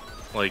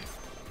 Like,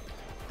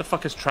 what the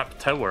fuck is Trap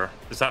Tower?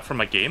 Is that from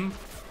a game?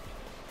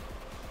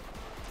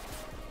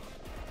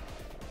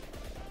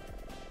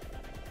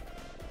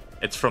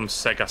 It's from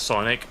Sega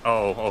Sonic.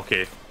 Oh,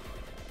 okay.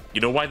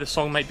 You know why the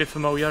song might be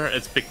familiar?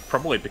 It's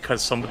probably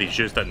because somebody's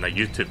used it in a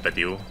YouTube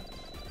video.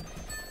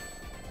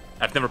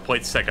 I've never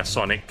played Sega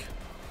Sonic.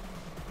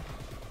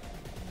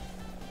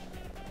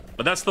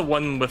 But that's the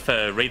one with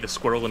Ray the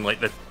Squirrel and like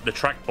the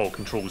trackball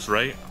controls,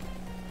 right?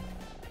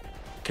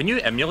 Can you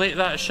emulate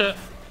that shit?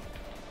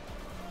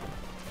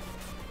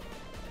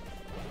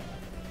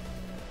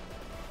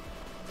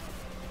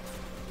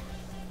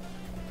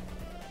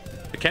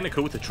 It'd be kinda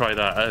cool to try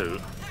that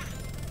out.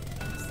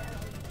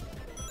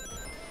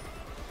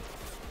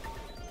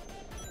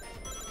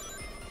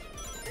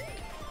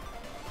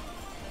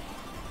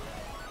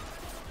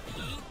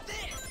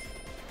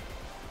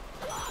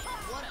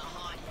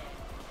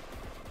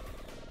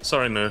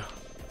 Sorry, Moo.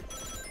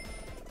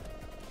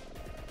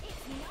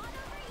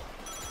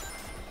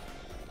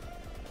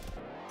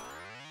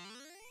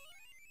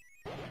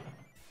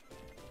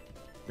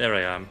 There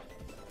I am.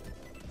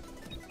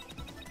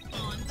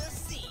 On the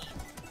scene.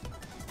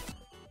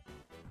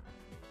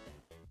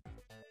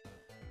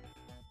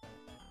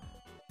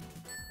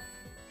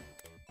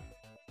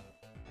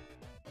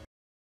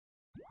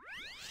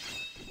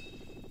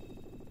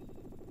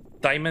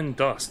 Diamond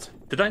Dust.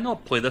 Did I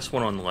not play this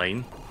one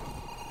online?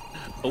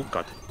 Oh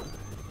god.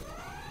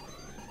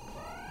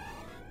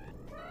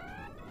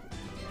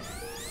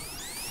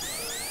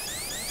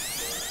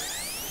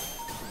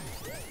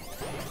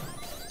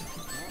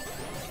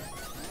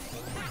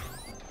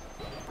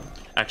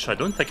 Actually, I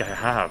don't think I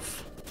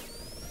have.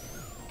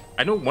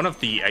 I know one of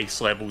the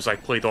ice levels I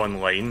played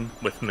online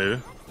with Moo.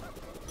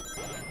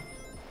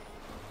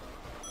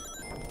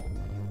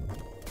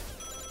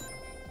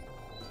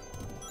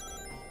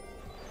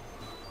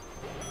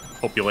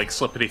 Hope you like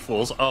slippery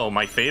floors. Oh,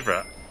 my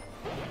favourite.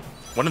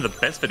 One of the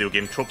best video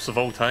game tropes of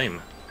all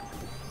time.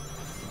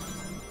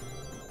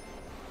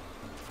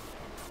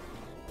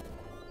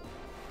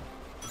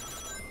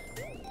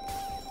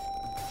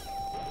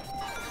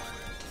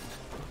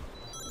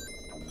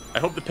 I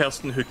hope the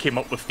person who came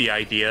up with the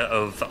idea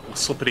of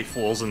slippery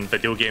floors in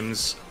video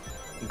games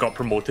got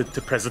promoted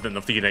to President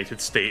of the United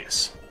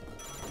States.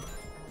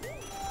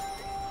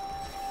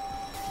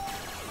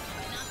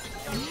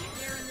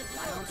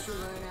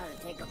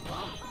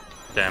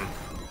 Damn.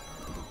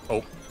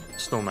 Oh,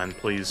 snowman,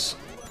 please.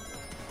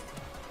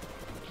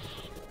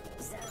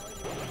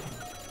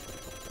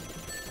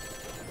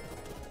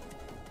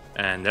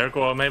 And there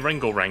go all my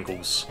Ringo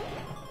Wrangles.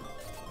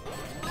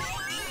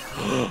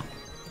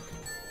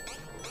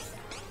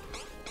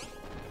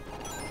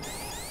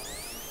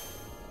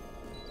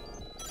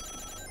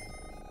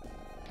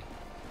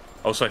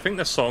 Also, I think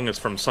this song is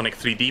from Sonic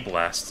 3D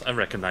Blast. I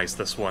recognize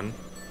this one.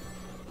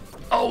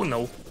 Oh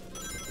no!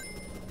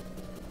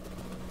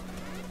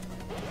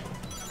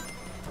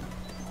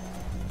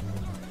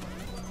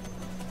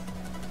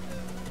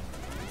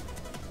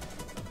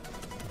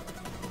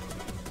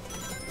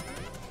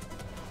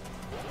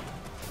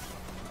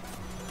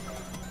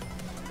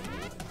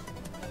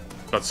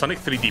 God, Sonic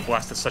 3D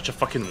Blast is such a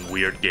fucking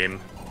weird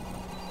game.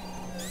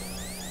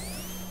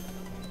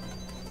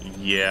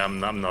 Yeah, I'm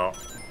not.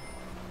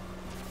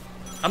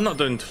 I'm not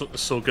doing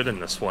so good in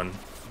this one.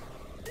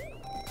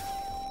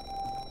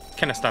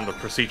 Kinda standard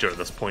procedure at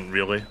this point,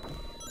 really.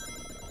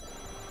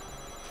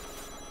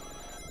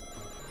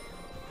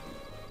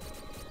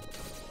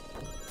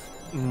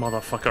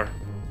 Motherfucker.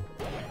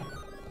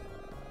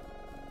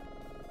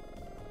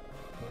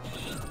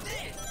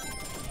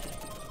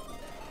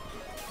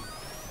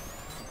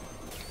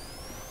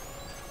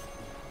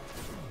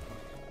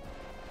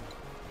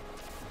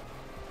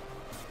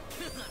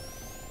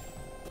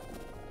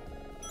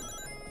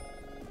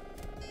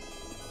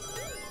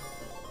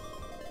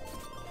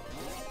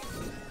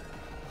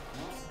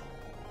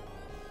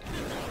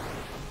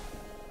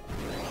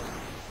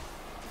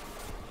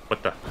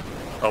 What the?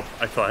 Oh,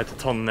 I thought I had to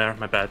turn there,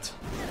 my bad.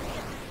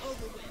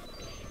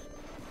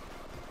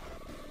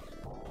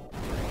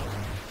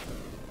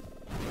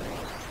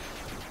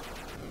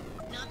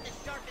 Not the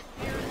sharpest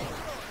pair in the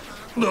drawer,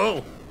 huh? No!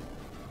 Not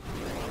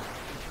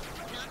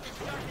the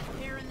sharpest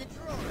pair in the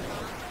drawer,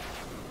 huh?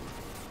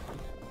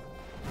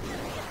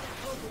 Let's get this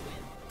over with.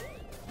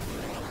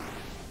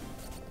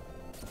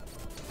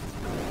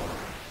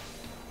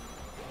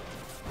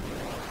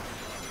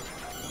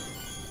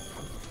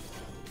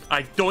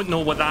 I don't know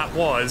what that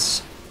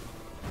was.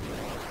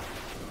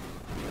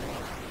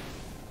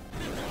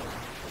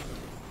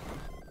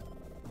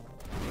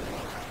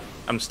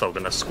 I'm still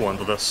gonna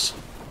squander this.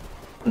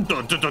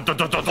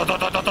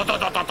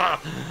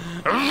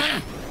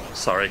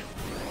 Sorry.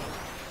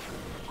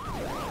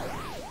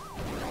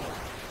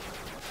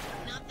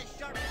 Not the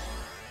sharpest.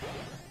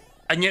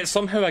 And yet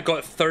somehow I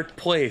got third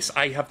place.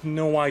 I have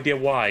no idea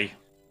why.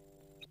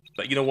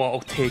 But you know what? I'll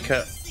take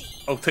it.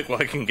 I'll take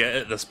what I can get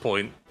at this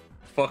point.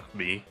 Fuck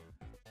me.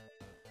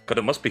 God,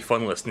 it must be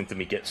fun listening to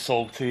me get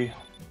salty.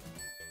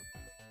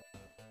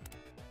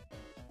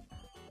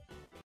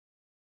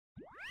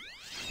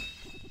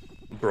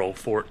 Brawl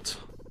Fort.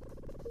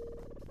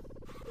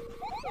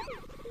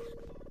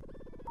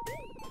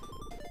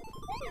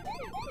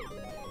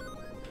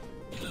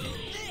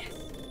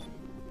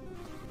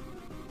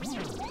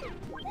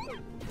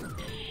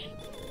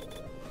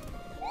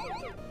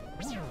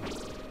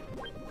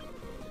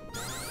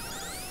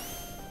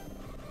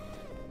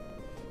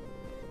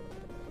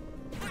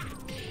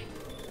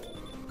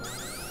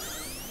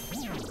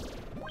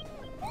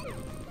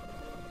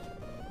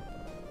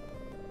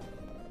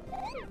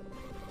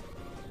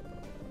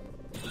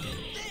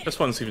 This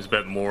one seems a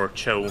bit more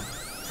chill.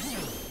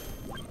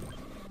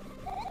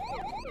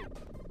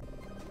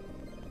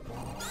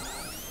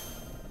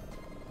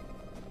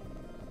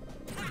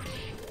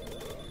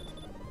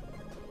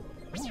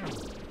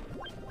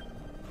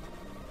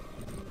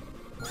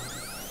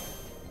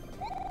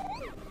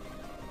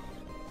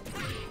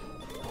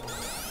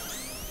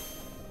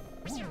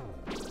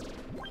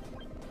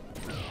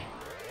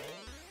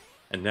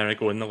 And there I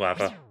go in the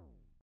lava.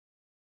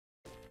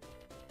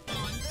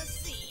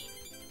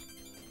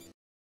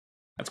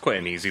 That's quite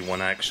an easy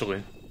one,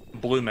 actually.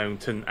 Blue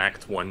Mountain,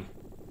 Act 1.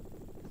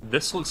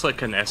 This looks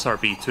like an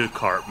SRB2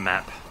 kart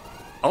map.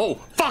 Oh,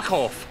 fuck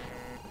off!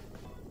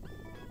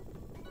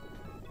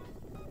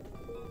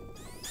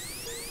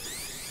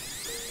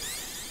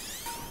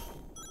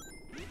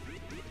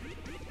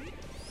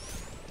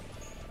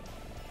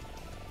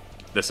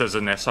 This is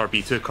an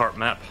SRB2 kart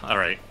map?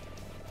 Alright.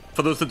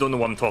 For those that don't know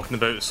what I'm talking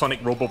about,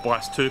 Sonic Robo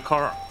Blast 2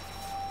 kart,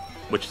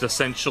 which is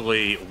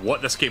essentially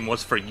what this game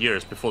was for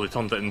years before they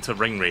turned it into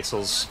ring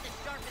racers.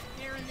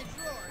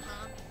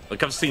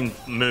 Like, I've seen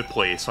Moo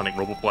play Sonic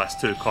Robo Blast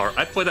 2 kart.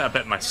 I played it a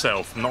bit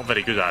myself, I'm not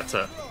very good at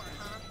it.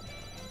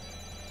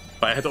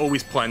 But I had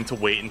always planned to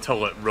wait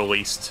until it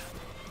released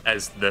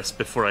as this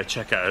before I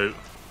check it out.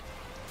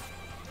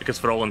 Because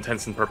for all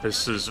intents and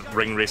purposes,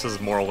 ring racers is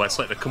more or less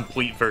like the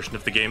complete version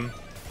of the game.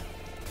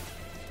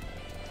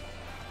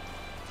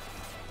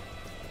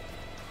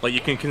 Like, you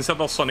can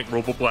consider Sonic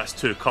Robo Blast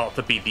 2 kart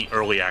to be the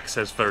early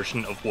access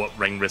version of what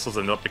ring racers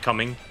ended up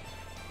becoming.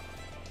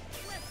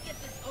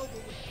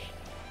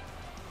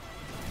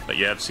 But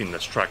yeah, I've seen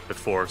this track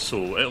before,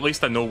 so at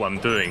least I know what I'm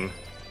doing.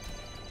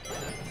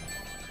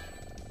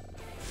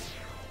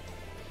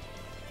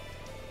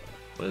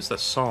 What is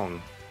this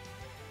song?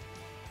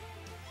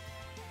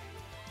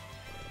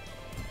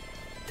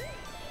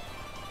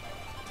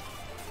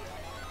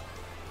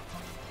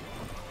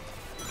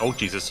 Oh,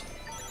 Jesus.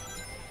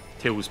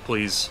 Tails,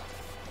 please.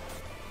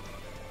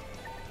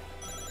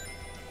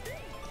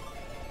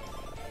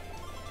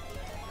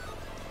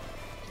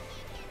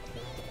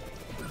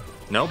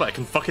 No, but I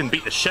can fucking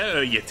beat the shit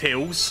out of you,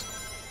 Tails.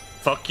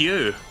 Fuck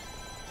you.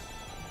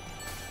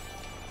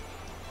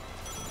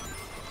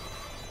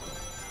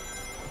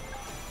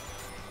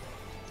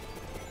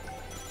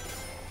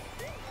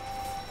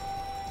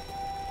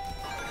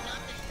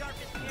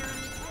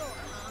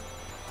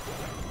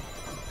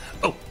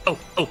 Oh, oh,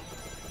 oh.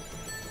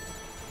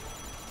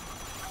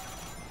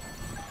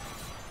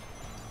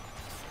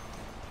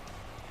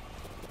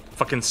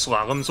 Fucking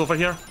slaloms over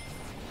here.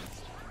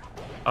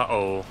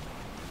 Uh-oh.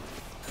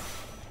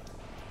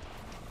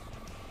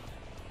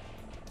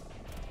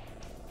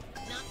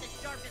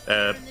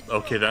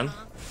 Okay then.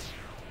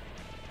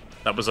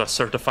 That was a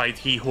certified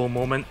hee-ho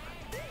moment.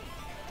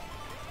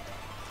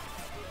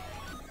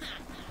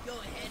 Go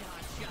ahead,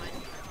 hotshot.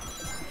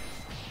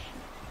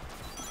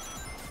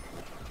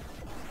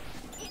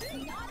 It's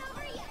not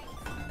over yet.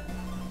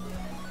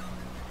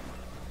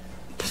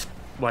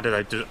 Why did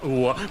I do...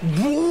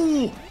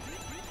 Whoa!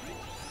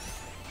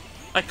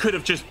 I could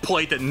have just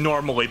played it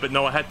normally, but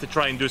no, I had to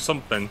try and do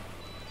something.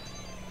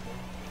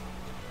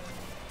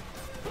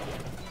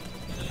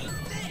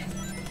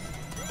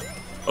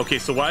 Okay,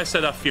 so what I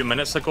said a few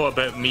minutes ago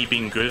about me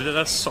being good at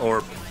this,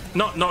 or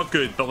not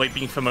good, but like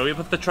being familiar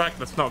with the track,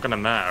 that's not gonna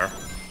matter.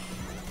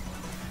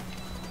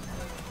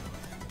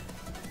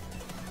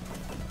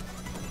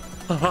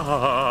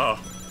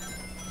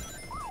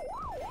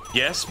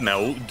 Yes,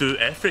 Mel, do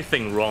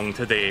everything wrong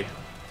today.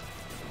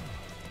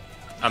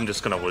 I'm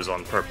just gonna lose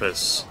on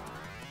purpose.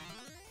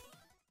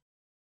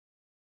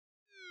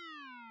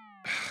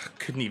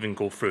 Couldn't even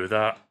go through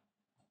that.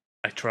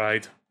 I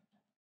tried.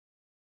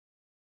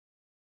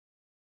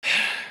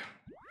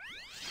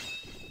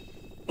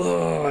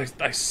 Oh,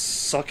 I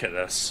suck at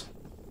this.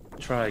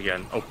 Try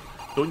again. Oh,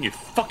 don't you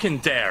fucking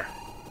dare!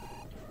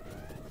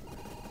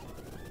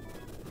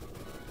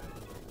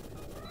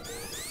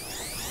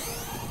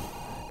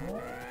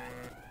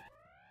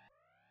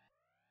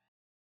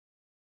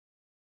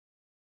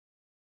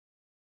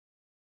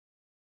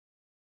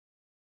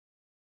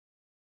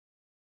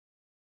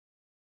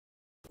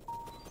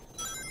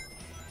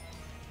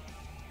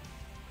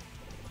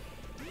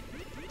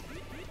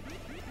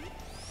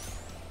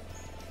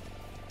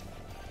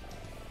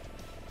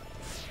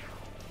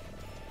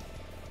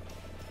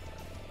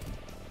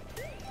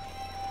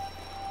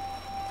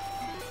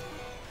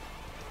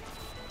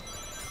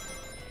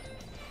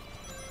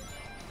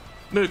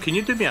 Moo, can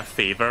you do me a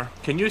favour?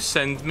 Can you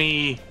send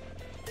me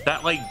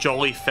that, like,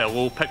 jolly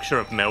fellow picture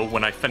of Mel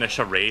when I finish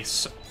a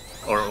race,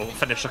 or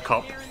finish a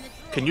cup?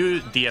 Can you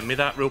DM me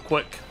that real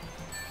quick?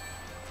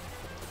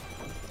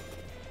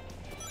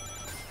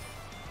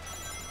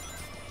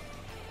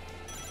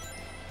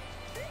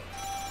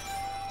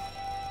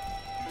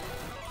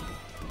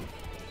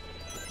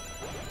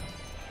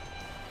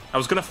 I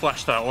was gonna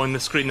flash that on the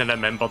screen and I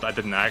remembered I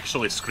didn't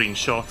actually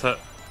screenshot it.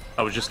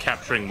 I was just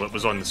capturing what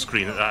was on the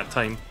screen at that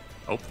time.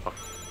 Oh, fuck.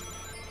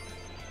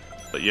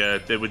 But yeah,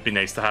 it would be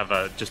nice to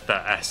have just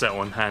that asset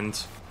on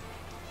hand.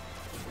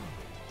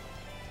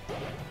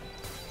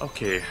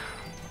 Okay.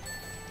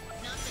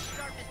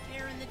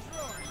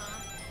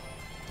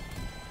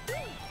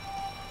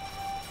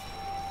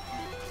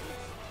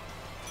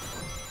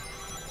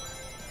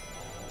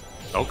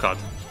 Oh god.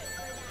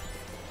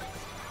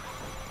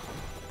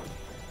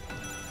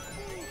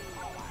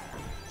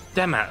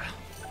 Damn it.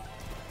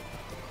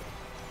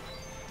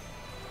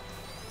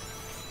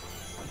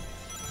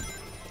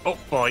 Oh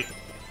boy.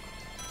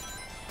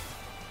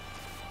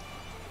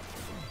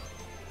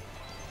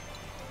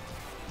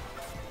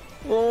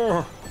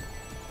 Oh.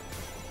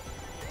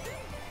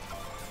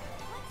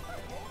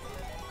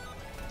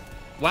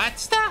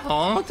 What's the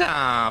hold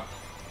up?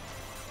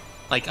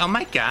 Like, oh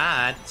my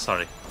god.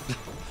 Sorry.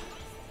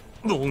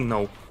 Oh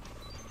no.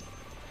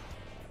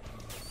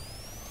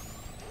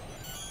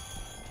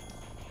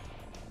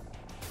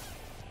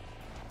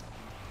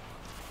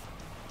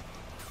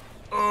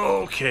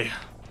 Okay.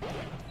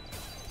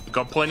 We've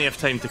got plenty of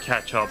time to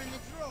catch up. In the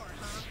drawer,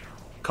 huh?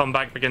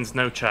 Comeback begins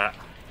now, chat.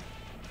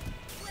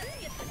 Let's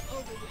get this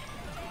over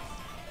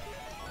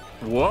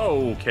with.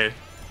 Whoa, okay.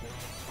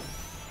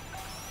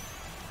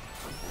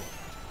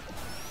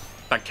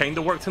 That kind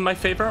of worked in my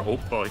favor. Oh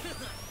boy.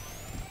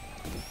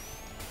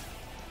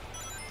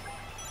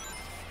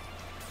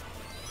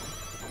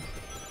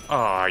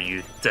 Aw,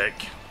 you dick.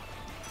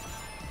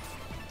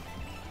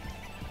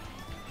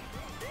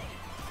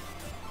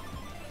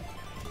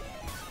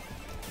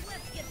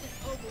 Let's get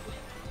this over with.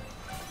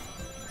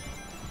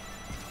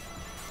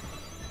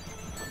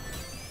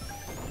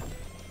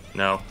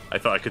 No, I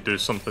thought I could do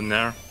something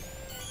there.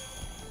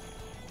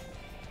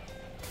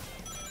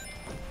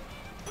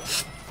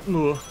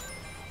 Ugh.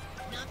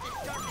 Not the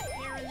sharpest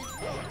hair in the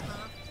drawer, huh?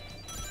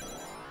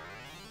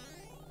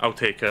 I'll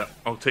take it.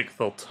 I'll take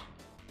third.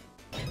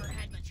 Never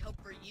had much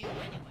hope for you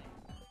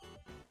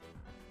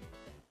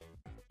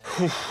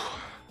anyway.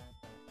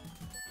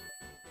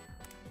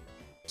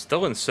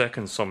 Still in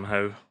second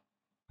somehow.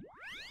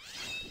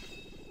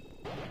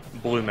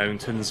 Blue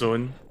Mountain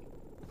Zone.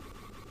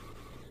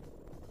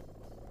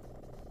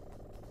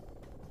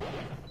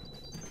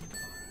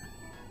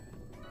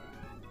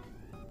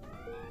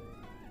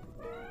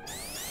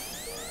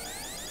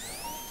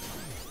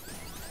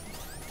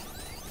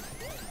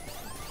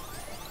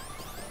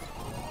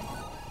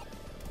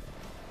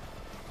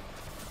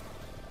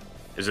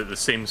 Is it the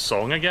same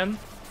song again?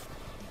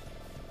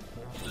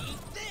 Eat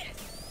this!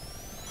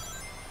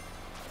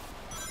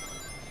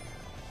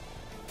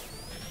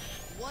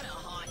 What a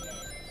hothead.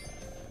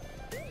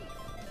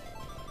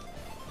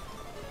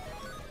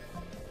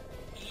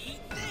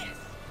 Eat this!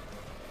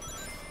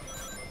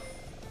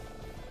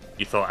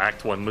 You thought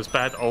Act 1 was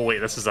bad? Oh wait,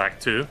 this is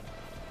Act 2.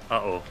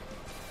 Uh-oh.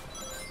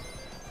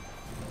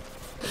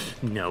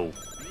 No.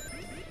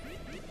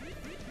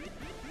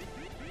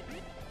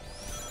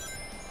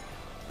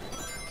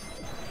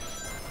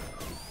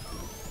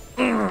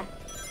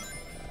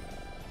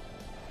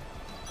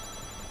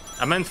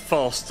 I'm in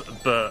first,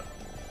 but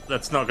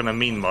that's not gonna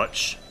mean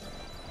much.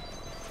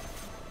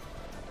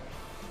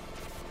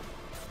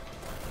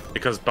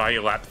 Because by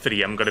lap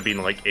 3, I'm gonna be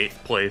in like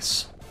 8th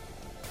place.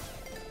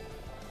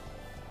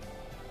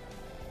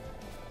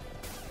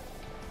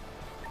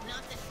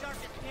 Not the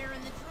sharpest hair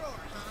in the drawer,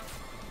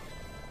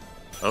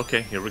 huh?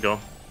 Okay, here we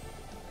go.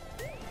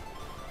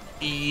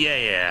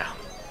 Yeah.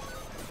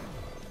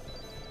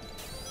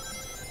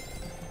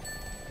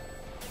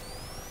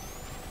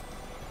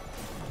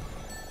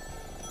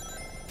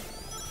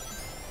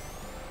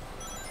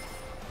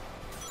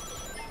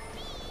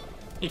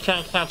 You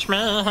can't catch me.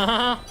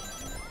 I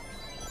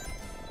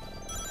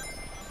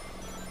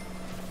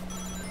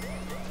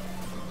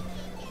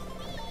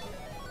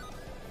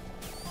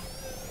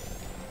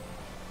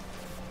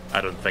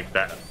don't think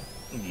that...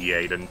 Yeah,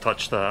 he didn't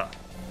touch that.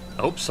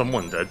 I hope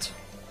someone did.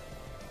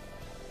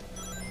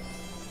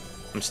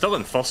 I'm still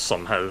in first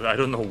somehow. I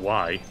don't know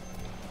why.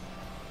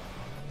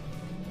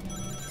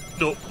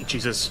 Oh,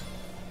 Jesus.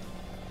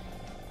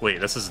 Wait,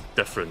 this is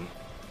different.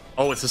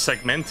 Oh, it's a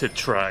segmented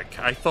track.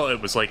 I thought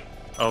it was like...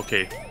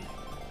 Okay.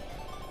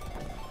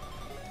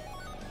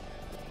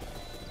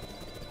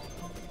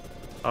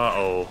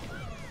 Uh-oh.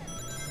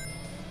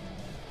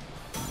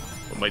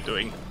 What am I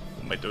doing?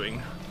 What am I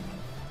doing?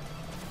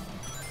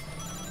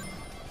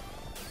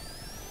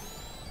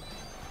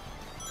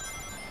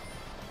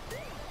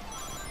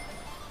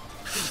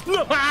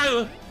 No!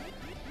 Ah!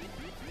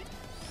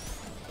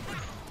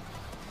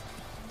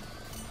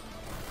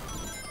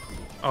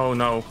 Oh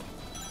no.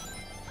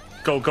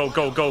 Go, go,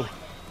 go, go.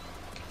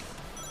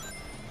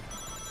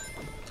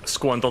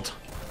 Squandered.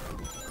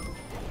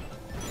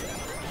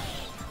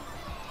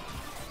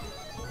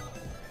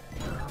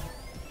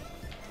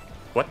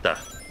 What the?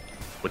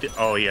 What the?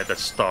 Oh yeah, the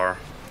star.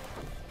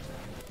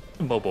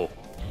 Bobo.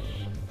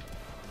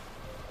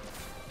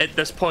 At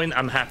this point,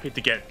 I'm happy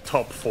to get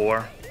top 4.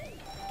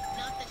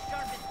 Not the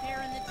sharpest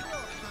hair in the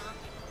drawer, huh?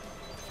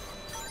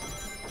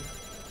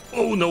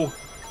 Oh no.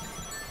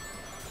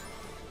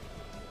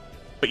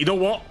 But you know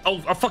what?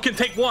 I'll fucking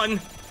take 1.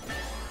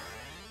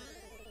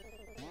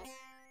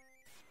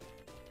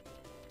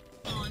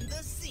 On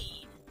the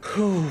scene.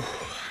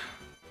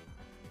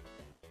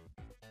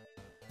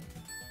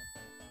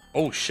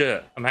 Oh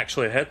shit, I'm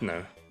actually ahead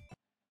now.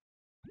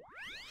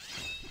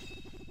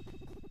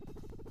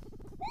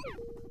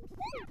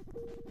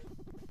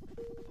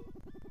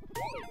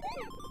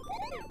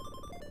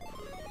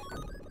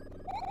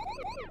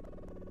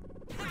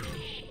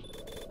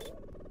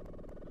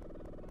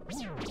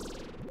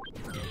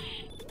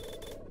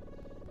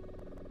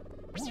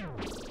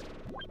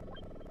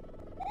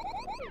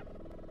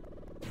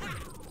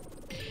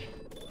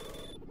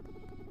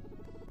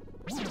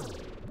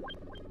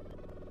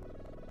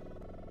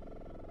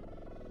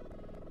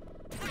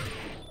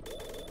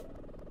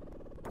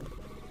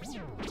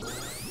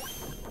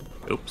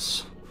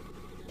 Oops.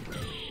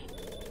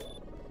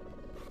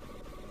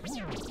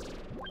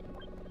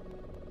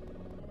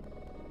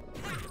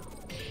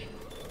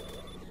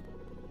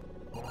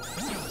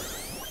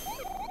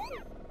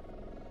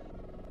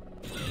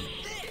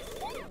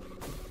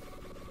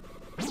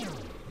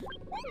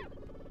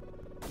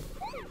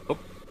 Oh.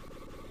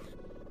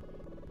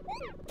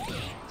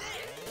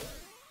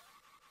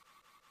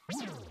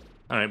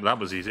 Alright, that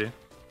was easy.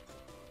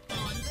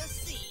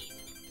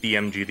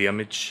 DMG the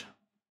image.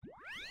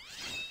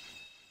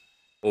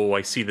 Oh,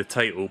 I see the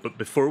title, but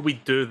before we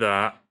do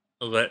that,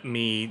 let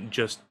me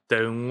just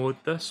download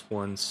this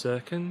 1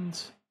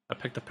 second. I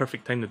picked a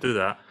perfect time to do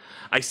that.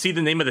 I see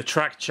the name of the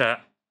track,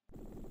 chat.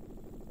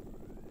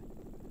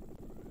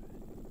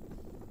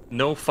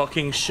 No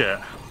fucking shit.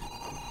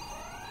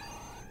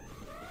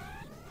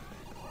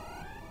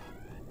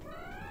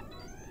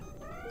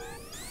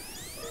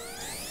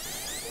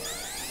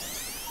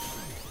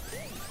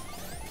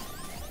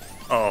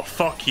 Oh,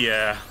 fuck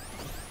yeah.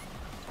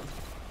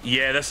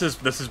 Yeah, this is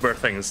where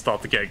things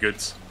start to get good.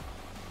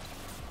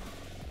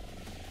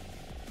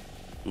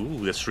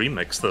 Ooh, this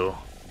remix though.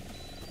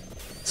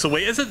 So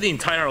wait, is it the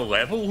entire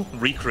level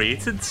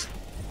recreated?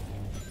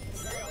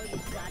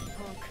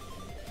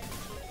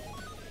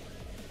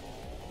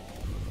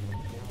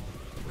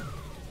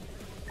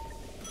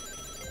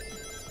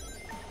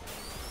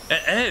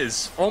 It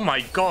is! Oh my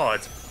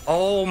god!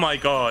 Oh my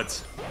god!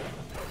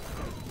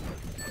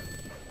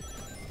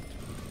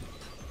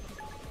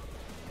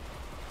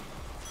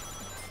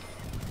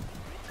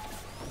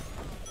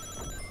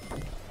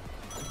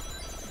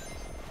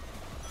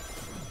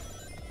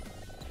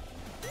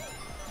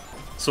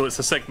 So it's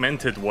a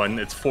segmented one,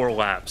 it's 4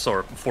 laps,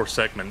 or 4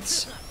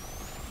 segments.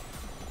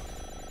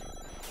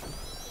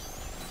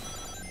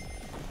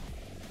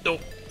 Oh.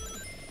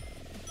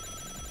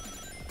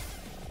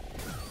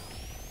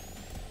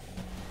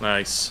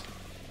 Nice.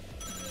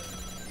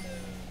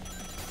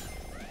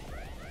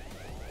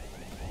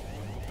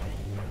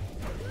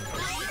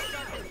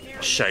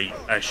 Shite,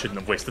 I shouldn't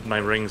have wasted my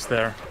rings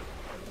there.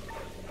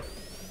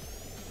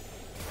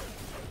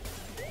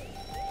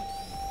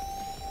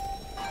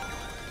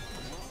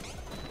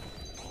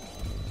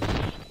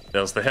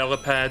 There's the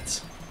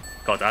helipad.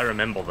 God, I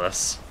remember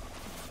this.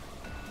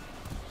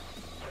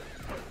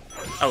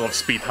 I love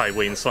Speed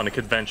Highway and Sonic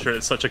Adventure.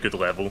 It's such a good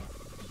level.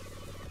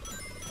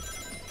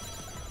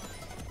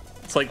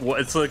 It's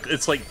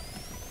like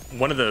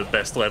one of the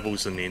best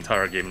levels in the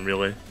entire game,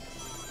 really.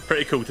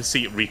 Pretty cool to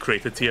see it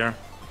recreated here.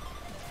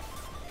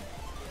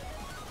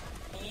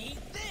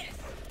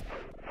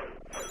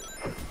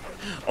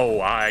 Oh,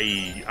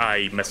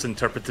 I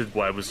misinterpreted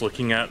what I was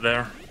looking at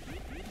there.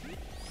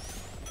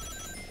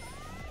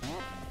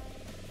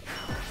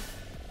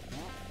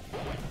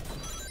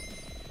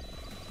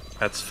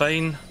 That's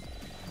fine.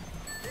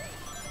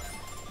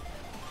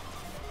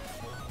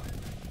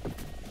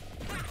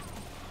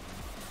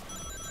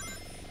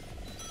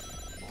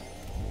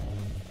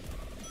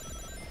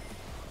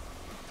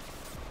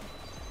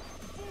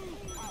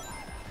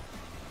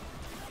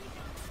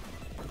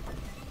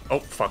 Oh,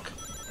 fuck.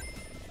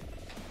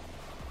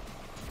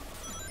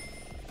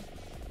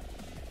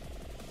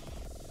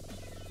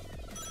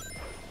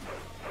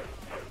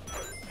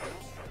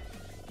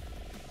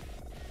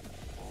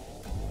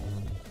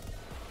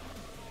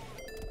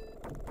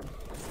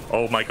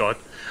 Oh my god.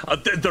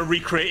 They're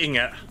recreating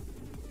it.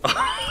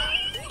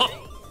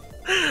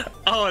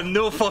 Oh,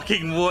 no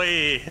fucking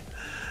way.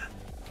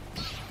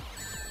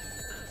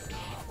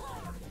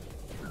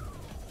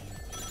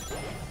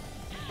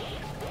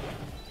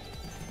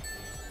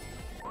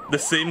 The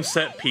same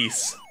set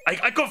piece.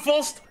 I got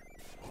first!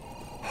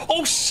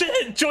 Oh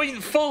shit!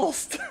 Joint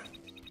first!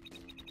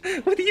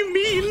 What do you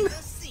mean?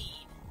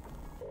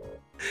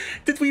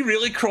 Did we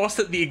really cross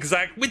at the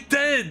exact... We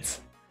did!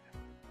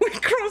 We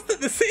crossed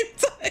at the same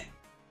time!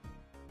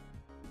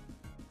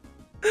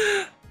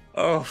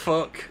 Oh,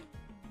 fuck.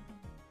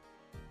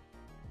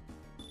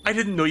 I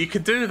didn't know you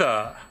could do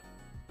that.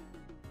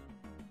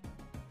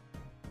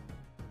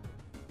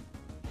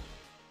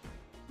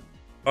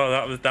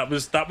 Oh, that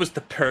was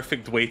the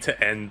perfect way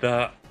to end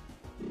that.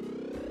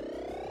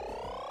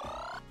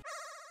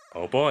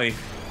 Oh boy.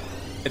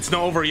 It's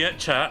not over yet,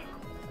 chat.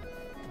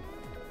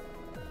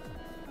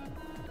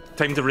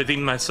 Time to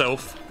redeem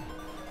myself.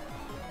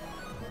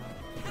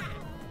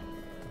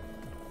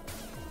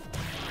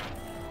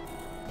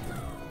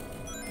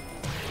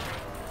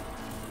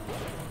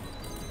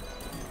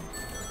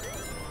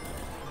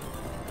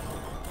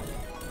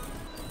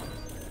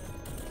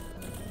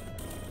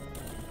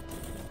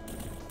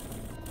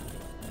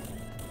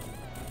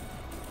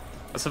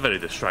 That's a very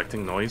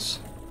distracting noise.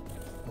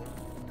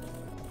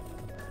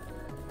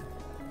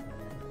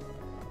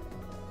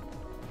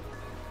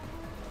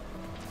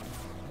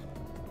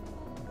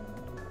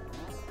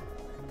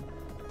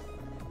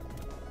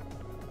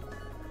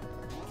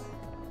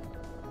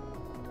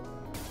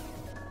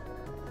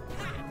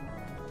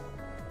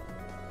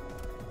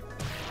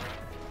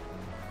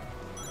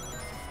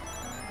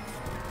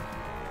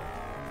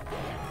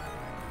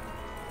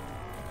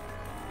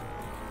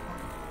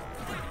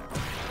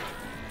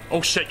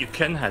 Oh shit, you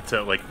can hit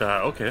it like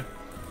that, okay.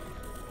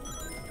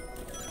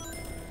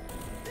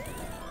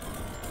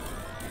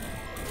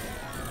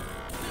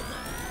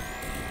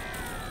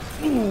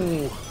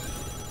 Ooh.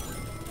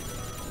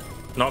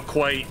 Not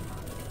quite.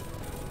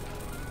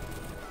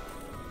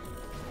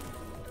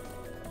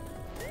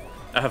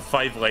 I have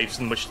 5 lives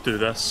in which to do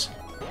this.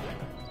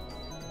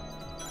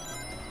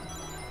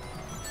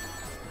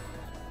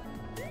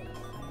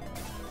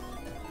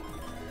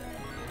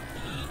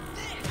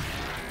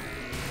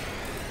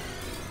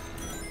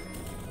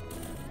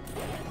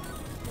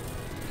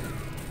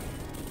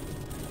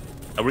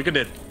 Are we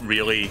gonna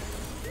really...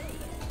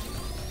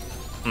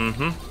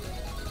 Mm-hmm.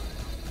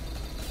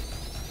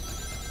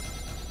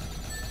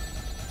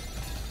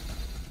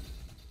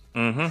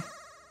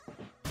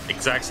 Mm-hmm.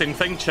 Exact same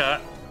thing,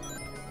 chat.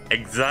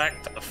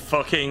 Exact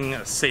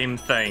fucking same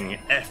thing.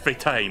 Every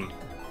time.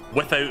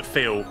 Without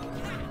fail.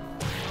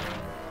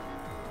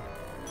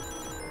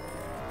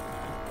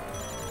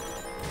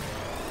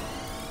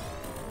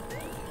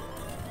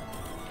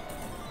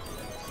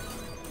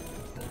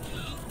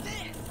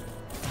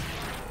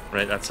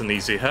 Right, that's an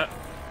easy hit.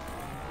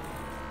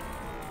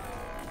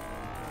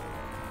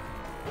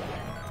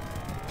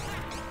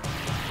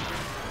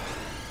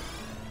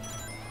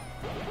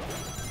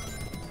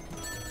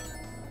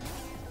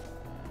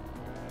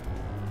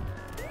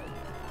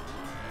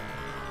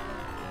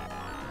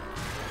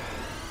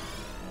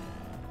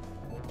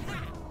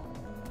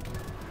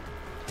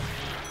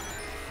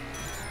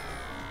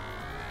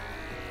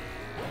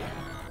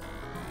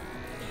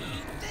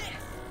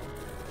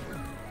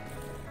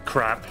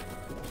 Crap.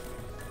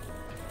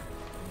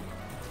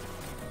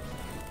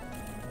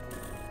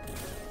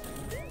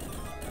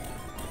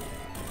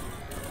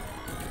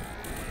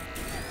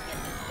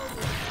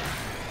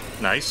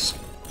 Nice.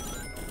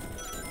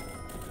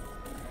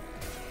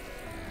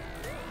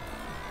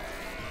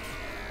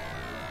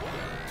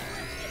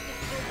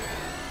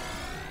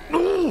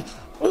 Ooh!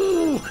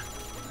 Ooh!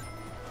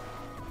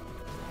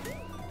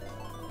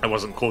 I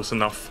wasn't close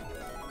enough.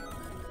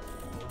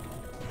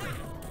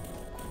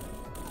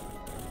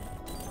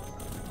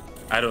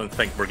 I don't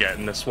think we're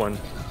getting this one.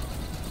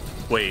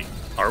 Wait,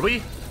 are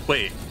we?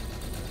 Wait.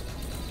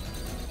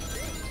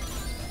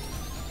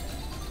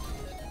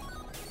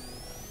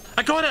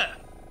 I got it!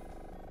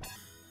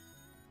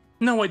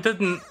 No, I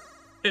didn't.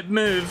 It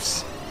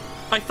moves.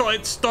 I thought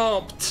it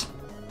stopped.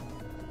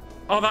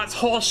 Oh, that's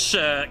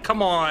horseshit.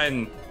 Come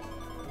on.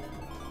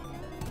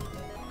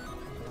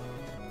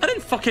 I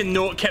didn't fucking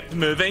know it kept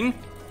moving.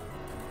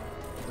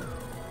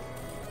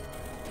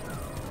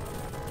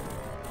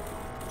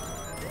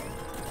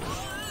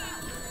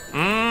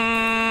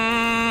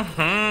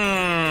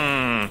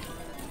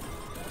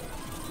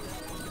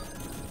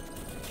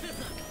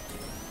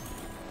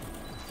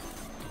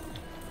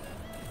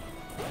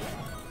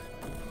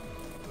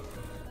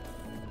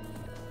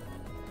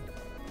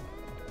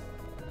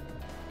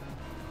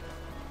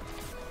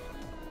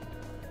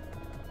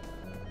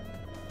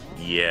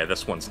 Yeah,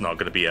 this one's not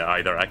going to be it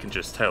either, I can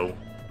just tell.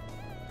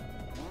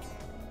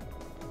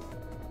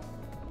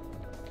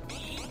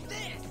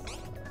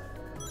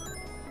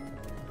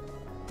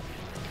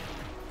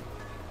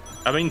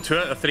 I mean, 2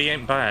 out of 3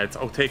 ain't bad,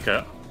 I'll take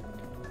it.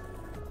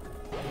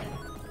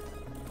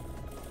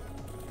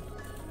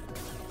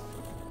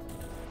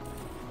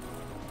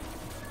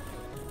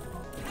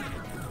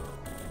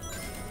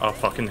 Oh,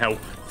 fucking hell.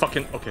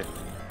 Fucking, okay.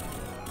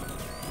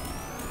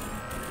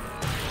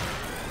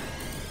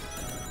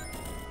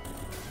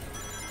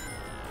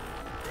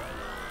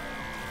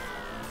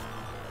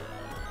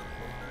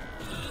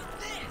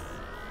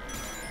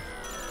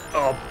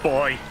 Oh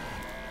boy.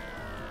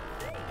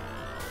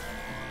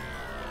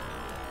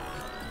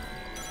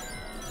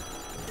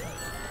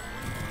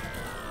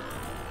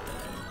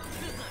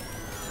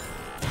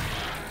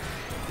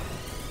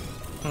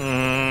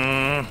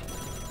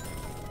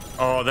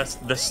 Oh,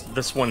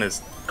 this one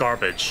is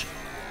garbage.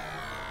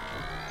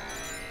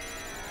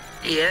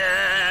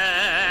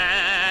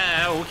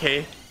 Yeah,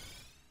 okay.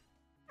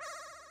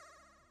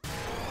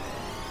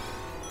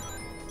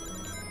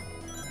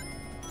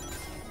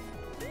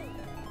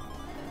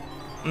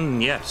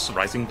 Yes,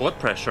 rising blood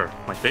pressure,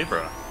 my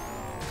favorite.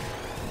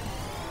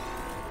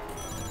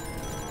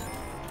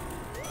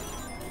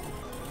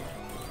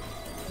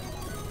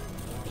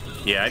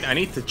 Yeah, I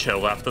need to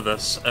chill after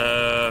this.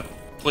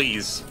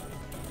 Please.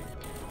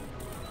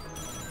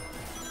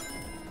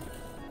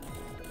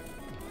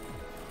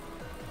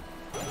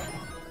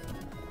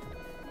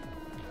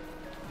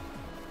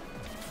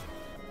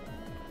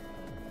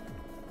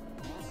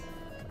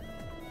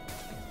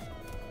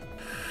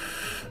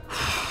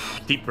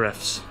 Deep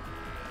breaths.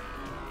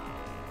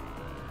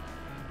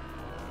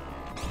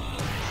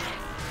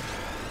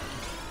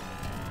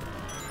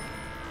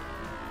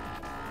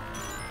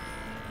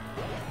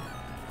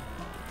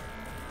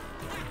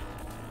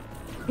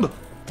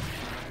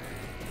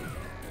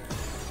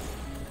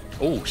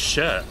 Oh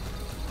shit.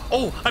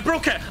 Oh, I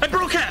broke it! I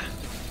broke it!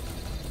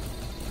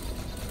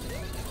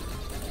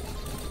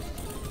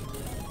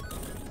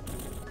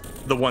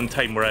 The one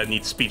time where I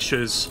need speed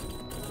shoes.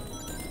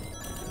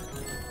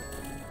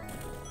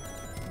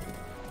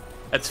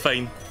 It's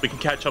fine. We can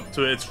catch up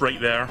to it. It's right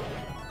there.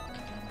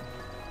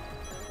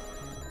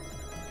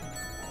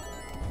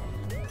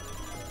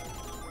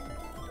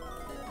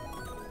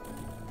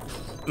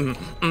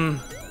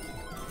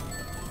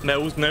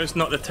 Now's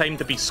not the time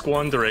to be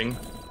squandering.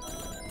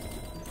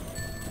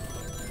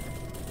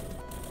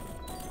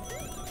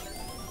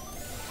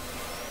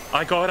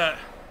 I got it.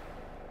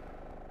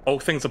 All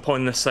things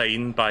upon the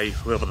sign by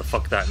whoever the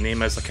fuck that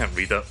name is. I can't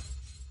read it.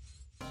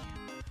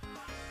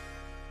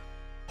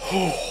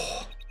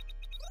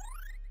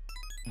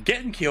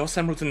 Getting Chaos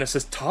Emeralds in this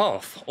is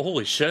tough.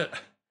 Holy shit.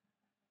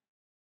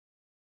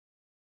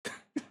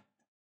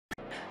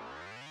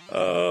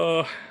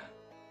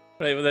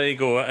 Right, well there you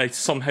go. I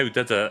somehow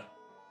did it.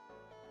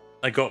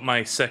 I got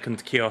my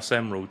second Chaos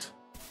Emerald.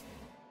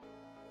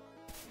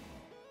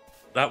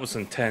 That was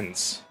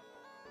intense.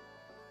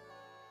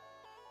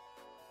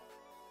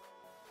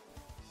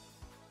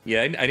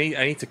 Yeah, I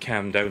need to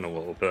calm down a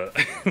little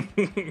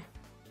bit.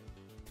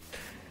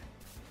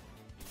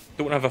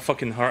 Don't have a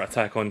fucking heart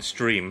attack on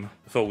stream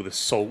with all the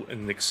salt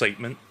and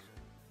excitement.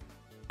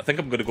 I think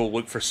I'm gonna go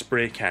look for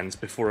spray cans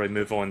before I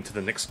move on to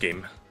the next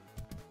game.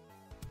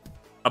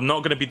 I'm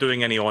not gonna be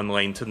doing any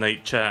online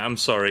tonight, chat. I'm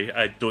sorry.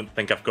 I don't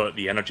think I've got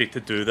the energy to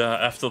do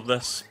that after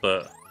this,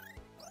 but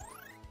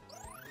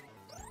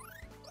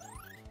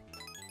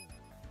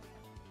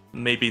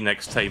maybe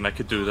next time I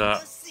could do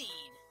that.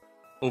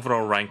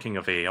 Overall ranking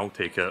of A, I'll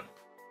take it.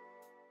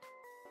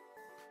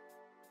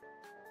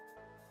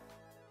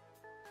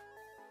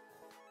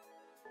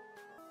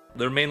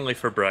 They're mainly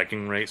for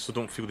bragging rights, so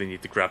don't feel the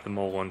need to grab them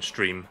all on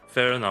stream.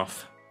 Fair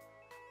enough.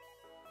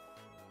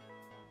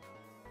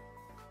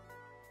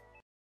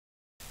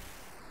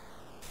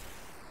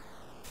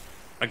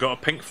 I got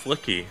a pink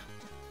flicky.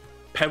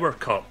 Power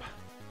cup.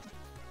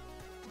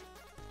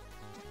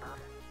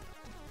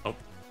 Oh,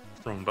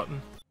 wrong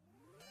button.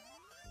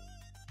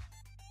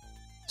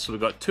 So we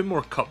got 2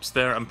 more cups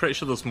there. I'm pretty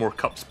sure there's more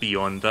cups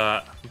beyond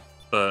that,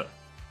 but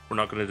we're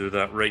not going to do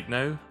that right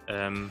now.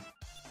 Hang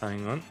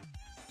on.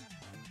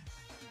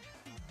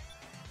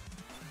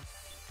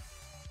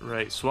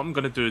 Right, so what I'm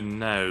going to do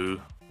now,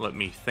 let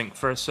me think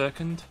for a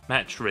second.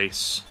 Match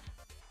race.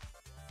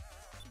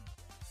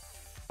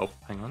 Oh,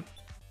 hang on.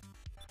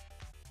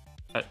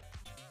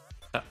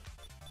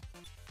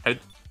 How?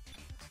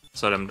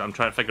 Sorry, I'm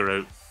trying to figure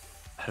out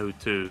how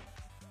to...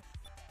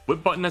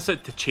 What button is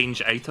it to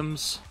change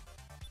items?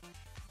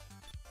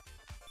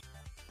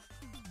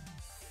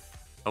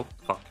 Oh,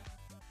 fuck.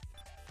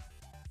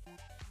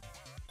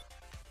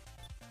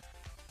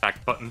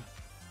 Back button.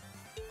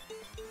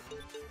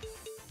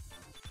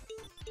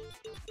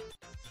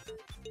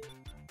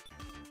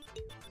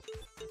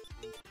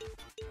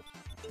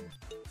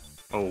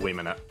 Oh, wait a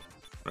minute.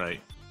 Right.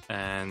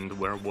 And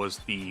where was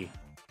the...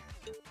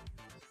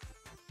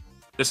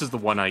 This is the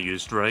one I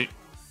used, right?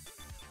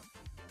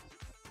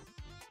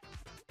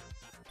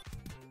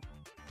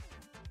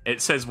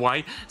 It says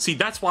Y. See,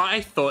 that's why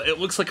I thought it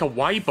looks like a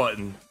Y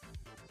button.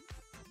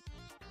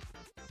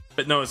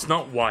 But no, it's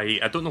not Y.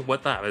 I don't know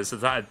what that is.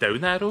 Is that a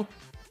down arrow?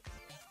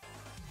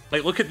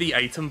 Like, look at the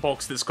item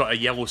box that's got a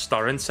yellow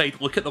star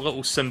inside. Look at the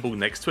little symbol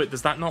next to it.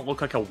 Does that not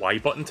look like a Y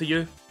button to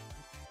you?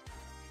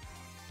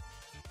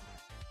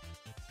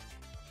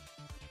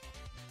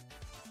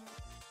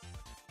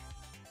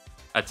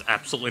 It's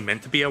absolutely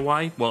meant to be a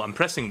Y. Well, I'm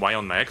pressing Y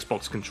on my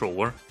Xbox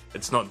controller.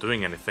 It's not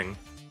doing anything.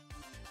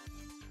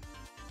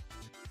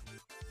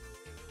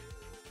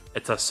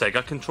 It's a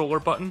Sega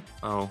controller button?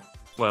 Oh,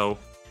 well.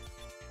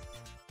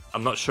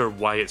 I'm not sure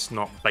why it's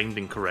not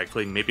binding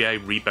correctly. Maybe I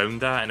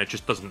rebound that and it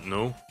just doesn't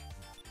know.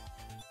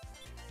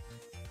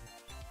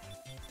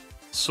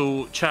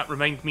 So, chat,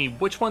 remind me,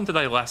 which one did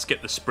I last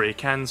get the spray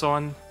cans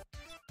on?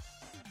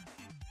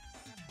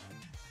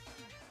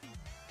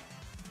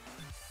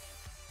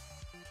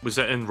 Was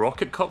it in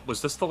Rocket Cup?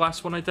 Was this the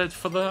last one I did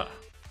for that?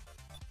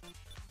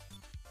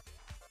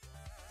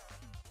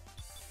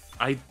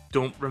 I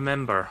don't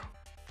remember.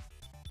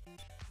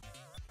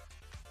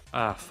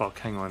 Ah, fuck,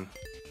 hang on.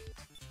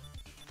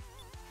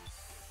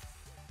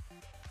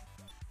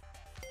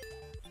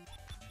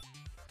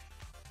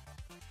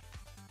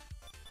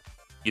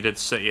 You did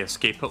City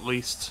Escape at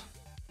least.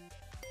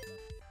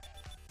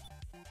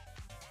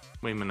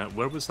 Wait a minute,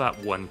 where was that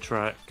one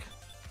track?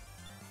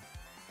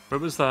 Where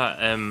was that,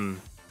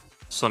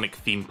 Sonic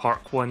Theme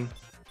Park one?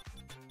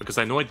 Because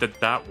I know I did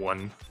that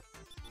one.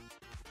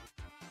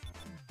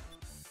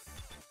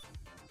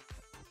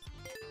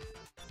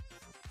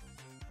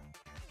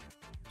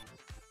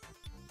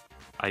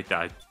 I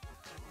died.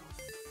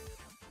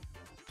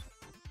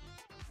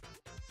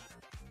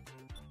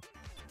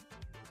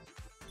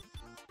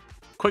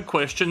 Quick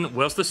question,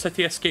 where's the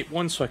City Escape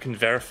one so I can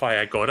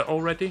verify I got it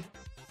already?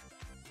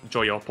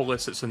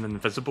 Joyopolis, it's in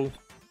Invisible.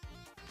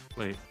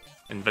 Wait,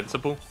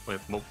 Invincible? Wait,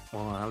 well,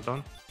 hold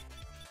on.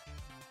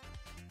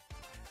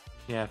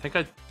 Yeah, I think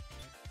I...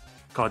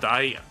 God,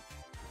 I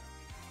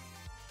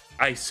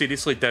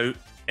seriously doubt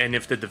any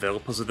of the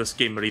developers of this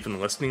game are even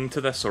listening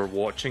to this or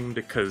watching,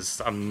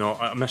 because I'm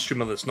a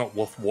streamer that's not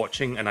worth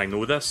watching, and I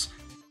know this.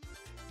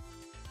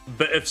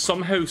 But if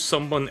somehow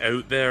someone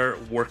out there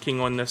working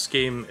on this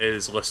game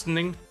is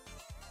listening,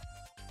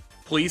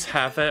 please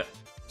have it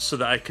so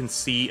that I can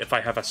see if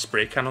I have a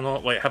spray can or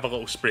not. Like, have a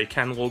little spray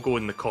can logo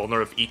in the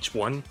corner of each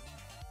one,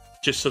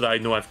 just so that I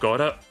know I've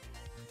got it.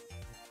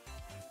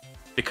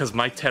 Because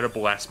my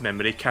terrible ass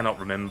memory cannot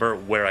remember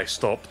where I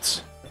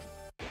stopped.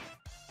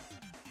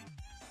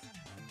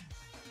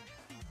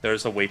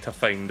 There's a way to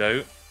find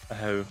out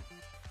how.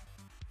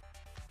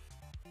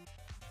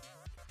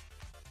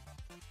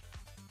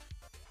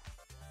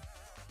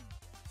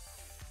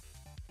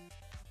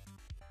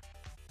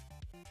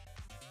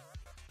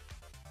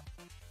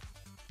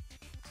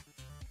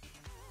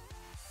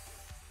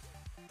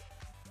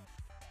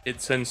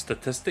 It's in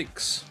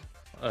statistics.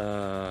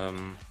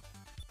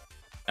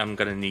 I'm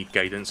gonna need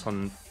guidance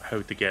on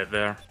how to get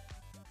there.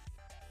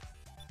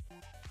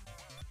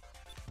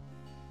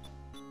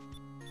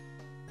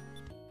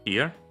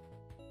 Here.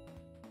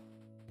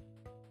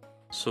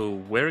 So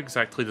where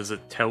exactly does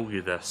it tell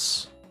you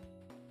this?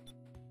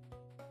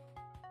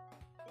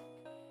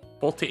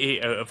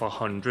 48 out of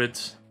 100.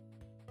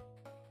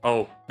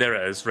 Oh, there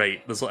it is,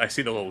 right. I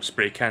see the little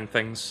spray can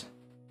things.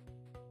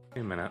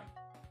 Wait a minute.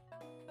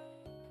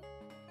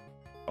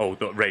 Oh,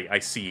 right, I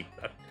see.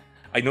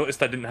 I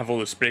noticed I didn't have all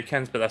the spray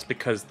cans, but that's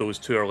because those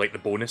two are like the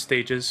bonus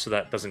stages, so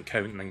that doesn't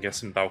count, and I'm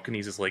guessing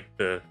balconies is like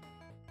the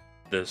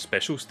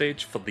special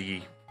stage for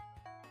the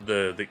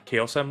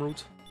Chaos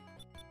Emerald.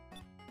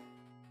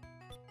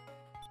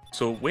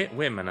 So wait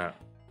a minute.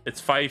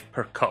 It's 5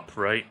 per cup,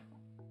 right?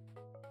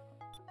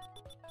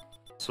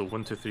 So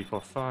 1, 2, 3,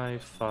 4,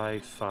 5,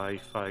 5,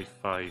 5, 5,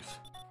 5.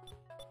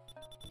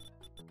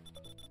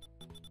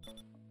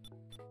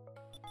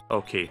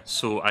 Okay,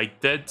 so I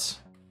did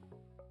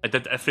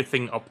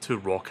everything up to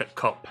Rocket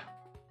Cup,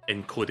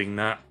 including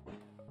that.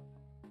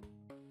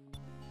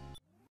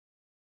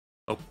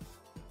 Oh.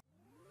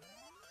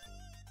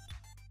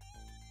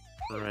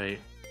 Right.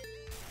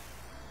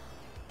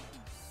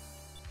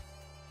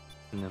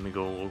 And then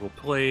we'll go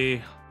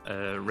play,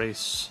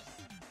 race,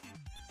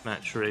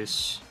 match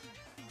race.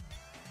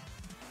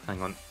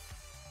 Hang on.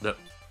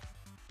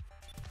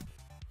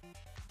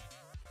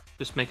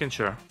 Just making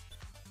sure.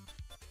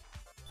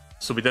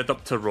 So we did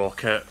up to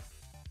Rocket.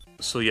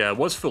 So yeah, I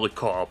was fully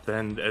caught up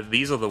then.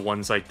 These are the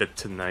ones I did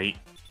tonight.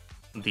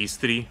 These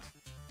 3.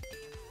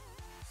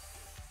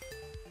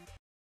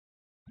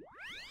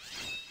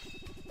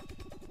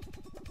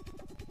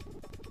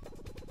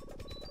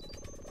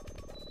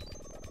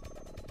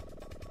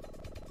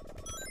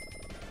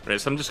 Right,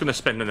 so I'm just going to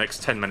spend the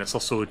next 10 minutes or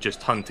so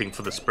just hunting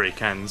for the spray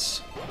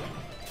cans.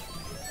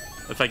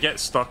 If I get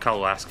stuck,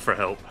 I'll ask for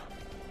help.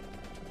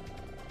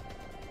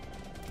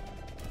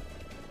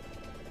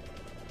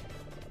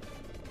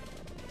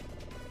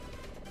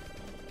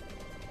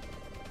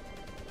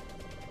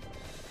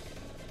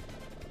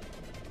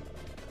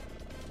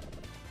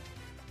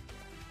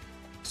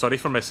 Sorry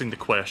for missing the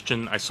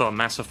question. I saw a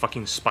massive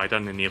fucking spider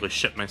and I nearly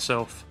shit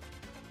myself.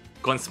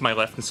 Glanced to my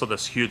left and saw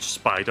this huge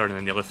spider and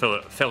I nearly fell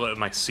out of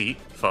my seat.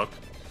 Fuck.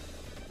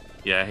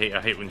 Yeah,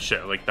 I hate when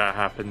shit like that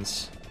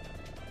happens.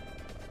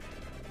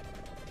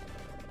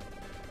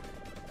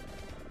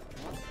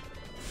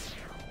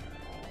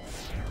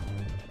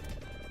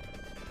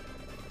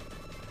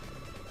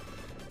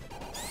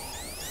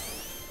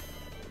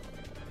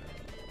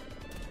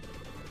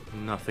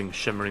 Nothing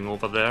shimmering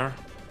over there.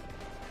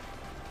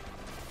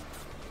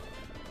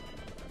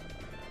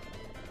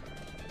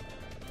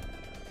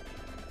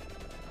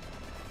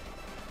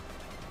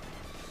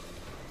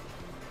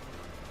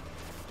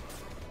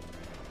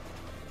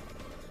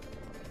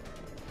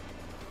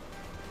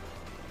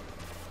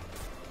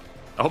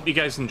 I hope you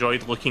guys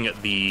enjoyed looking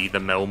at the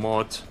mill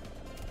mod.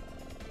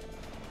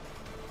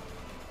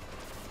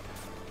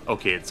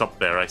 Okay, it's up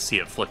there. I see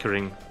it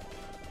flickering.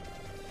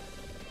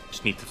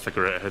 Just need to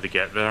figure out how to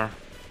get there.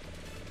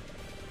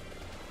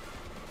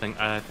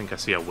 I think I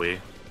see a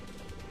way.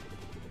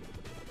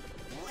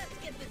 Let's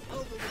get this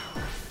over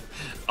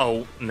with.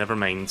 Oh, never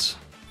mind.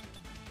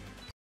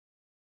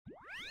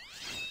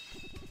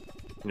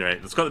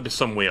 Right, there's got to be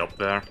some way up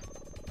there.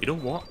 You know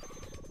what?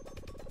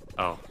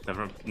 Oh,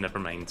 never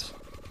mind.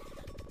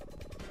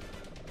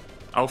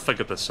 I'll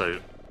figure this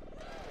out.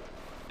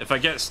 If I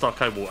get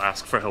stuck, I will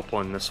ask for help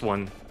on this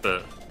one,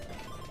 but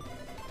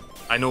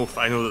I know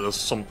that there's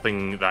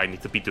something that I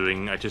need to be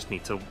doing. I just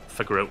need to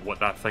figure out what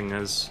that thing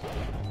is.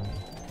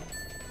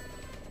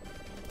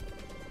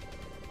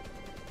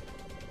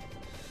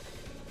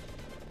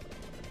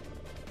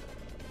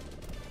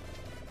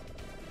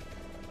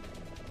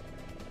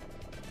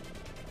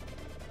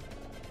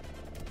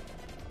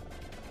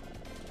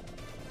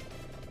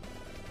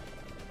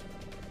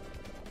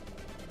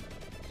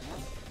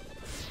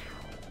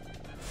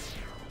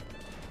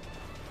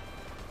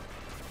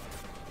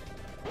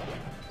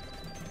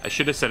 I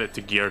should have set it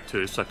to gear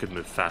 2 so I could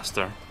move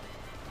faster.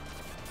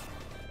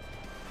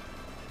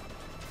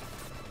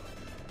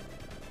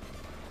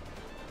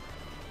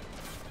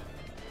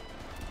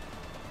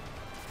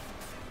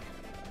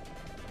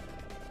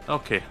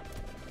 Okay.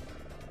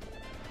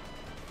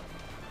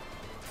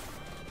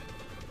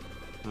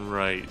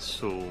 Right,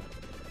 so...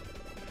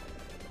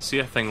 see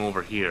a thing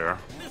over here.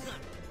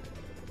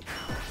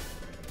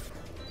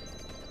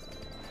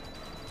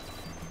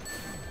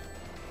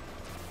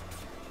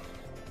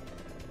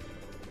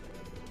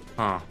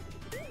 Huh.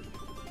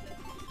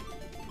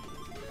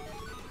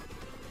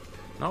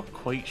 Not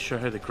quite sure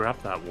how to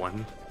grab that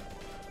one.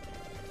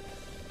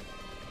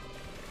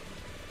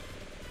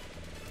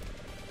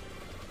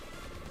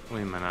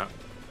 Wait a minute.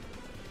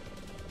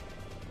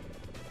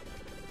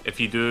 If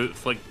you do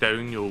flick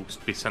down, you'll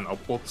be sent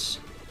upwards.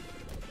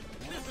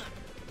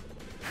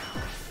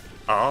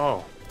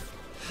 Oh.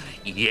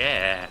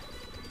 Yeah.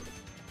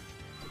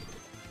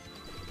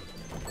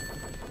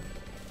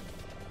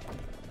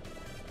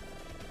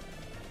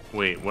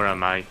 Wait, where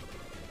am I?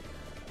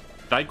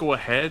 Did I go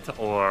ahead,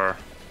 or...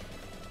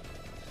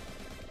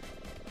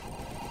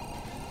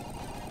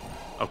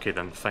 okay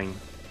then, fine.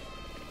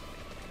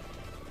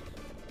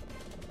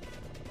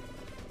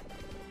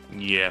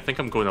 Yeah, I think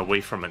I'm going away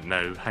from it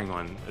now. Hang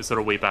on, is there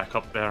a way back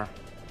up there?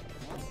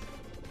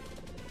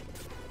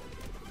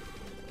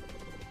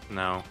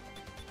 No.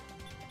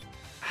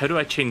 How do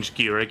I change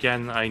gear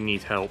again? I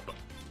need help.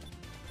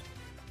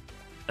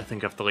 I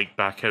think I have to, like,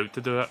 back out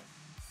to do it.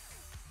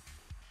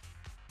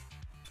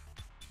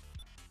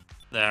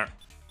 There.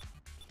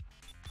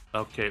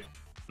 Okay.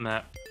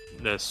 Nah.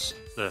 This.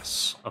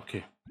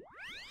 Okay.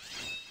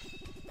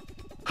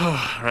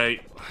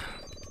 Right.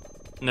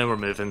 Now we're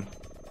moving.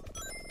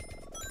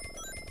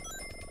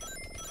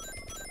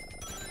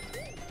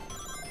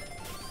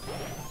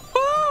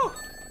 Woo!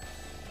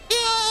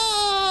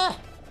 Yeah!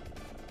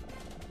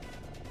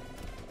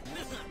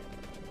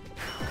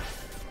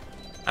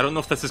 I don't know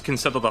if this is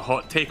considered a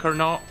hot take or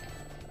not,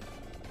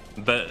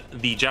 but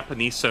the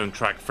Japanese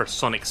soundtrack for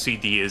Sonic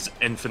CD is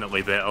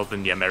infinitely better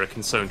than the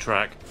American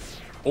soundtrack.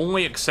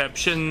 Only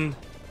exception,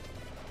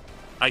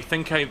 I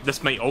think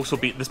this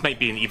might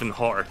be an even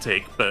hotter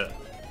take, but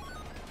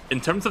in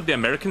terms of the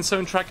American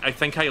soundtrack, I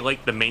think I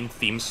like the main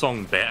theme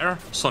song better,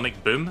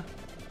 Sonic Boom,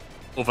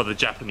 over the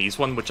Japanese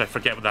one, which I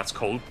forget what that's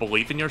called,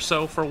 Believe in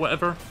Yourself or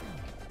whatever.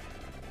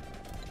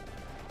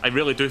 I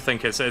really do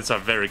think it's a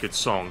very good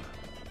song.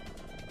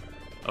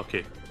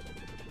 Okay.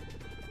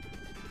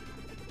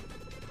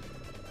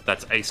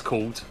 That's ice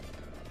cold.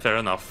 Fair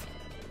enough.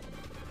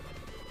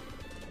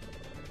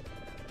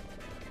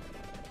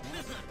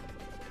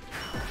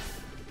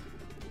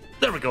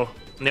 There we go.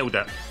 Nailed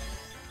it.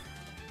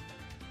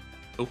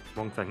 Oh,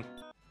 wrong thing.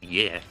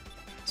 Yeah.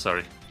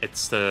 Sorry.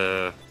 It's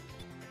the...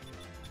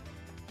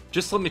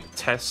 just let me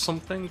test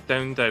something.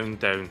 Down, down,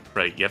 down.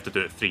 Right, you have to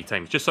do it 3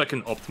 times, just so I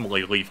can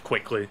optimally leave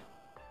quickly.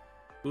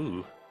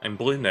 Ooh, I'm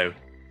blue now.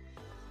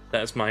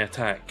 That is my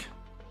attack.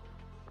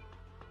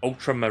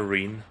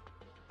 Ultramarine.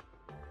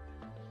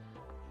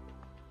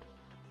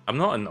 I'm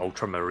not an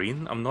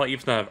ultramarine. I'm not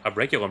even a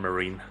regular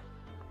marine.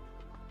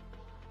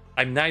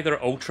 I'm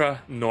neither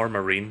ultra nor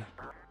marine.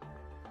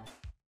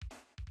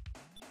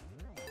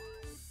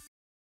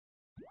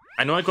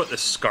 I know I got the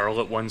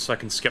Scarlet one, so I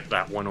can skip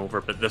that one over,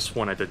 but this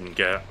one I didn't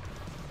get.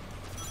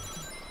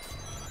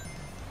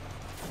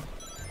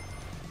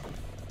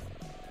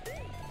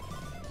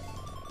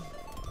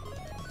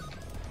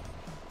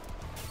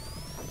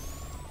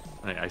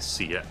 Right, I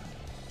see it.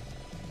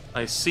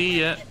 I see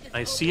it.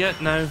 I see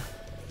it now.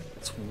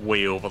 It's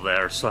way over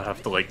there, so I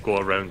have to, like, go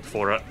around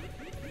for it.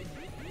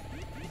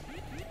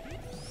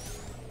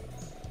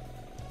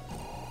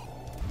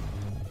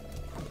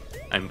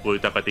 I'm blue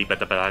dabba-dee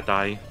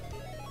ba-da-ba-da-die.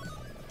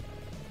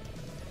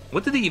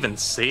 What did he even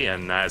say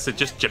in that? Is it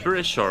just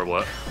gibberish or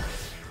what?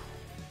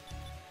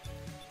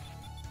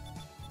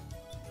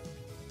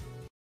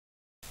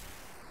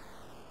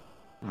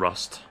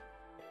 Rust.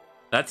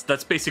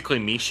 That's basically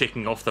me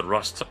shaking off the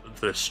rust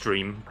of the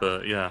stream,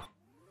 but yeah.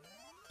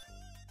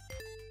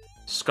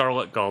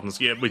 Scarlet Gardens.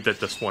 Yeah, we did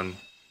this one.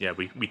 Yeah,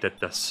 we did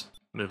this.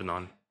 Moving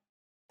on.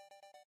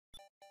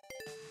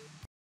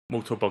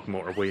 Motobug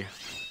Motorway.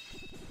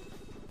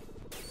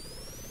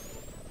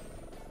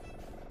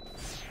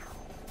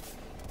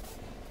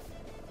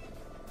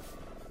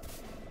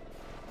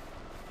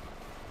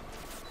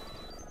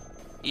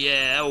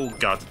 Yeah, oh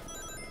god.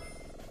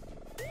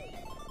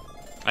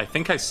 I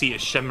think I see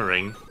it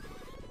shimmering.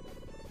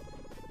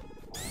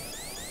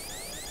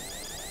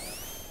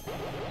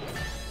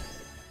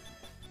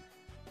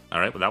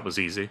 Alright, well that was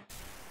easy.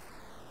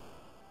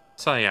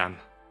 Cyan.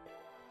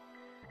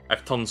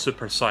 I've turned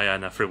Super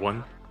Cyan,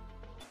 everyone.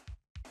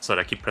 Sorry,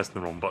 I keep pressing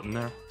the wrong button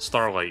there.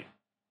 Starlight.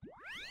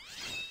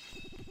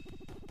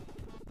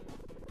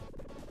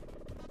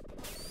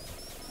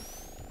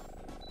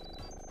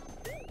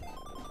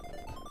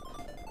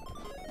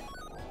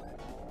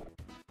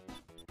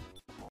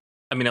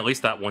 I mean, at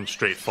least that one's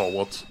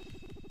straightforward.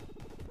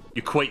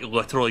 You quite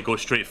literally go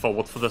straight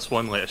forward for this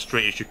one, like as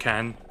straight as you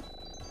can.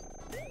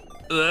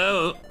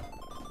 Oh.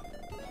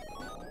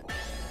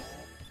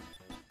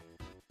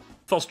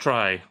 First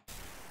try.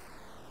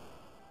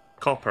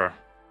 Copper.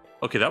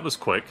 Okay, that was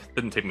quick.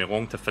 Didn't take me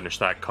long to finish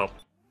that cup.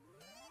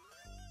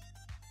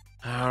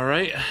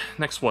 Alright,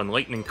 next one.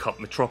 Lightning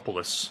Cup,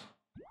 Metropolis.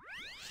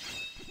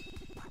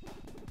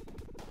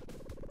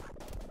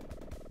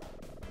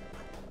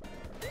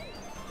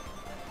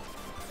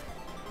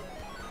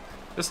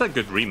 It's a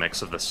good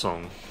remix of this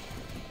song.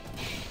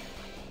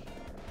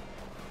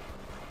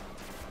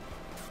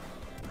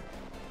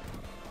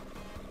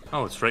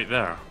 Oh, it's right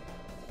there.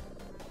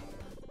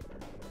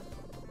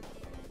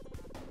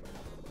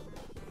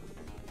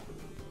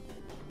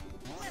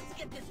 Let's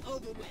get this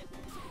over with.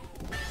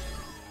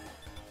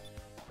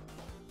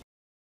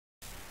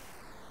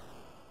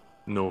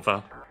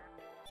 Nova.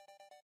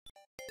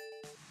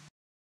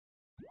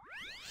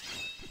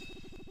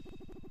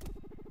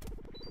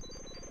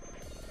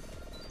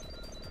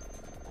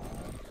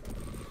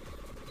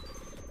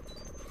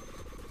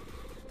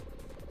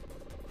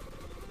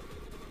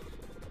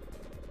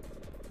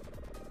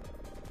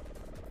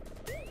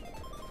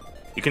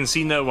 You can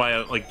see now why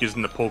I like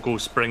using the pogo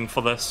spring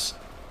for this,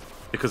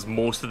 because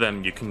most of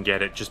them you can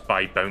get it just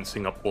by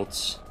bouncing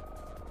upwards.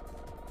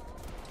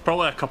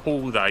 Probably a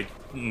couple that I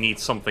need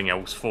something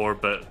else for,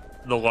 but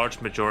the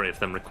large majority of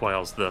them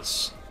requires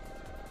this.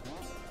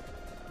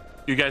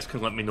 You guys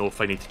can let me know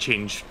if I need to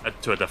change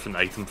it to a different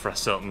item for a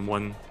certain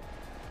one.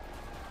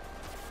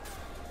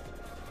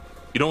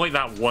 You know, like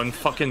that one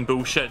fucking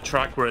bullshit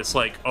track where it's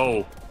like,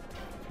 oh,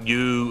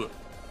 you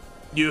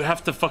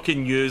have to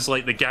fucking use,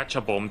 like, the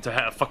gacha bomb to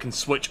hit a fucking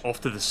switch off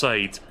to the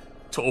side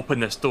to open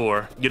this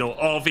door. You know,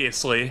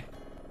 obviously.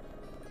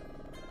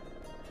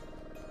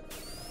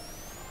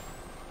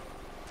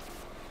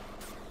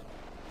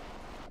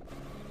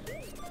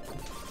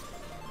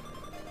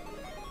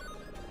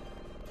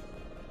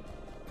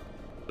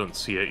 Don't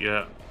see it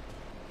yet.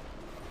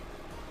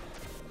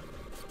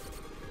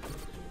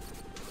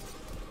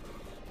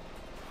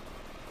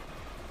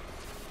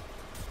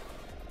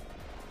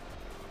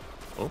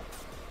 Oh.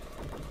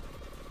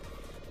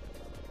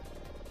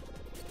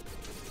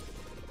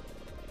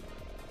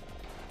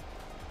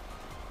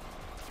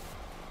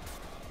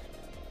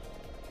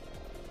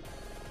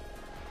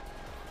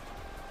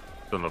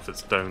 Don't know if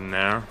it's down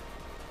there.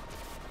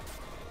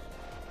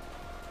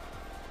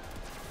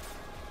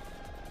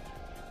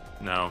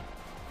 No.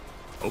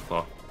 Oh,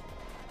 well.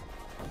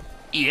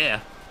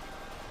 Yeah.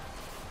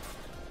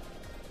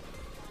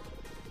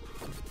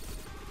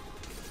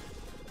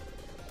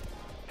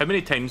 How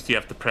many times do you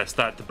have to press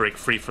that to break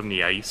free from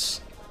the ice?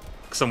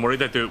 Because I'm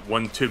worried I do it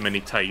one too many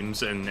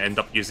times and end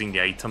up using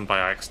the item by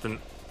accident.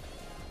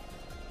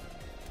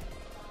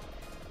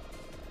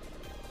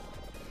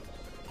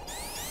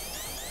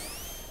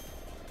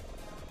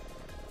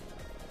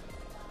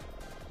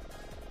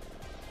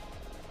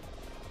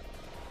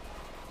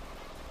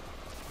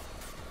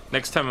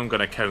 Next time I'm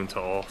going to count it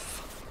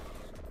off.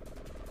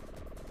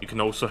 You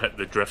can also hit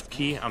the drift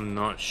key. I'm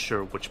not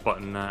sure which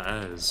button that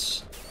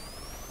is.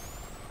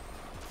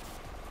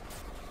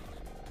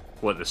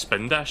 What, the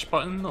spin dash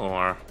button,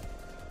 or...?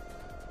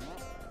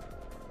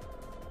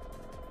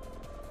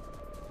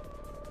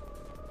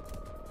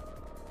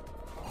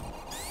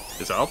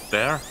 Is it up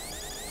there?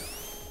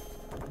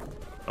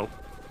 Oh.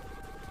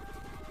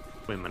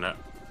 Wait a minute.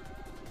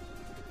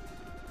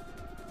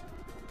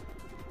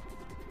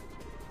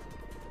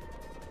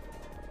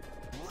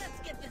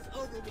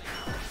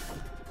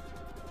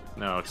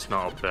 No, it's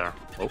not up there.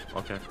 Oh,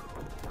 okay.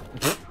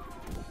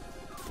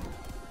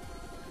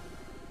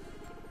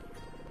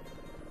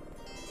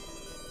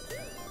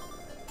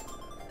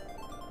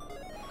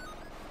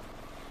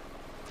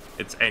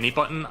 It's any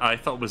button? I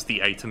thought it was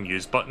the item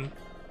use button.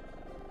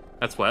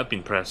 That's what I've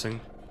been pressing.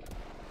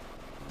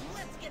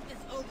 Let's get this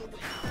over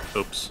with.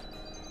 Oops.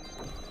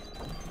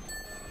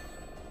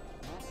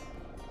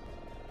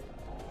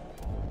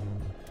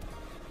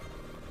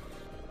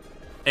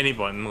 Any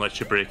button lets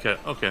you break it.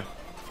 Okay.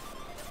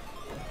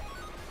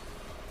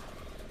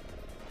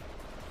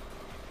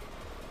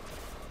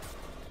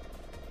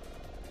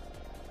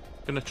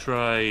 Gonna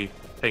try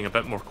paying a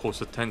bit more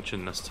close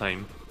attention this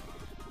time.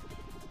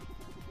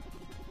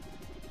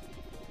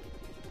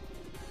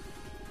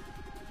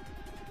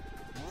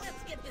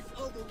 Let's get this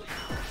over with.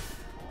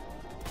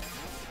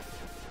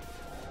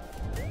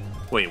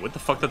 Wait, what the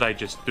fuck did I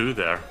just do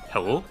there?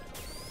 Hello?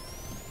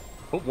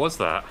 What was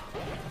that?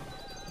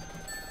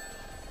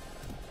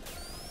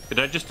 Did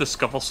I just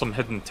discover some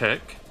hidden tech?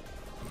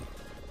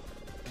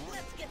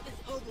 Let's get this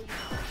over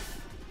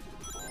with.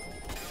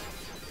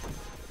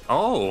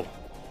 Oh!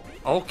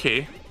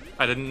 Okay.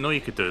 I didn't know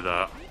you could do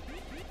that.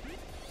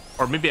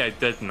 Or maybe I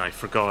did and I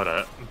forgot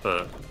it,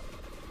 but...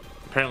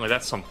 apparently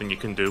that's something you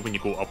can do when you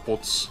go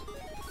upwards.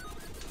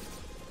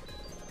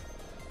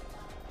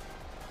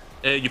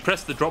 You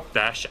press the drop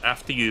dash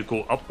after you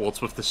go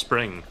upwards with the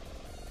spring.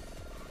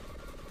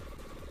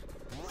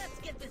 Let's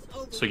get this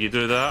over So you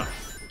do that,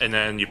 and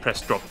then you press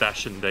drop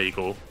dash and there you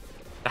go.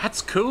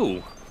 That's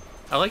cool!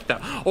 I like that.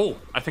 Oh!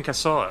 I think I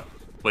saw it.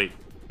 Wait,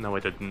 no I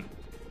didn't.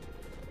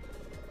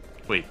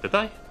 Wait, did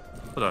I?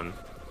 Hold on.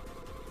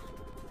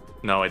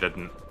 No, I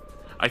didn't.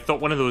 I thought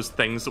one of those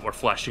things that were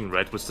flashing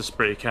red was the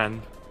spray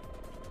can.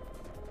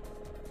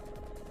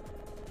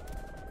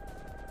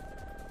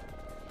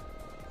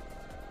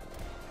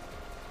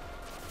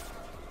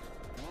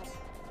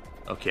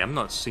 Okay, I'm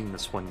not seeing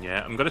this one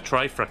yet. I'm gonna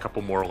try for a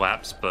couple more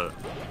laps, but...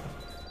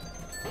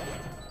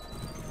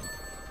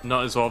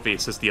 Not as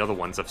obvious as the other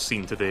ones I've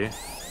seen today.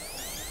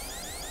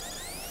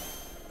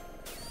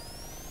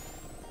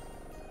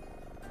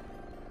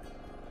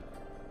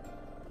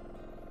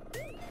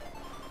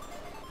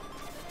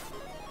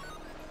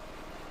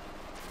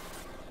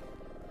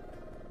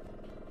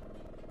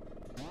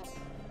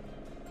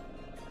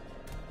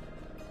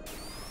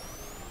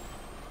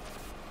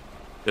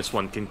 This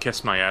one can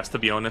kiss my ass, to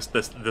be honest.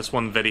 This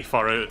one very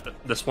far out.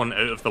 This one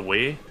out of the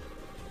way.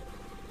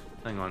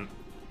 Hang on.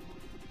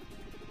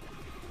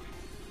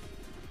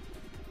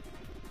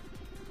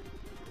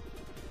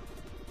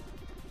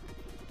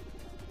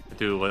 I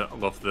do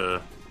love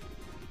the.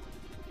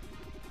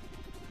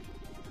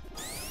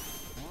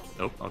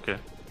 Oh, okay.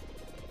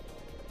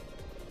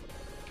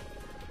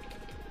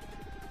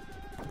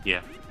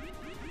 Yeah.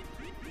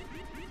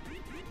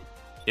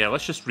 Yeah,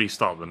 let's just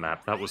restart the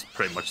map. That was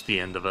pretty much the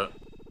end of it.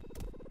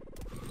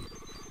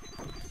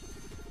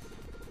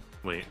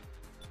 Wait.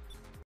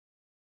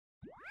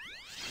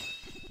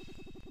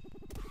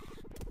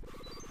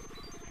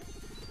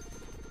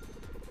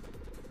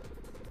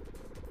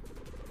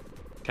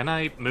 Can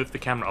I move the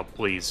camera up,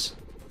 please?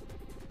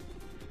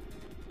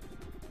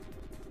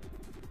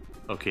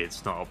 Okay,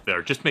 it's not up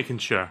there. Just making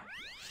sure.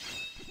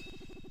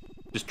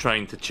 Just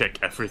trying to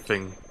check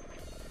everything.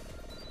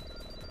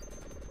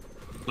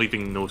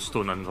 Leaving no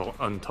stone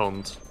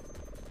unturned.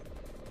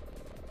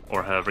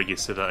 Or however you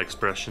say that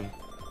expression.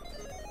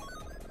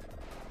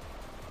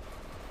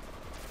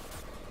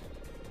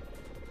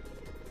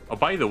 Oh,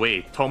 by the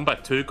way,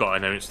 Tomba 2 got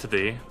announced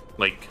today.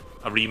 Like,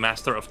 a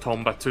remaster of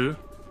Tomba 2.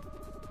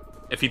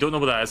 If you don't know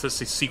what that is, it's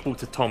a sequel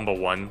to Tomba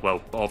 1.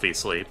 Well,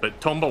 obviously.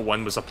 But Tomba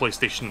 1 was a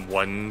PlayStation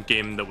 1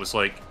 game that was,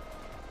 like,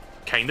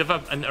 kind of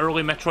an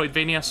early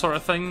Metroidvania sort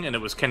of thing. And it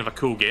was kind of a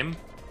cool game.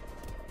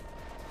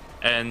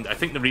 And I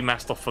think the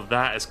remaster for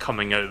that is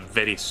coming out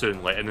very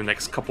soon, like in the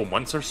next couple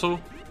months or so.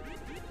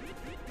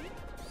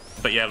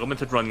 But yeah,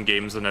 Limited Run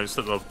Games announced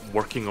that they're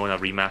working on a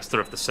remaster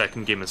of the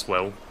second game as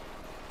well.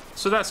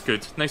 So that's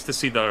good. Nice to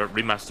see they're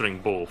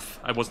remastering both.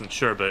 I wasn't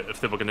sure about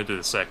if they were going to do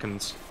the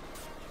second.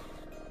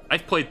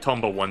 I've played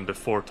Tomba 1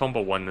 before.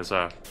 Tomba 1 is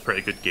a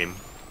pretty good game.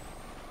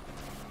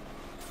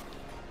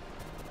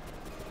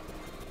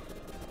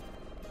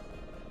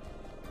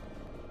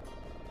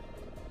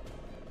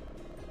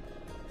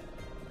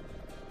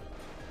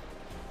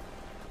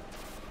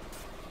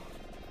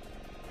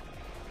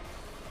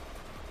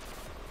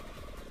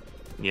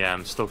 Yeah,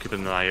 I'm still keeping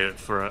an eye out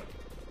for it.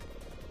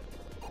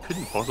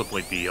 Couldn't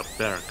possibly be up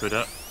there, could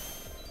it?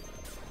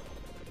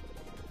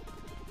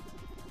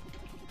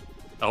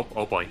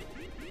 Oh boy.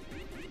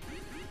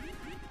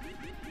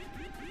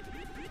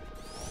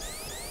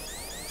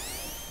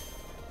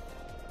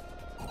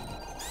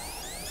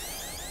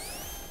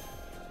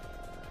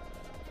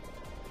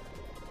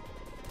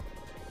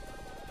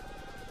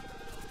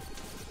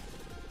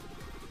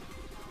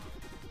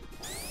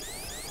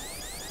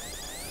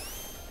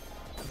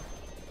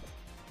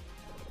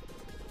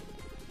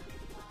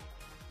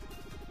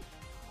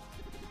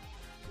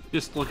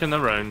 Just looking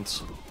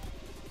around.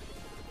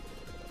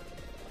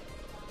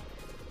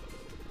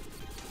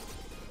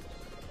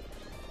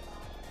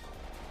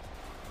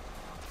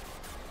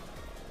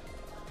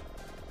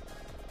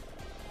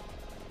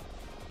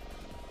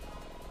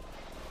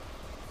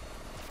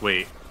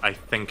 Wait, I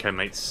think I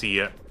might see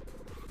it.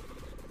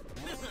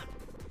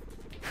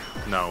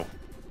 No.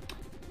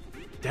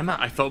 Damn it,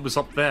 I thought it was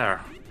up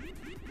there.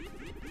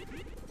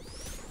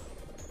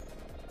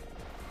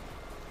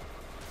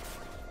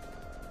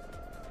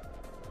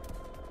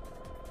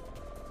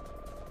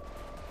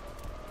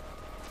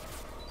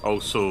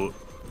 Also,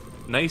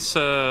 nice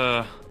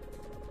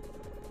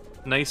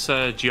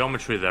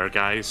geometry there,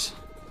 guys.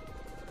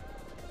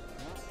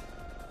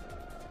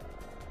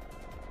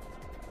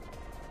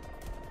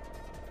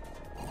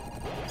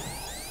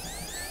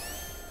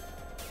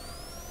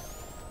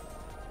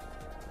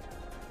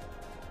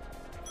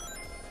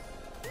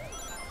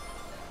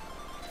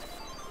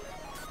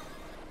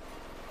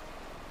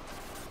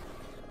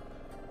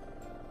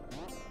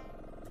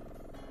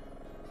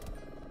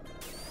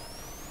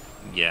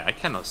 Yeah, I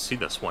cannot see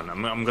this one.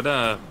 I'm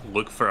gonna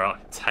look for a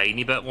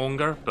tiny bit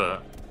longer,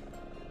 but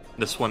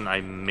this one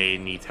I may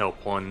need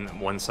help on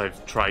once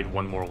I've tried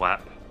one more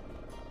lap.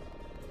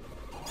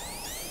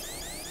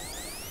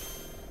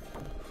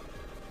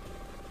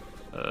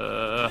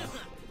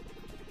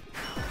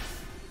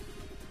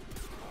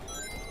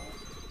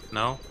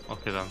 No?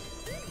 Okay then.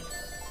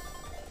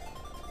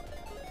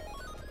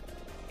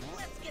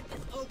 Let's get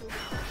this over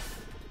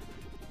with.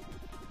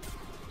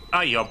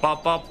 Ayo,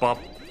 bop bop bop.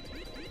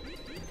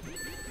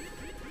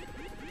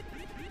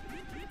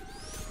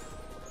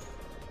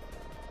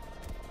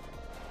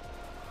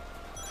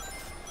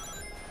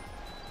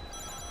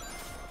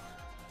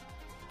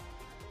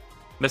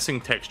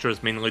 Missing texture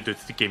is mainly due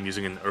to the game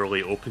using an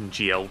early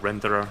OpenGL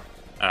renderer.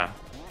 I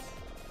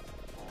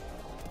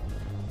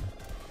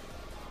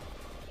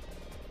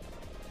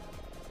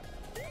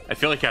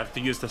feel like I have to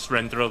use this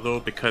renderer though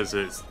because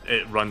it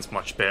runs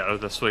much better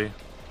this way.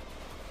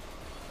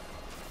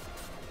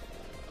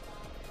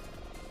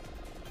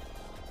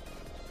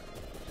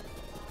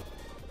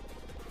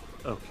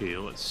 Okay,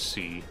 let's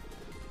see.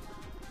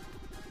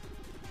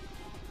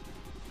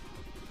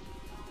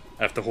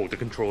 I have to hold the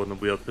controller in a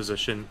weird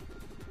position,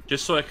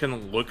 just so I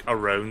can look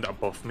around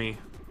above me.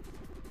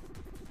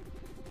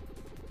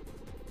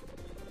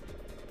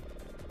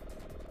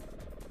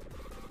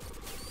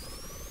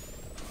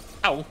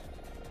 Ow!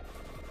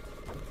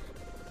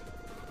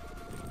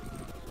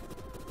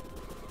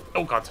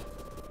 Oh god.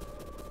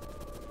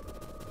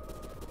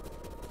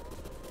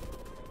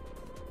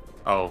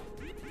 Oh.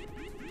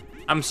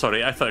 I'm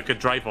sorry, I thought I could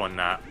drive on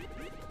that.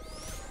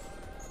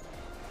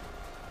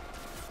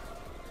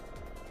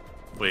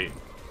 Wait.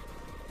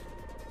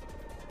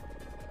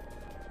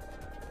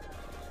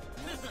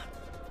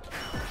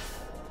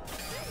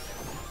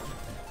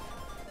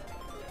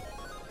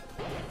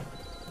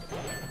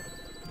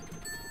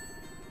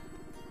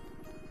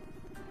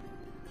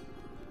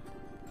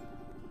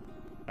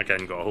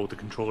 Again, gotta hold the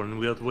controller in a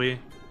weird way.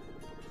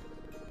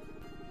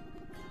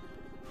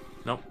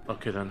 Nope,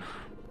 okay then.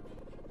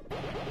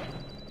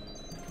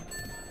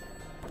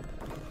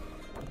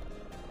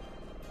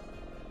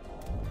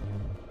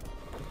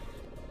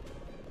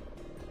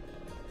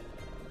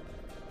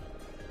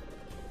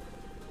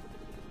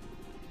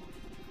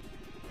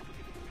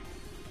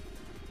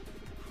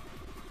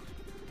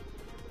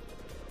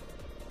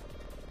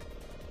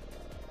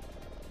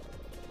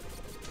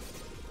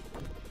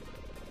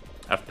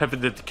 I've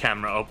pivoted the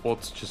camera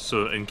upwards just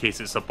so in case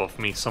it's above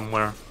me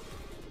somewhere.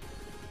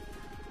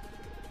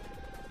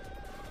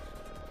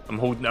 I'm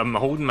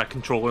holding my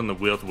controller in a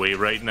weird way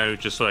right now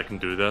just so I can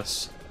do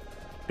this.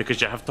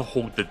 Because you have to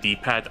hold the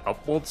D-pad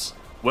upwards.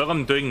 While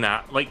I'm doing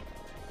that, like,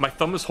 my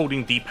thumb is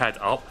holding D-pad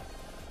up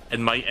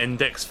and my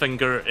index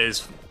finger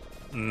is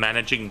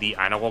managing the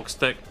analog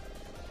stick.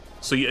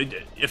 So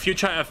if you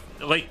try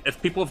to, like,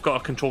 if people have got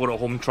a controller at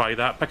home, try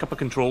that. Pick up a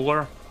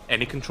controller,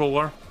 any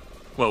controller.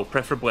 Well,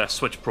 preferably a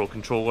Switch Pro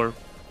controller,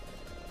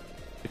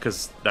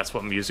 because that's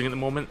what I'm using at the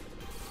moment.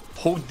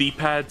 Hold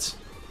D-pad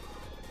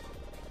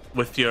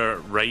with your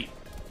right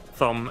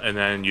thumb, and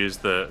then use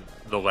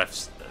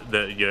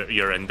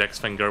your index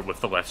finger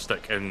with the left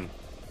stick, and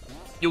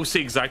you'll see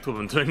exactly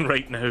what I'm doing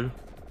right now.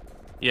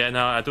 Yeah,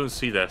 no, I don't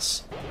see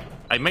this.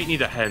 I might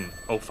need a hint.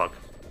 Oh fuck.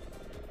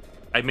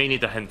 I may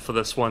need a hint for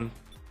this one.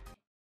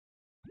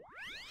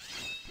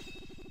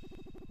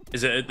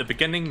 Is it at the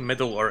beginning,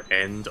 middle, or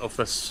end of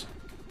this?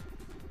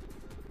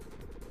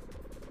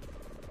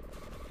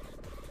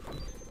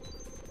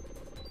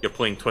 You're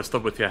playing Twister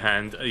with your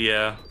hand.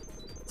 Yeah,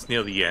 it's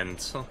near the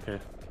end. Okay.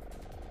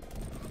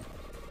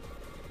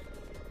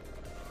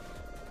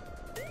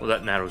 Well,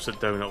 that narrows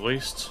it down at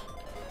least.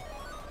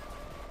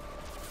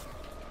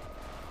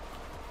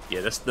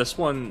 Yeah, this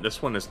one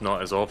is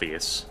not as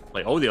obvious.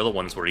 Like, all the other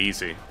ones were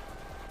easy.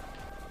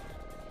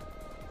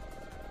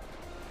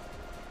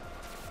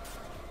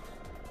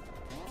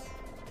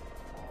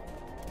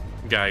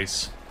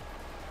 Guys,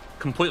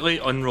 completely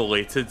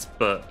unrelated,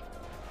 but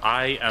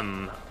I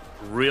am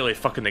really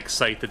fucking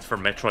excited for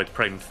Metroid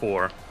Prime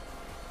 4.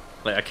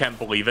 Like, I can't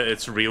believe it,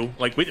 it's real.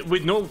 Like,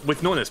 we've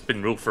known it's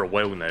been real for a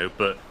while now,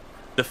 but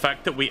the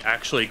fact that we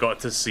actually got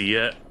to see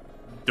it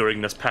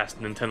during this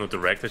past Nintendo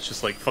Direct, it's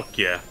just like, fuck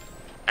yeah.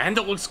 And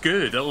it looks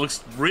good, it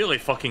looks really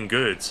fucking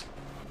good.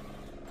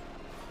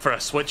 For a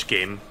Switch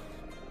game.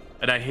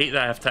 And I hate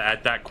that I have to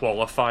add that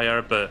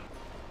qualifier, but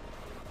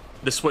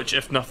the Switch,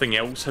 if nothing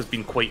else, has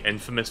been quite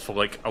infamous for,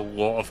 like, a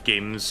lot of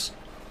games,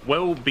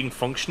 while being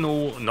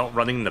functional, not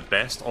running the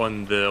best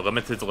on the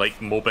limited,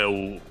 like,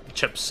 mobile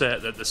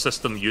chipset that the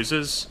system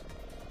uses.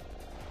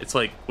 It's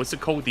like, what's it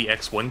called? The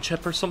X1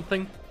 chip or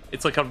something?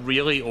 It's like a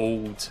really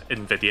old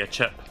NVIDIA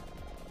chip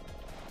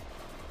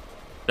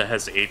that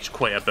has aged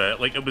quite a bit.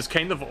 Like, it was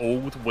kind of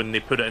old when they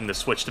put it in the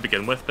Switch to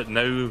begin with, but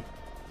now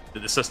that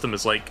the system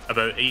is, like,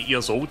 about 8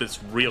 years old,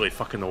 it's really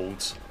fucking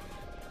old.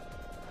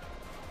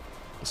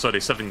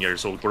 Sorry, 7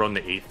 years old. We're on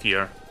the 8th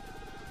year.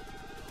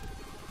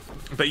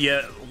 But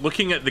yeah,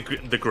 looking at the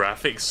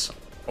graphics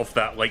of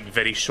that, like,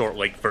 very short,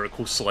 like,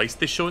 vertical slice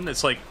they shown,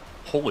 it's like,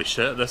 holy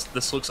shit,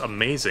 this looks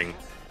amazing.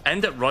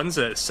 And it runs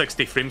at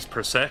 60 frames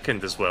per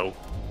second as well.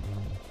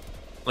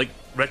 Like,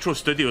 Retro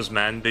Studios,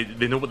 man,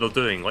 they know what they're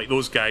doing. Like,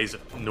 those guys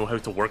know how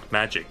to work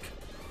magic.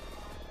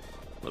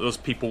 Like, those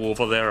people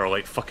over there are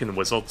like fucking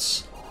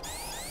wizards.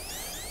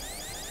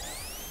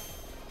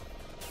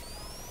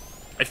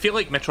 I feel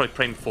like Metroid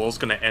Prime 4 is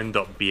going to end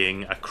up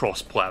being a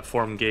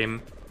cross-platform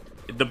game.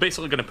 They're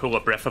basically going to pull a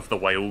Breath of the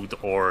Wild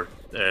or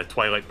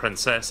Twilight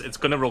Princess. It's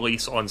going to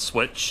release on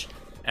Switch,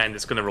 and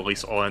it's going to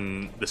release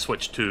on the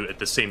Switch 2 at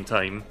the same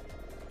time.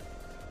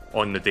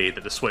 On the day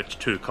that the Switch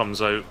 2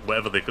 comes out,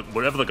 whatever they're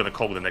going to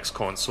call the next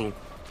console.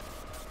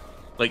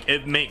 Like,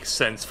 it makes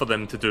sense for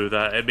them to do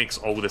that. It makes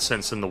all the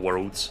sense in the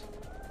world.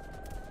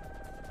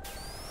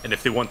 And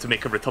if they want to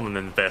make a return on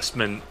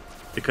investment,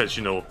 because,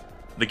 you know,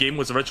 the game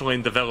was originally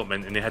in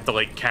development and they had to,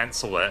 like,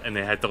 cancel it and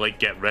they had to, like,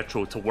 get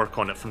Retro to work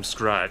on it from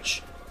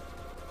scratch,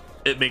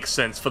 it makes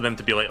sense for them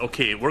to be like,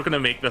 okay, we're going to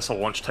make this a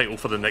launch title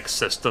for the next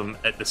system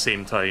at the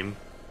same time.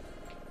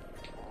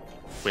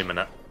 Wait a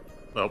minute.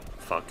 Oh,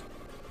 fuck.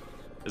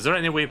 Is there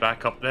any way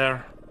back up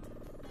there?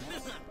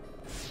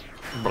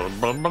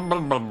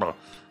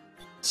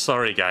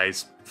 Sorry,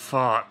 guys.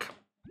 Fuck.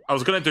 I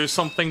was gonna do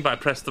something, but I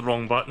pressed the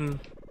wrong button.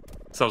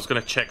 So I was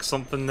gonna check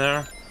something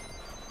there.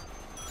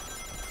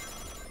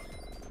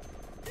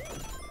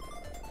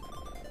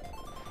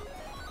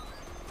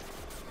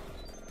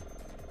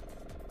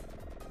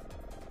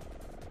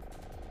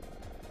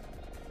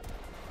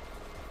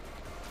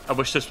 I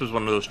wish this was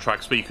one of those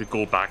tracks where you could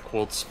go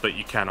backwards, but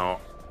you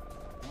cannot.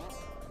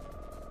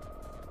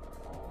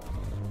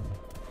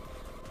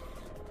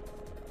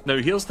 Now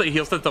here's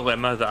the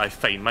dilemma that I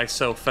find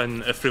myself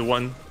in,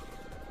 everyone.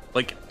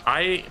 Like,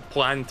 I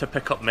plan to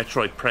pick up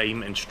Metroid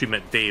Prime and stream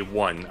it day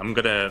one. I'm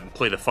gonna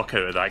play the fuck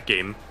out of that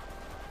game.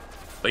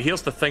 But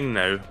here's the thing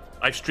now.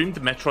 I've streamed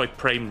Metroid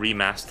Prime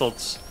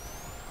Remastered.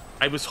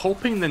 I was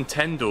hoping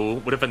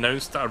Nintendo would have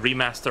announced a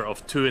remaster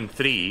of 2 and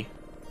 3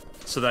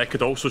 so that I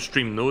could also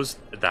stream those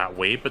that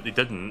way, but they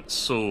didn't,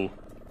 so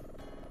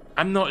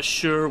I'm not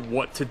sure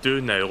what to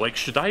do now. Like,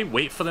 should I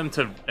wait for them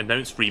to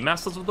announce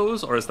remasters of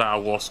those, or is that a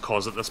lost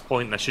cause at this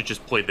point and I should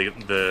just play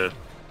the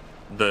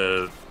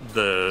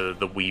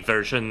Wii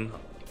version,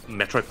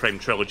 Metroid Prime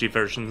Trilogy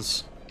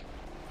versions?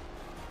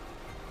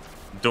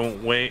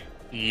 Don't wait?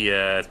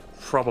 Yeah,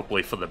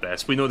 probably for the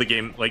best. We know the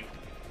game, like,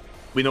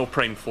 we know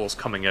Prime 4's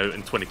coming out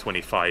in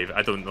 2025.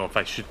 I don't know if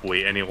I should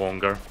wait any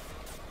longer.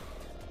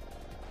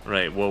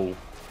 Right, well,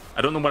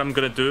 I don't know when I'm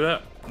going to do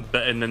it,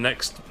 but in the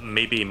next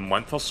maybe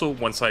month or so,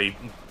 once I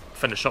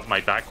finish up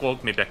my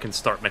backlog, maybe I can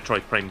start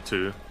Metroid Prime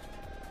 2.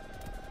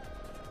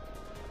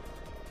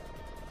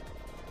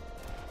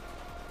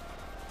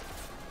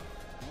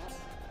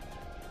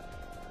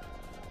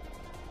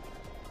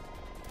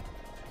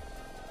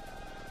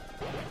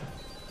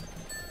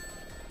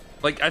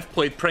 Like, I've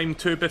played Prime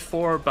 2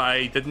 before, but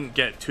I didn't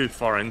get too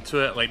far into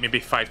it, like maybe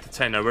 5 to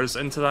 10 hours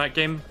into that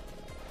game.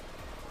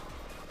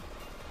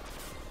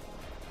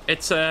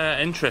 It's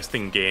an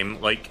interesting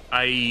game. Like,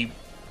 I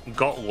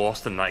got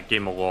lost in that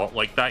game a lot.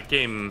 Like, that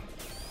game,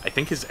 I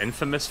think, is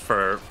infamous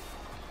for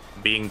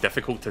being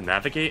difficult to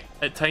navigate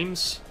at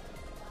times,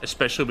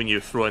 especially when you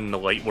throw in the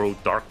light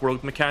world, dark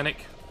world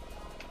mechanic.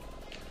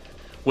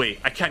 Wait,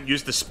 I can't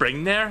use the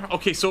spring there?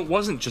 Okay, so it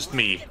wasn't just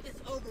me.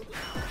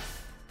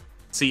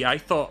 See, I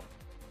thought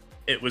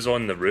it was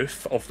on the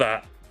roof of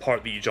that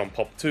part that you jump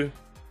up to.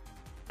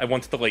 I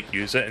wanted to, like,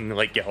 use it and,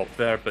 like, get up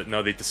there, but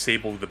no, they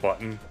disabled the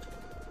button.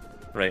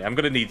 Right, I'm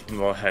gonna need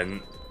another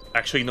hint.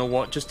 Actually, you know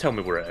what? Just tell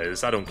me where it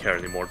is. I don't care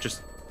anymore.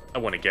 Just, I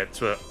want to get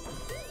to it.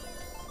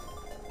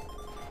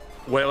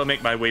 While I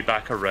make my way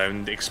back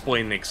around,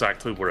 explain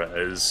exactly where it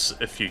is,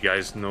 if you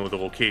guys know the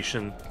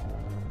location.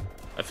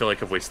 I feel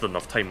like I've wasted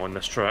enough time on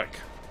this track.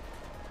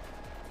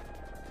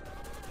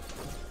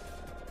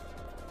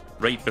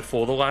 Right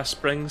before the last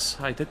springs?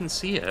 I didn't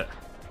see it.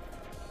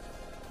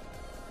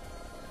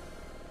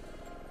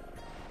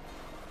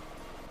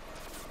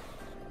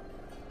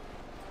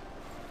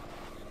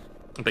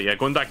 But yeah,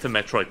 going back to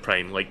Metroid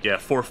Prime, like, yeah,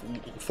 4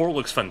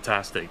 looks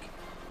fantastic.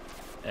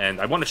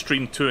 And I want to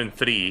stream 2 and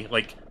 3.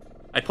 Like,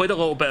 I played a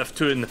little bit of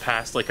 2 in the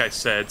past, like I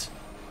said.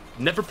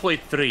 Never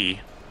played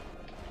 3,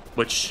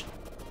 which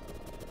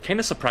kind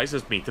of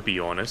surprises me, to be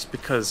honest,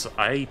 because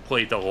I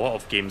played a lot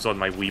of games on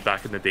my Wii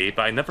back in the day,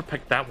 but I never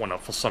picked that one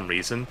up for some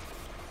reason.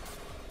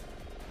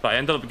 But I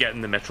ended up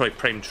getting the Metroid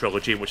Prime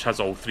Trilogy, which has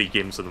all 3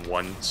 games in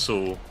one,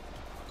 so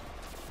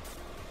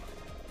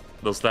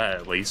there's that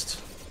at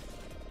least.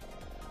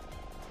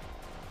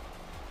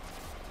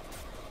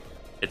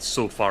 It's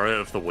so far out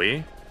of the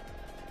way.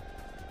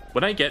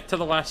 When I get to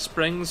the last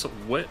springs,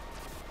 what...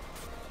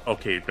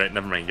 Okay, right,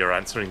 never mind, you're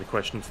answering the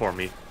question for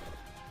me.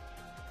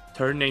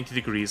 Turn 90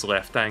 degrees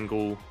left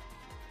angle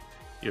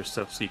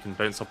yourself so you can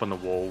bounce up on the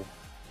wall.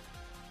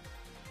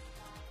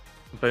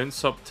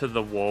 Bounce up to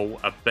the wall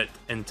a bit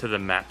into the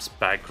map's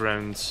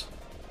background.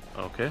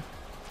 Okay.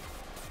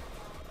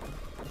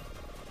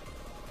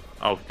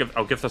 I'll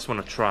give this one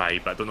a try,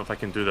 but I don't know if I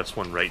can do this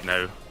one right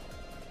now.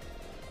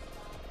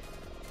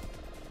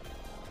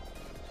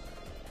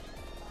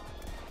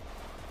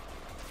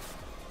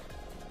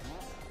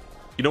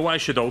 You know what I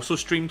should also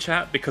stream,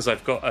 chat? Because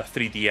I've got a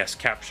 3DS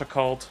capture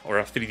card, or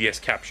a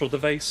 3DS capture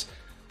device.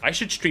 I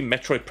should stream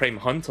Metroid Prime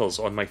Hunters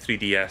on my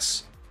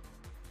 3DS.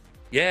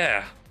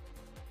 Yeah.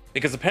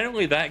 Because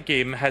apparently that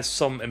game has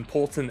some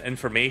important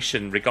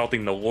information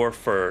regarding the lore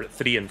for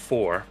 3 and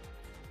 4.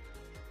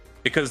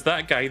 Because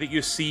that guy that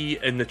you see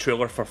in the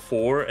trailer for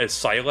 4 is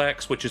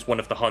Silex, which is one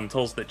of the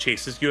hunters that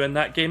chases you in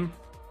that game.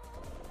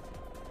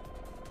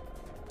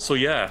 So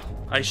yeah,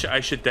 I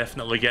should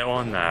definitely get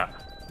on that.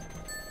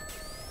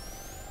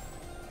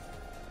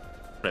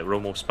 Right, we're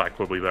almost back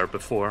where we were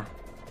before.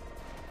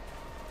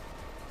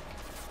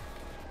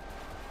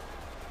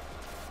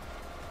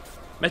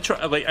 I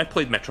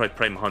played Metroid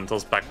Prime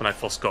Hunters back when I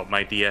first got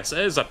my DS. It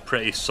is a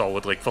pretty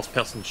solid, like,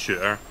 first-person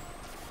shooter.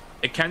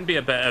 It can be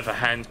a bit of a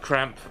hand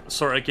cramp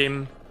sort of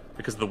game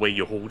because of the way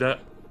you hold it.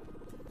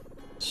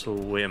 So,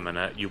 wait a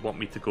minute. You want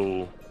me to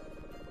go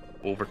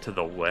over to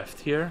the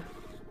left here?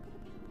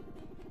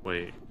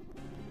 Wait.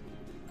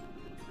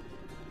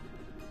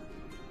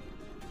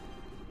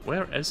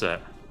 Where is it?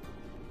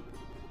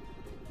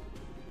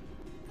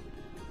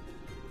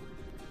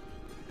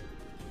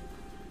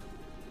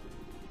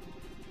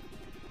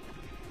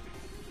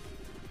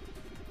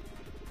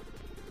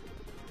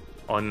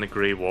 on the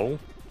grey wall.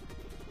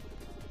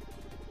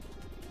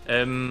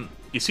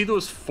 You see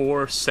those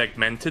 4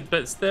 segmented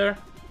bits there?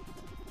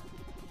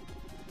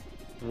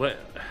 What?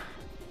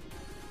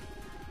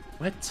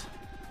 What?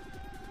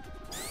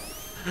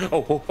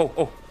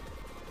 Oh.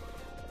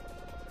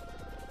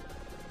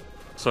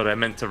 Sorry, I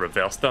meant to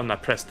reverse there and I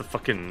pressed the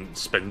fucking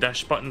spin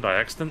dash button by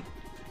accident.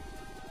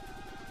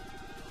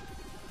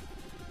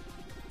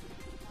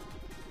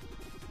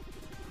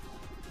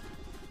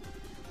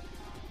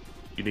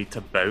 You need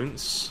to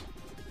bounce.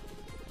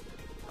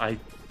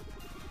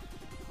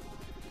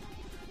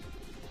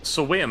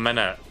 So wait a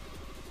minute.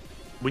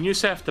 When you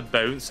say I have to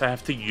bounce, I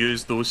have to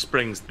use those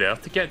springs there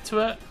to get to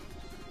it?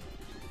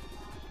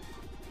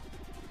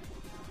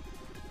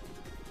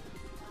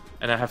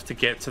 And I have to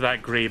get to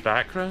that grey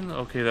background?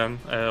 Okay then,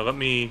 let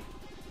me...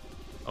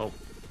 Oh,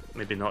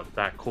 maybe not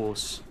that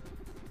close.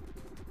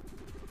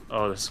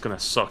 Oh, this is gonna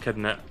suck,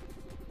 isn't it?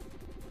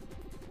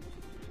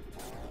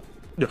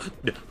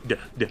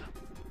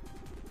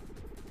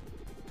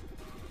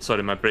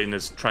 Sorry, my brain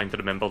is trying to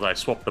remember that I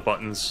swapped the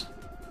buttons.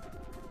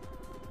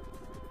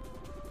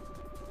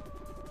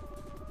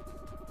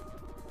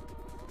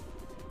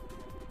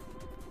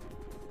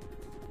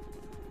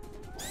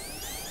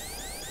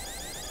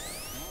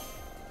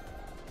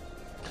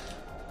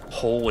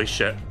 Holy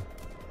shit.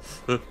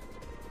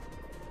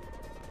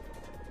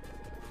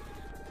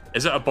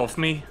 Is it above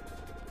me?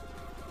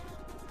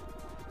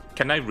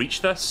 Can I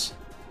reach this?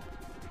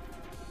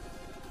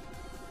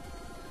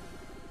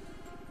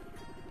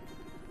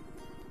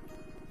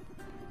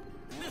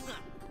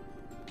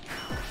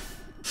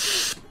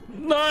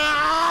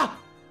 Ah!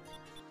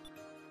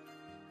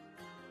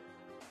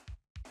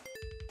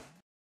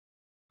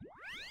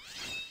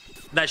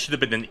 That should have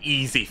been an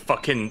easy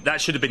fucking...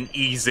 That should have been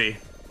easy.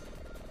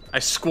 I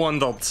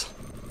squandered.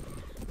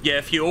 Yeah,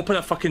 if you open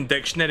a fucking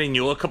dictionary and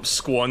you look up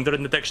squander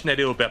in the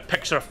dictionary, it'll be a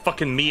picture of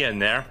fucking me in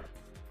there.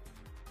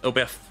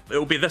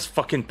 It'll be this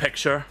fucking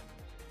picture.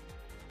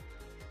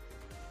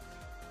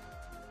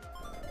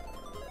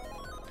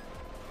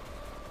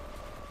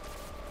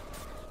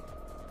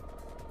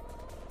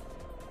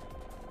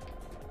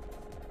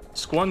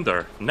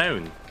 Squander,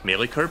 noun,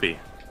 MeleeKirby.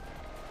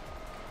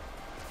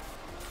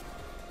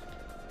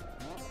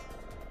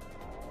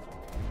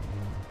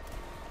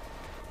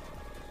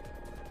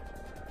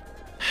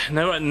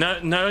 Now I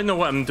know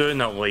what I'm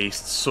doing at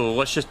least, so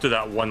let's just do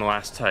that one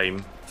last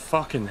time.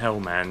 Fucking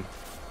hell, man.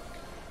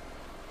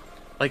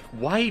 Like,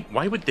 why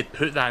would they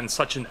put that in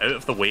such an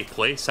out-of-the-way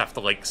place after,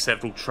 like,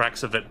 several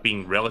tracks of it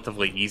being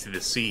relatively easy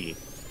to see?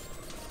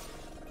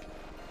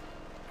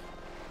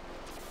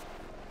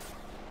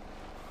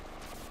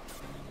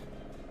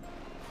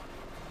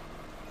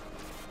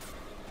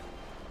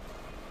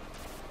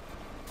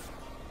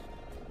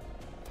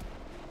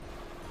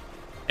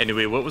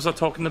 Anyway, what was I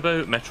talking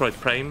about? Metroid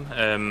Prime?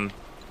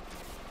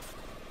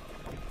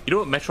 You know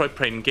what Metroid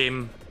Prime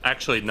game...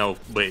 Actually, no,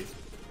 wait.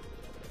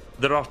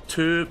 There are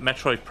 2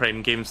 Metroid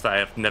Prime games that I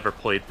have never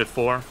played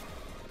before.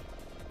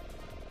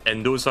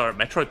 And those are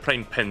Metroid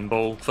Prime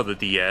Pinball for the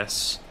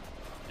DS.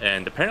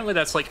 And apparently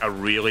that's like a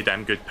really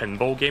damn good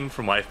pinball game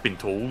from what I've been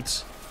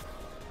told.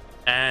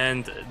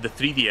 And the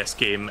 3DS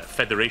game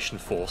Federation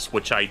Force,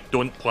 which I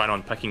don't plan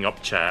on picking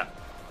up, chat.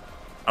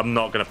 I'm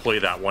not going to play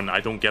that one, I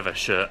don't give a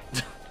shit.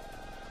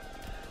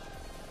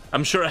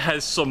 I'm sure it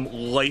has some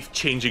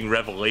life-changing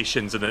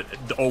revelations and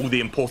all the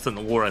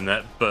important lore in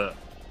it, but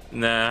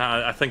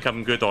nah, I think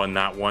I'm good on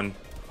that one.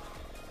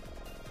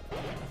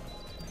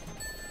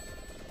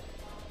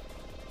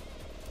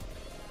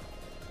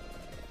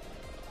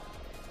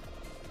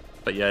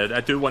 But yeah, I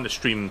do want to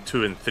stream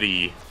 2 and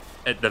 3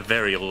 at the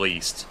very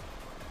least,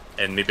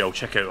 and maybe I'll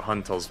check out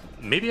Hunters.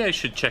 Maybe I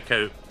should check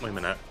out... Wait a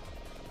minute.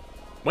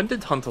 When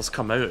did Hunters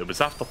come out? It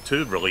was after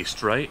 2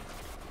 released, right?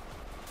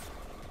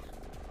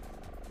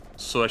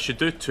 So I should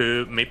do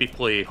 2, maybe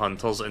play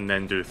Hunters, and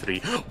then do 3.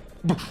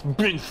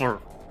 Binfer!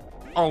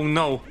 Oh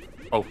no!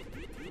 Oh.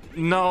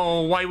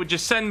 No, why would you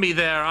send me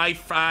there?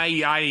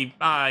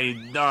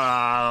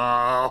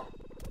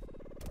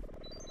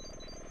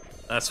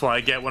 That's what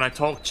I get when I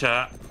talk,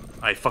 chat.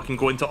 I fucking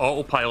go into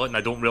autopilot and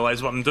I don't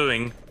realize what I'm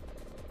doing.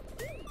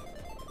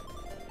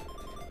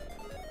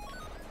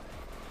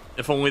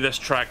 If only this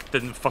track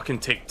didn't fucking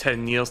take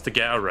 10 years to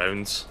get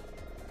around.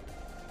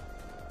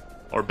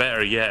 Or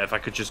better yet, if I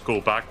could just go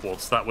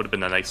backwards, that would have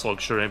been a nice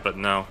luxury, but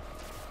no.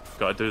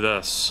 Gotta do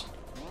this.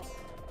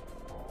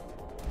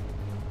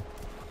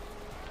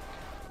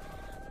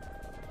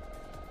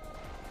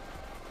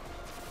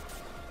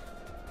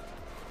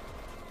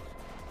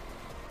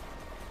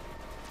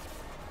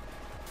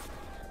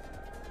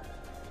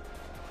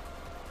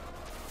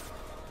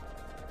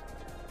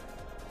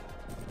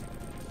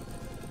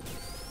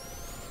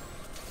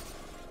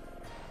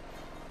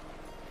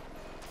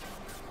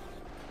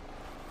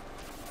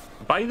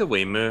 By the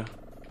way, Moo,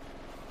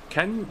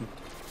 can...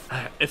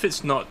 if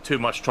it's not too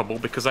much trouble,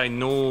 because I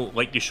know,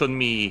 like, you showed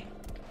me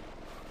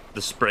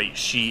the sprite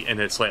sheet and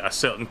it's, like, a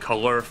certain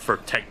colour for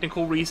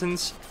technical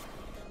reasons.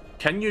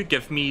 Can you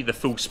give me the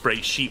full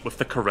sprite sheet with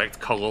the correct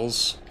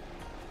colours?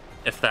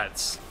 if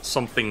that's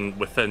something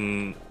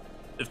within...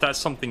 If that's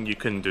something you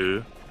can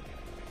do.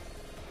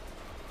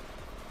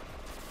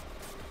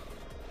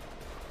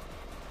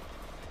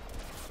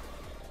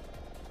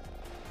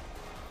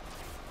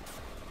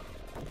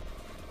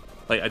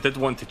 Like, I did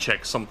want to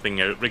check something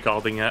out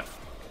regarding it.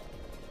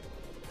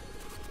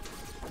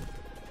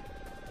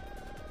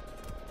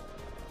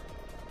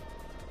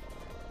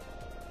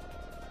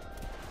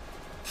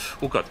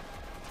 Oh god.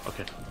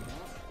 Okay.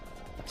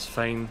 That's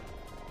fine.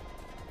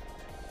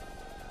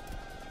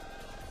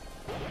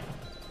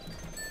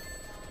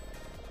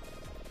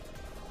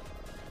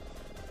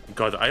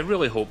 God, I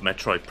really hope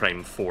Metroid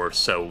Prime 4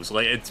 sells.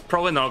 Like, it's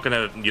probably not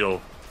gonna, you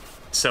know,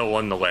 sell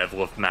on the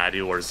level of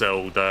Mario or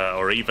Zelda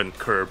or even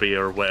Kirby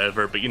or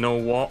whatever, but you know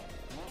what?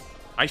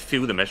 I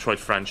feel the Metroid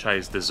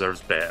franchise deserves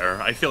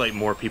better. I feel like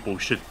more people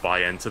should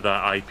buy into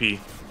that IP.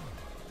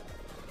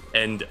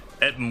 And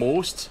at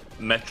most,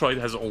 Metroid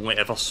has only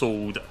ever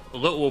sold a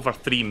little over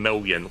 3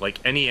 million.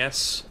 Like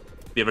NES,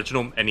 the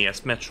original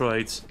NES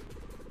Metroids,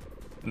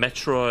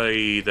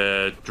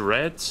 Metroid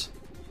Dread,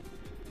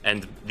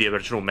 and the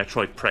original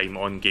Metroid Prime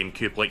on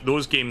GameCube. Like,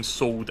 those games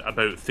sold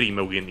about 3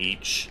 million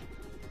each.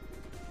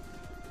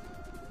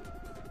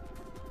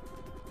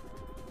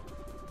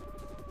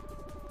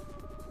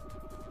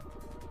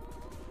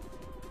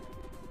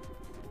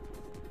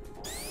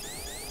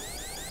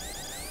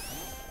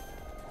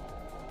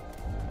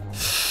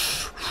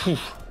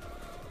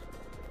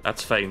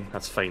 That's fine,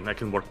 that's fine. I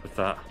can work with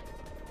that.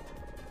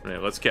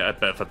 Right, let's get a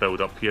bit of a build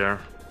up here.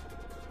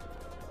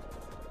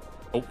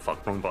 Oh,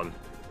 fuck, wrong button.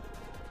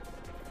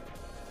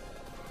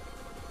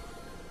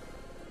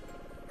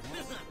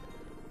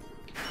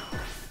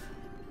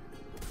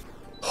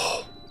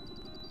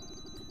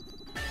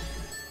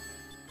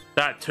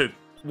 That took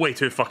way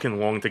too fucking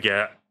long to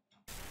get.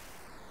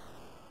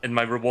 And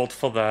my reward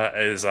for that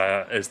is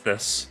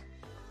this.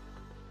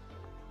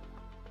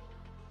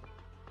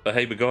 But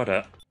hey, we got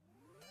it.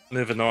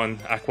 Moving on,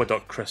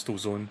 Aqueduct Crystal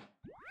Zone.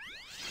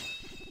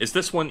 Is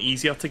this one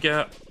easier to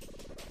get?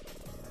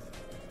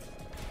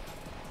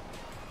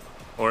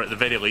 Or at the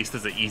very least,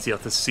 is it easier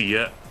to see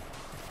it?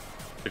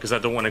 Because I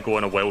don't want to go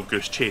on a wild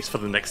goose chase for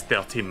the next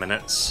 30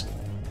 minutes.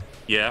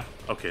 Yeah?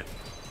 Okay.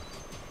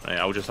 Right,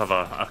 I'll just have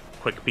a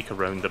quick peek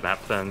around the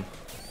map then.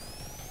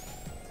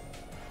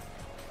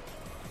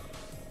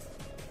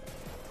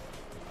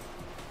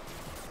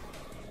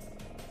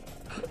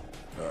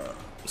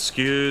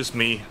 Excuse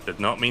me, did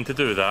not mean to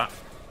do that.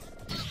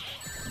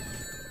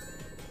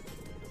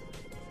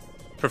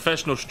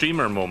 Professional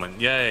streamer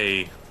moment,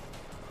 yay.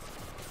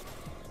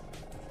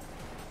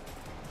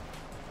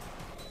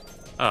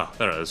 Ah,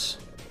 there it is.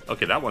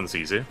 Okay, that one's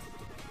easy.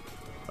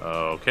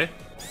 Okay.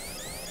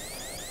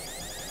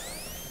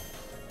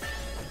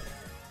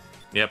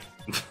 Yep.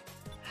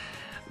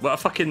 What a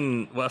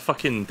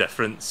fucking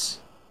difference.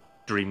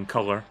 Dream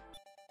color.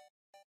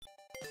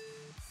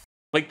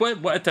 Like,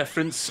 what a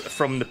difference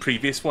from the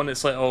previous one.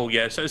 It's like, oh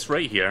yeah, so it's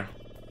right here.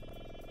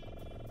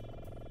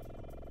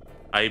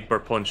 I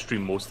burp on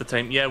stream most of the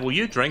time. Yeah, well,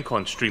 you drink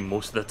on stream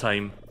most of the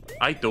time.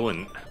 I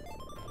don't.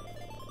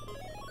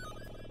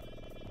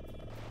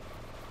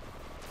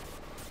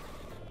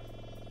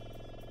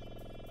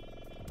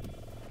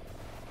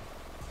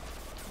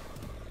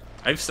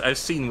 I've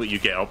seen what you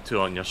get up to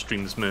on your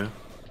streams, Moo.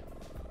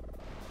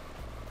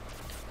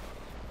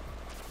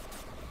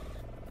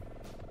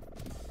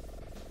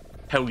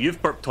 Hell,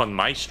 you've burped on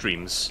my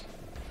streams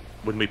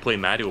when we play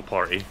Mario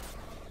Party.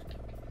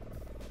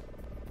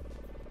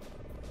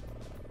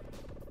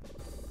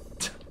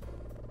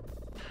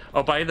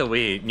 Oh, by the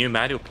way, new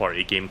Mario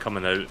Party game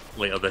coming out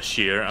later this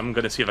year. I'm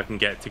gonna see if I can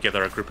get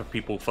together a group of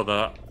people for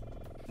that.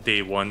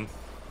 Day one.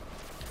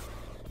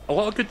 A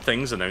lot of good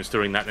things announced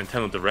during that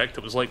Nintendo Direct.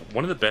 It was like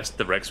one of the best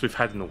Directs we've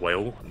had in a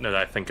while, now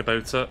that I think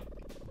about it.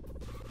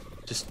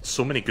 Just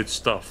so many good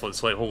stuff.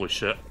 It's like, holy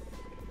shit.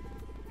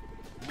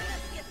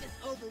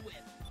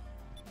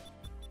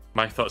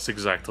 My thoughts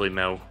exactly,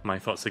 Mel. My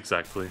thoughts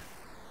exactly.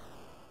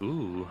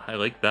 Ooh, I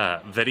like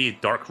that. Very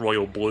dark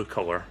royal blue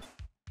colour.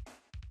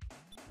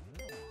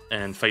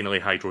 And finally,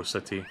 Hydro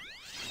City.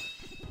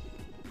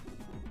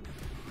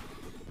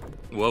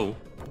 Whoa.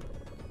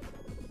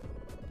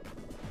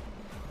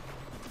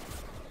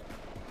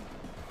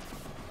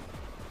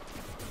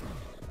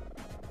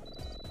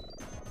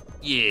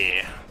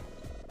 Yeah.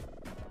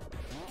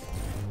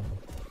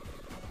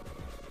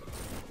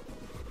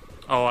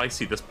 Oh, I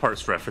see. This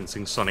part's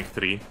referencing Sonic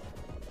 3.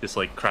 Just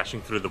like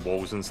crashing through the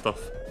walls and stuff.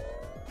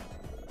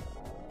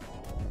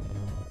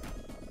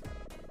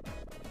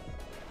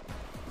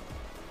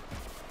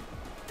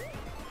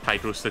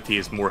 Hydro City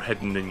is more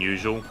hidden than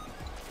usual.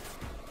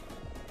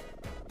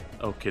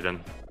 Okay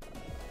then.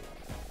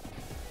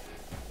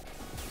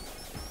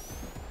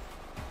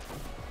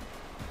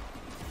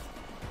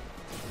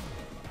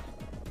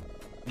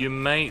 You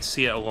might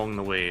see it along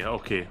the way.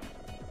 Okay.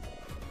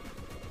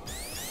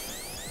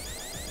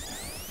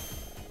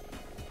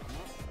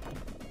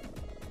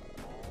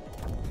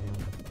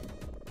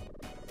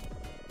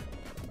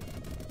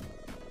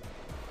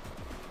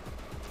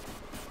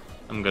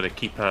 I'm gonna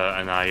keep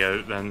an eye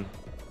out then.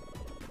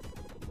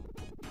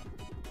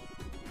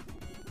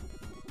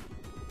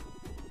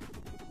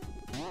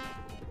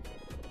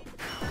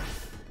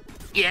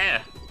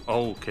 Yeah!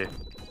 Oh, okay.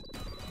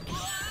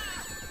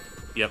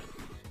 Yep.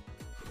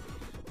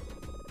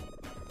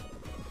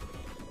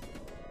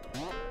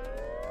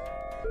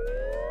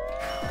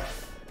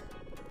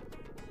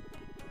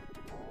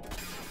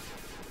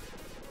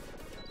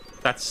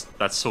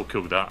 That's so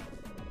cool, that.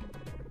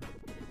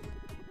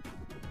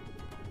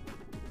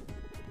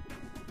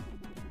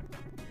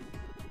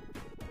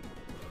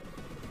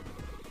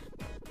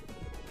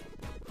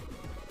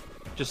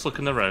 Just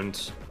looking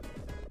around.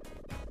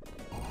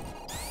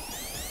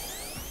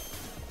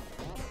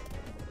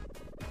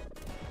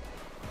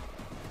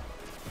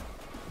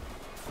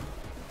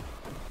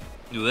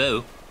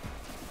 Whoa.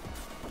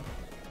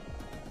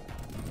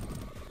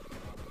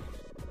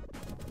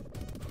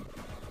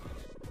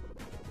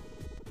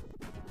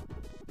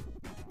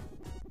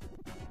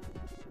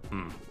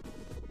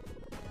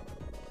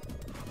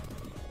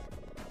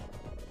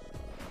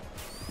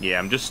 Yeah,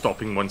 I'm just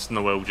stopping once in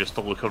a while just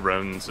to look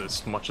around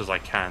as much as I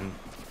can.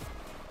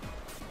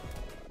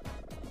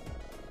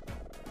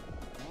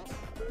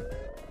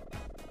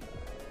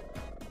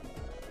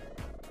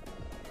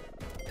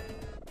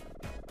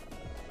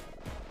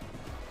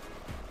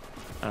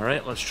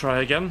 Alright, let's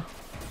try again.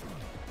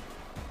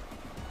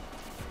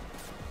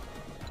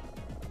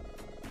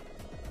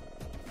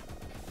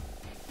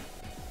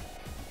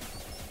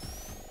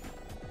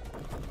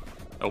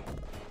 Oh.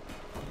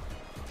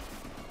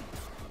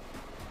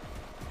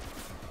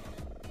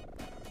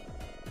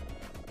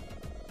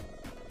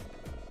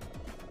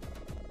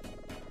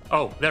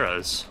 Oh, there it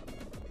is.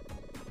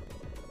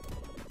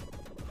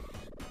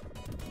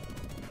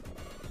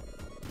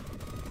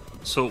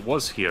 So it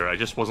was here, I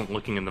just wasn't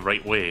looking in the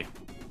right way.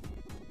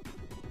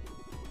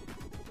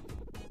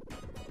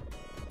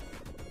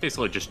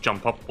 Basically just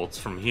jump upwards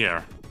from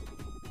here.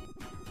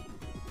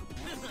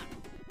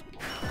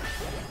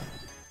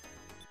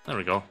 There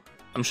we go.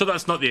 I'm sure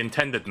that's not the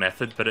intended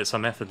method, but it's a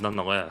method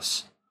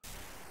nonetheless.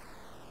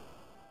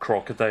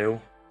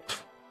 Crocodile.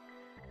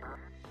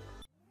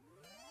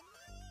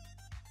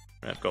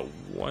 Right, I've got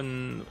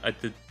one. I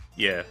did.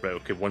 Yeah, right.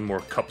 Okay, one more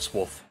cup's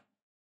worth,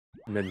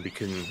 and then we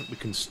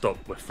can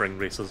stop with ring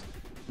races.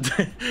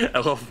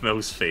 I love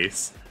Mill's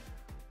face.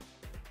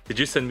 Did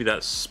you send me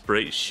that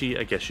sprite sheet?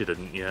 I guess you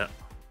didn't yet.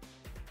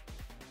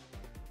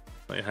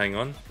 Wait, hang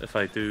on. If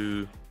I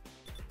do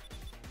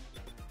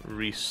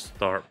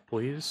restart,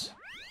 please.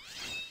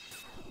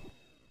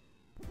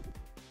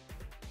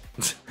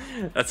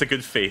 That's a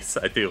good face.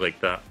 I do like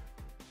that.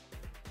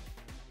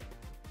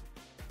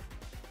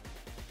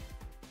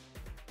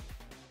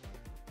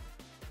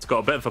 It's got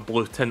a bit of a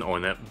blue tint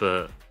on it,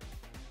 but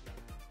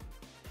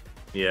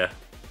yeah.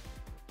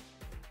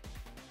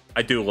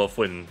 I do love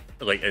when,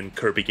 like, in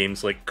Kirby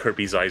games, like,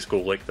 Kirby's eyes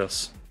go like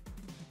this.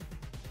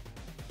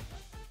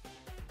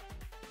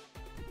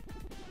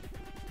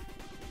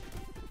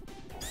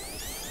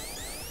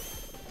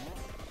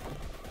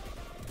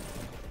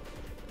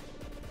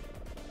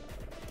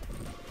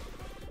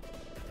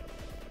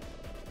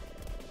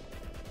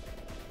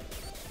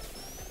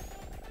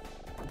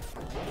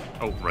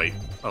 Oh, right.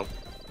 Oh.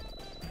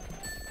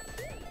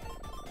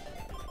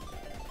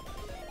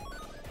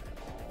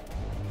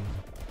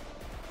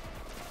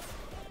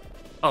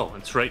 Oh,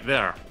 it's right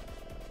there.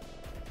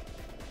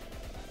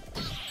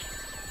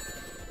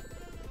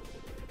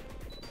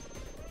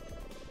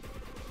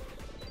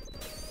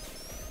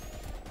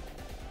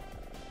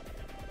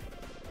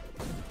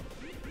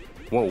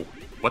 Whoa,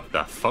 what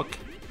the fuck?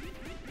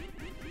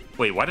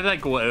 Wait, why did I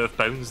go out of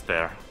bounds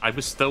there? I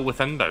was still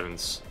within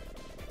bounds.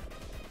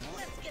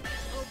 Let's get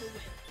this over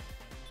with.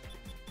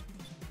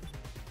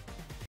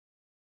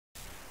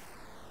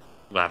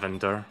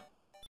 Lavender.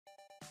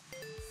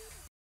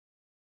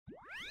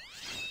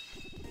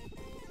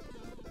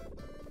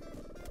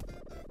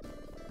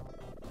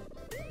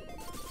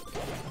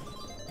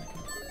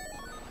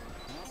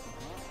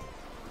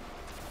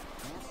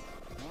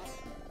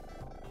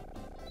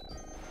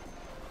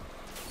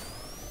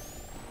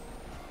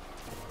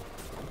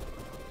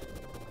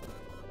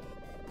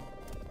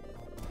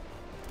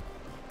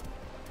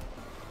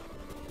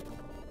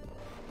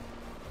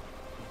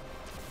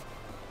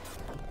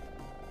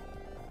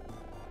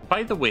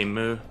 By the way,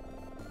 Moo,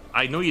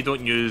 I know you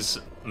don't use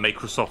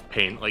Microsoft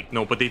Paint like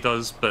nobody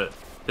does, but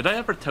did I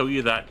ever tell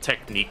you that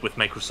technique with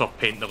Microsoft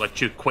Paint that lets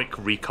you quick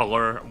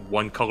recolor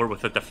one color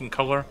with a different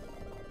color?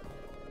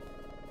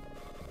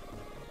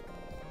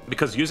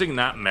 Because using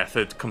that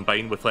method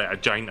combined with like a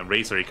giant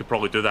eraser, you could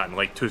probably do that in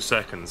like 2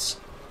 seconds.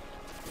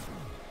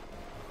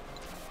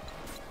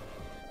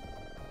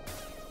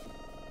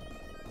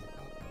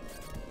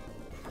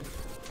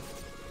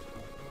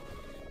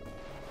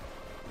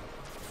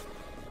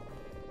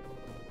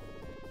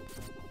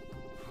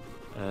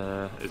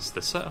 Is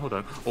this it? Hold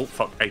on. Oh,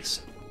 fuck,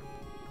 ice.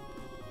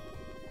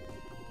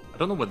 I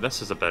don't know what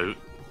this is about.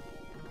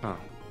 Oh.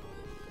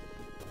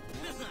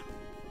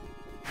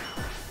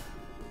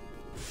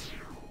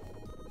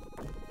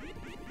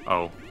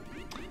 Oh.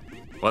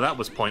 Well, that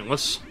was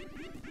pointless.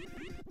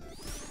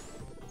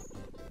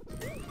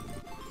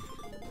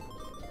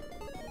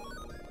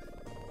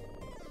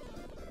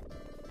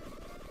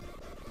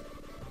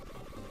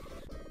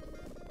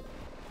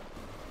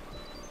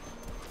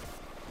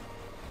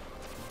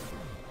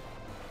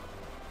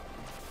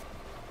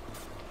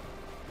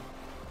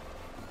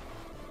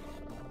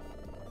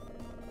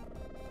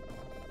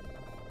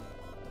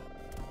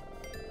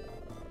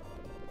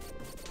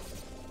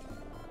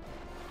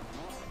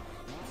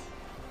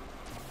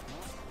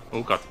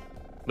 Oh god.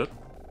 Look.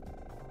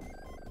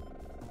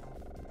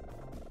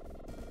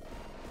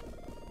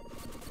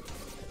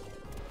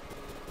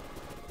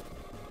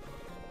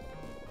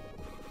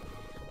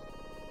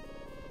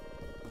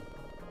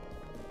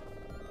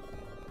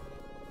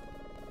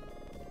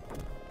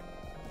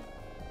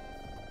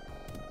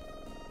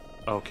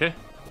 Okay.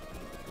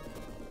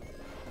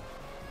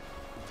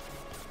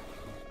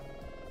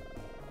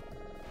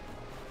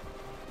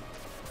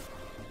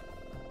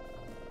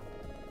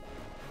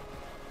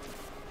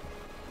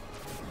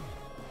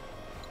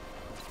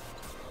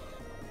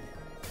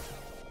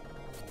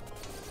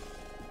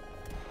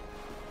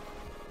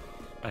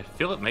 I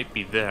feel it might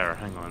be there.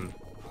 Hang on.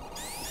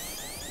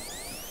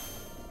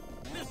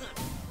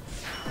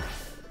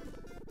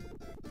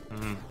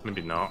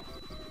 Maybe not.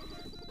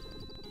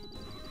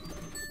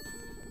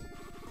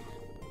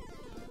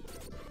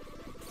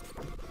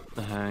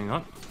 Hang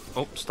on.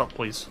 Oh, stop,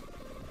 please.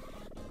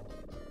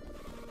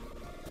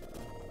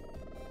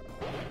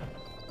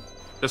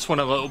 This one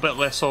a little bit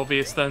less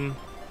obvious then.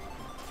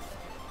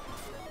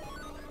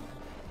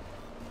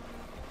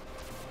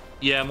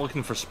 Yeah, I'm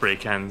looking for spray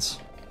cans.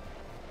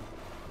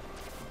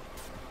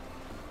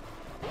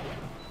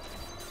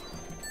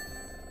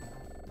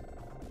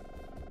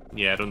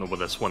 Yeah, I don't know what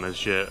this one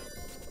is yet.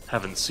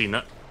 Haven't seen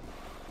it.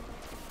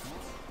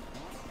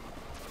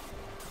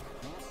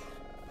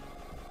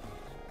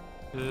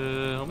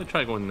 Let me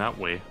try going that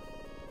way.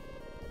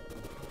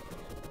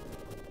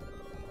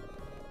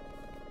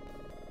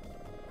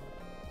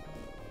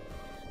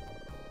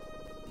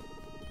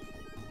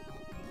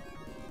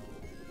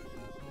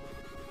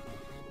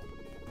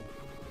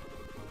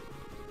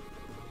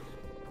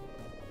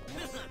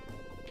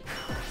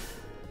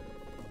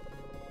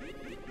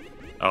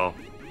 Oh.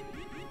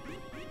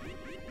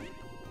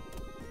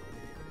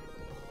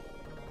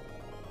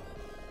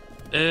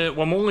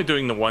 Well, I'm only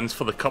doing the ones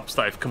for the cups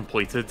that I've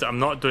completed. I'm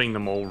not doing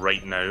them all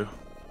right now.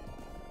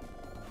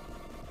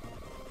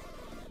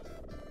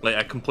 Like,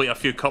 I complete a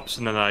few cups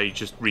and then I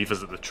just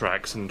revisit the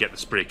tracks and get the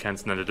spray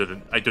cans and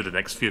then I do the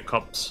next few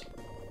cups.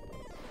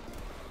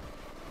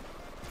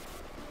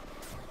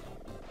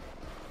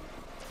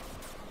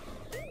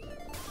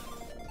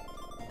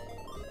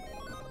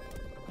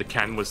 The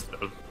can was...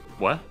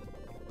 what?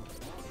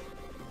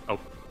 Oh.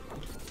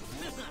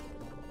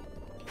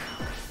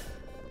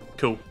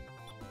 Cool.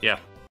 Yeah.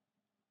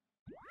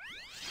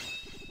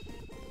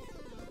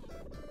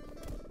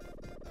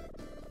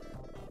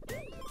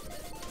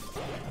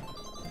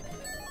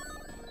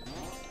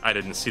 I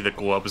didn't see the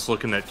glow. I was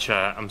looking at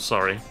chat. I'm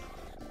sorry.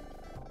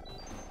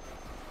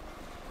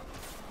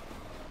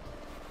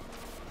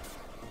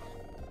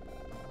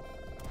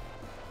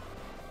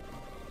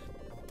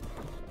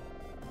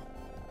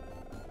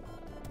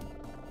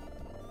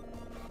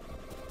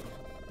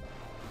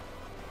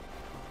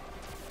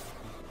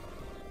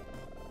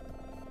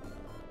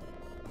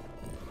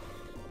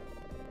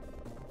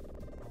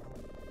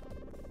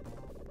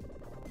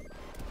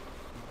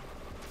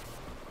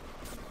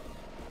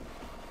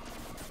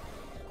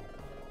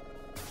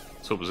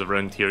 So it was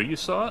around here you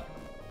saw it?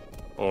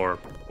 Or,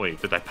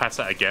 wait, did I pass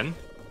it again?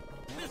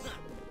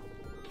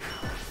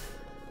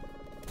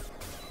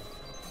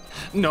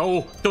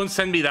 No! Don't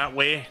send me that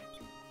way!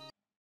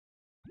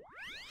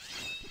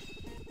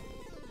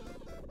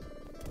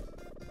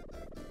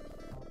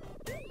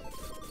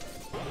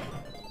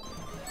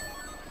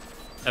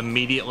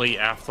 Immediately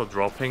after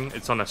dropping,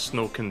 it's on a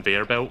snow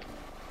conveyor belt.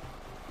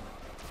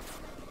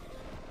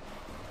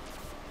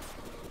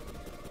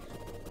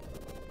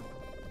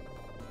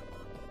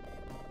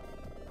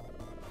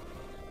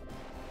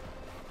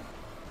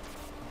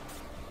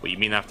 What, you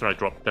mean after I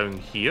drop down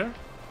here?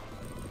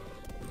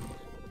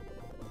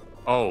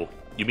 Oh,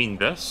 you mean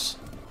this?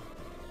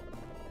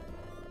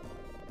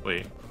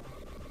 Wait.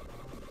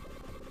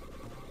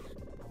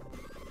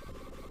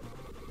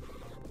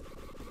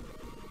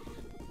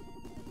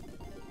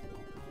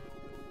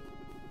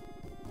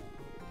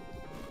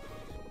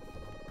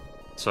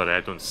 Sorry,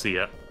 I don't see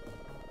it.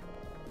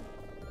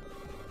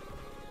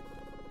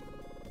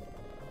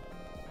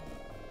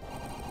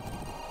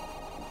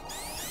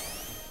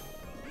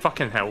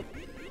 Fucking hell.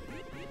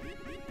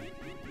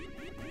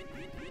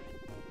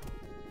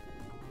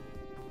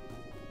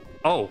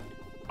 Oh.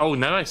 Oh,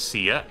 now I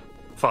see it.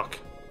 Fuck.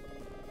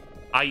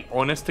 I,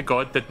 honest to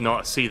God, did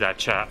not see that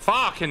chat.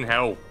 Fucking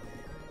hell.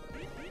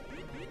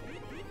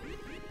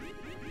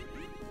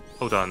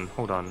 Hold on,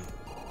 hold on.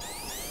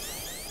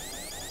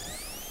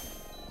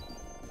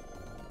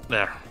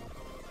 There.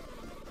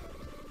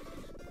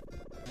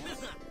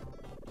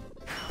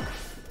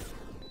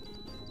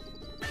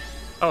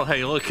 Oh,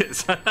 hey, look,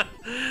 it's...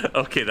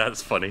 Okay,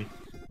 that's funny.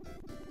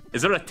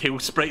 Is there a tail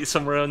sprite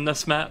somewhere on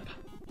this map?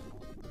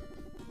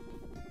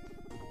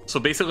 So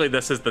basically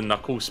this is the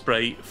Knuckles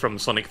sprite from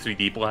Sonic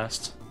 3D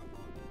Blast.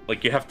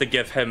 Like, you have to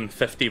give him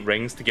 50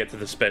 rings to get to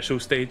the special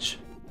stage.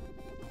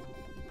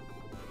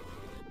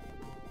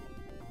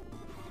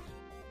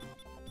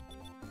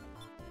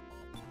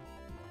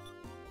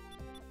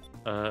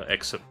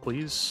 Exit,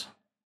 please.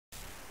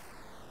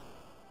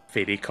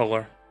 Fairy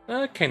color.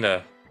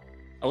 Kinda...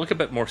 I look a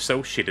bit more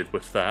cel-shaded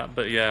with that,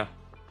 but yeah.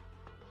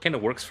 Kinda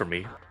works for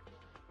me.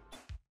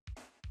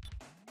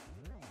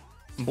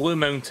 Blue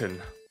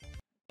Mountain.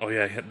 Oh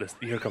yeah, I hit this.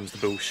 Here comes the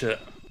bullshit.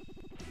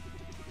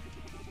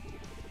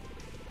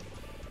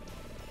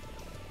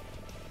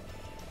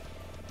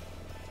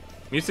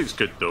 Music's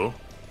good though.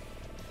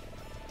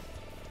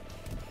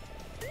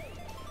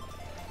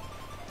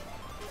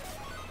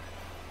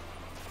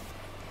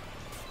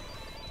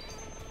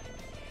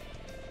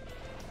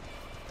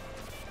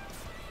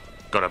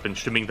 God, I've been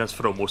streaming this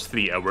for almost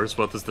 3 hours.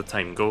 Where does the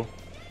time go?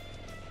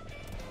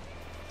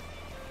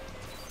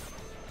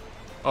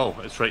 Oh,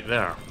 it's right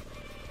there.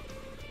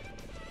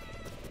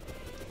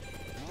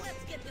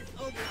 Let's get this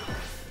over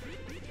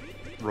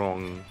with.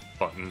 Wrong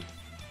button.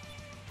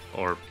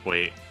 Or,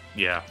 wait,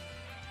 yeah.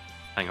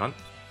 Hang on.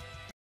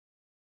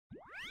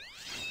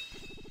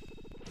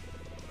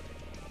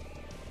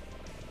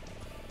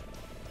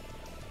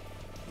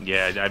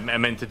 Yeah, I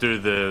meant to do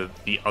the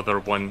other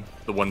one,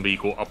 the one where you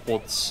go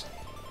upwards,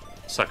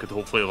 so I could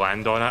hopefully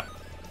land on it.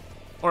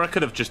 Or I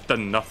could have just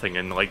done nothing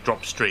and like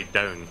dropped straight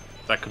down.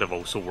 That could have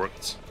also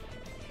worked.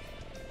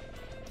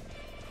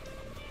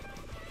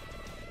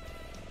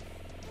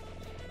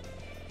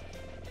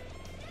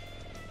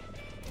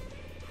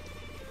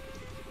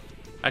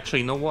 Actually,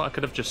 you know what? I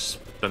could have just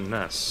done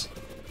this.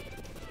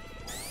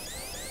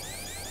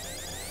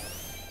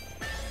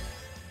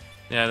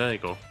 Yeah, there you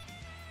go.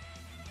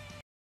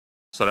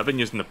 Sorry, I've been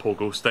using the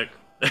pogo stick.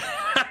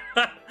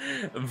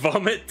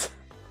 Vomit!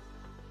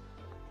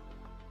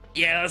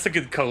 Yeah, that's a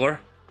good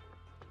colour.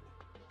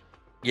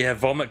 Yeah,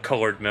 vomit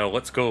coloured Mel,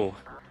 let's go.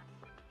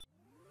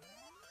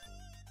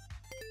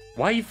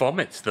 Why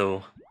vomit,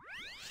 though?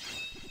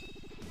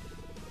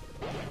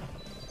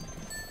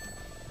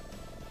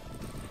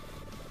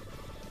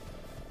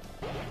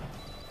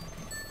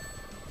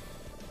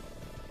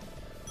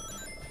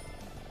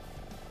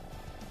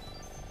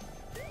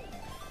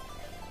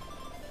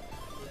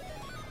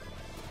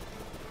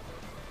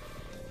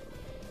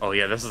 Oh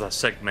yeah, this is a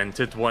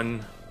segmented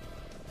one.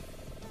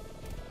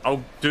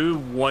 I'll do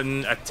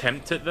one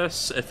attempt at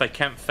this. If I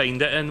can't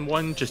find it in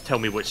one, just tell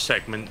me which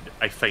segment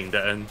I find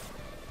it in.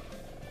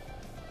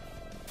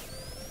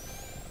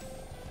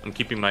 I'm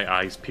keeping my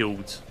eyes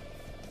peeled.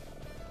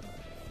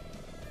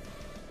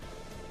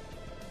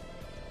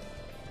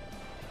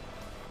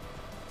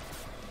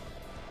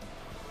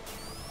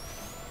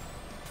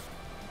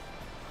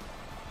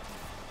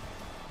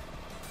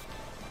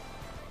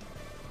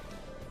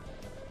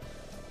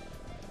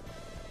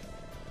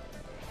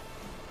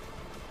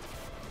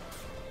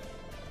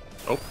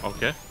 Oh,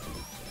 okay.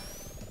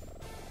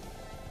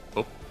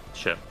 Oh,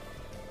 shit.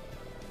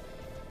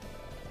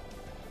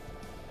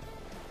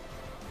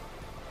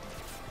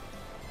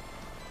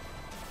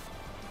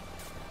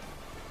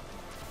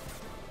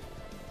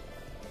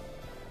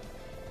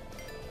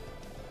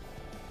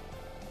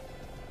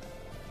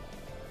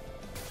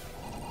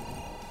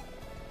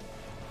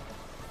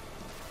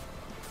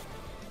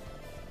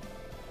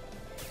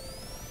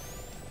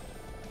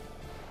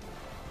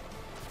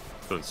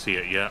 Don't see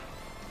it yet.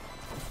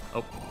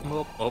 Oh,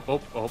 oh, oh,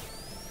 oh, oh.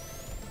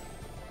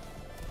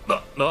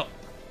 No, no.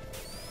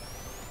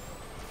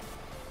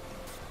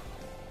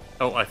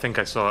 Oh, I think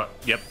I saw it.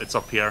 Yep, it's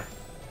up here.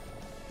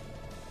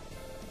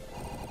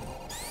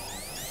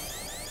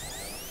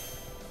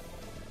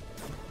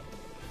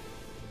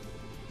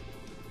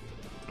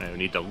 Now we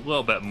need a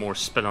little bit more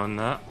spin on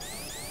that.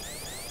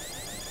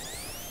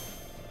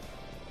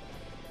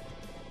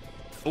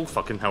 Oh,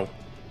 fucking hell.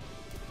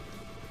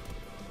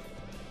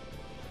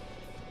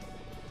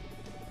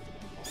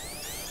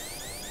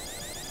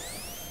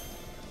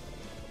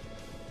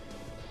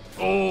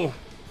 Oh!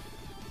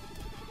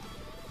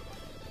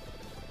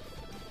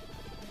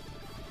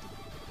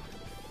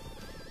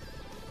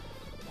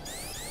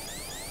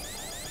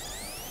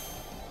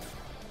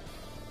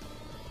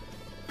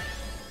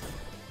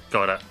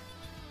 Got it.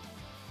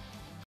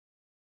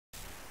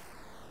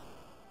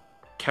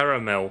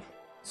 Caramel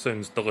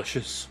sounds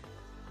delicious.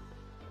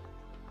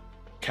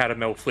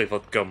 Caramel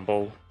flavoured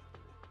gumball.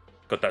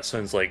 God, that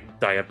sounds like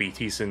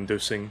diabetes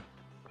inducing.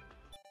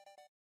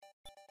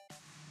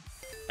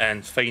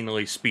 And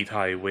finally, Speed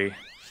Highway.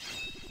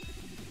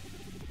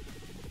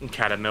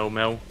 Caramel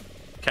Mel.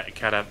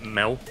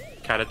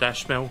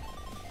 Caradash Mel.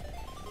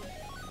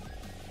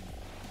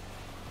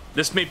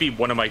 This may be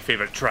one of my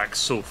favourite tracks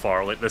so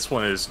far. Like, this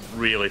one is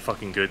really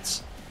fucking good.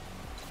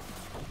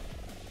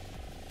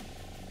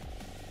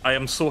 I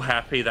am so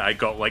happy that I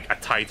got, like, a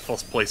tied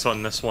first place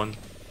on this one.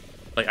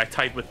 Like, I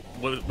tied with...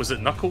 Was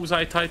it Knuckles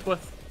I tied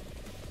with?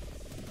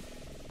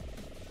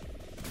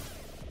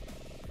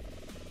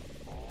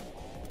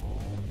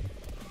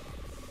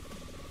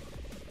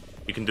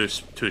 You can do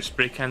two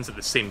spray cans at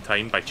the same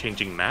time by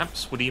changing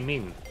maps? What do you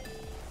mean?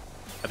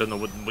 I don't know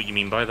what you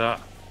mean by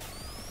that.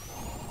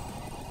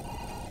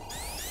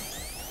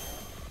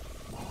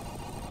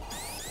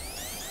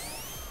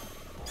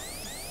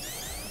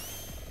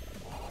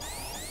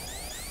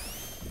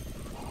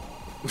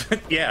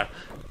 Yeah.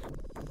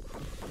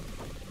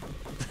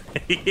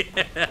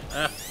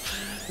 Yeah.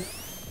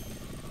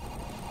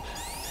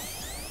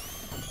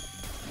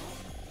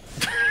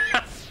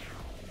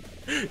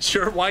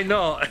 Sure, why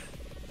not?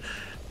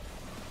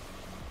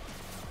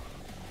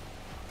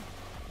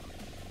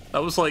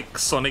 That was like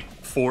Sonic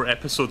 4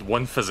 Episode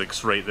 1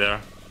 physics right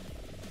there.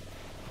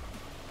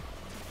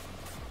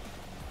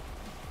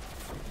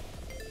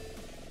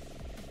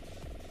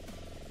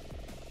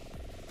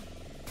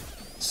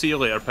 See you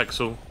later,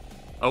 Pixel.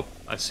 Oh,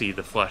 I see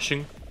the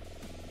flashing.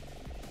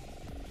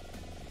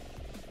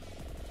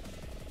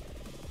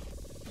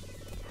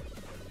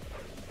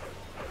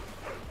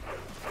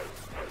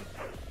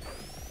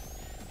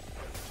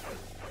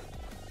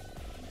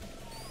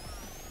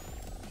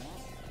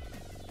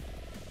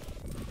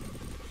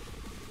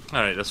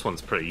 Alright, this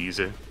one's pretty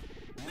easy.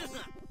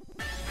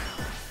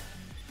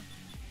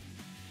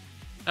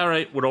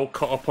 Alright, we're all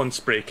caught up on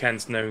spray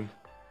cans now.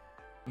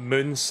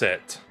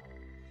 Moonset.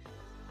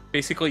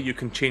 Basically, you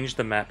can change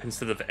the map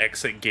instead of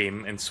exit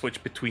game and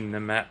switch between the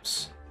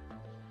maps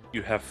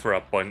you have for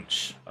a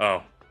bunch.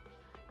 Oh.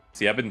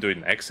 See, I've been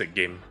doing exit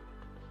game.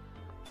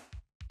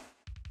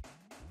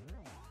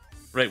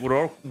 Right,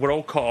 we're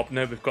all caught up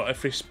now. We've got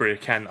every spray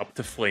can up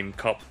to Flame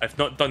Cup. I've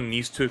not done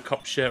these two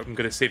cups yet. I'm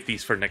going to save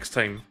these for next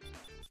time.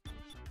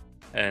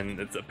 And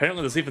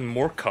apparently there's even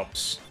more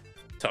cups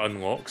to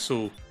unlock,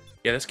 so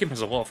yeah, this game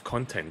has a lot of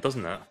content,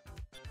 doesn't it?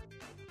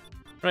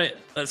 Right,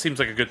 that seems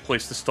like a good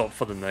place to stop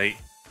for the night.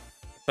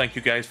 Thank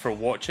you guys for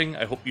watching.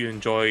 I hope you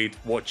enjoyed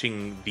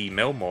watching the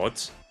Mel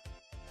mods.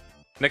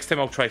 Next time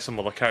I'll try some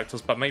other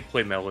characters, but I might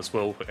play Mel as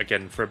well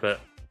again for a bit.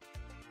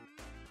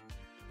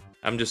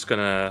 I'm just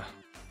gonna...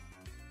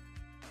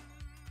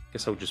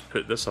 guess I'll just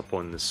put this up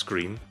on the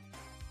screen.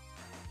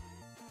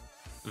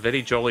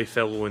 Very jolly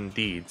fellow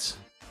indeed.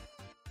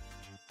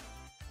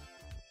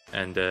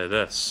 And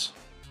this.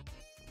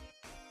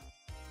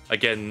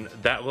 Again,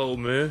 that little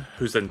moo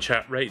who's in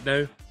chat right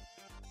now,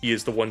 he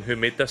is the one who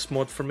made this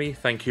mod for me.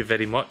 Thank you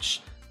very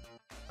much.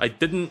 I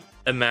didn't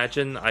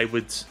imagine I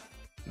would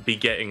be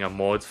getting a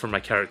mod for my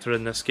character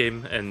in this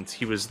game, and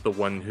he was the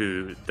one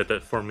who did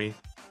it for me.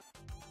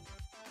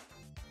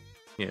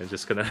 Yeah,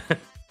 just gonna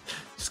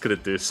just gonna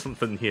do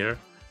something here.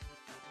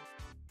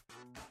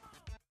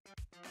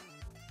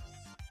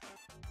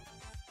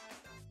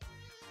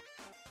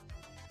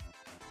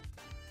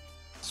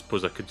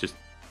 Suppose I could just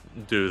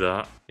do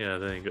that. Yeah,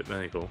 there you go.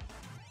 There you go.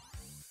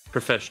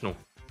 Professional.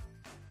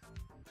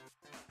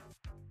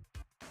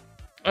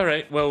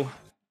 Alright, well,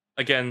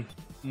 again,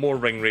 more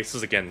ring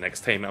races again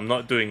next time. I'm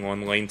not doing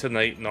online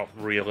tonight, not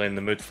really in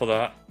the mood for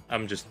that.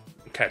 I'm just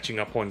catching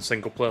up on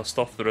single player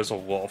stuff. There is a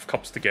lot of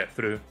cups to get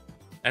through.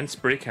 And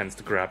spray cans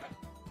to grab.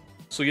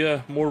 So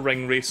yeah, more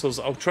ring races.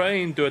 I'll try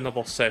and do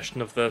another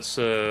session of this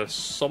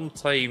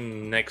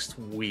sometime next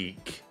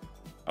week.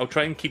 I'll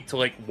try and keep to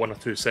like 1 or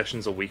 2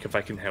 sessions a week if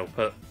I can help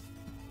it.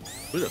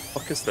 Who the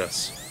fuck is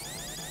this?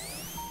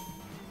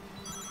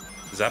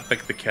 Is that Big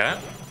the Cat?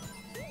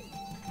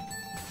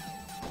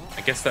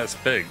 I guess that's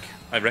Big.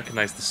 I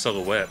recognise the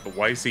silhouette, but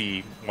why is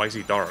he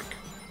dark?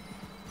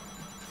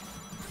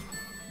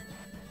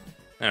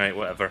 Alright,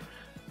 whatever.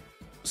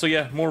 So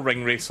yeah, more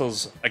ring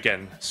racers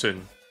again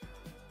soon.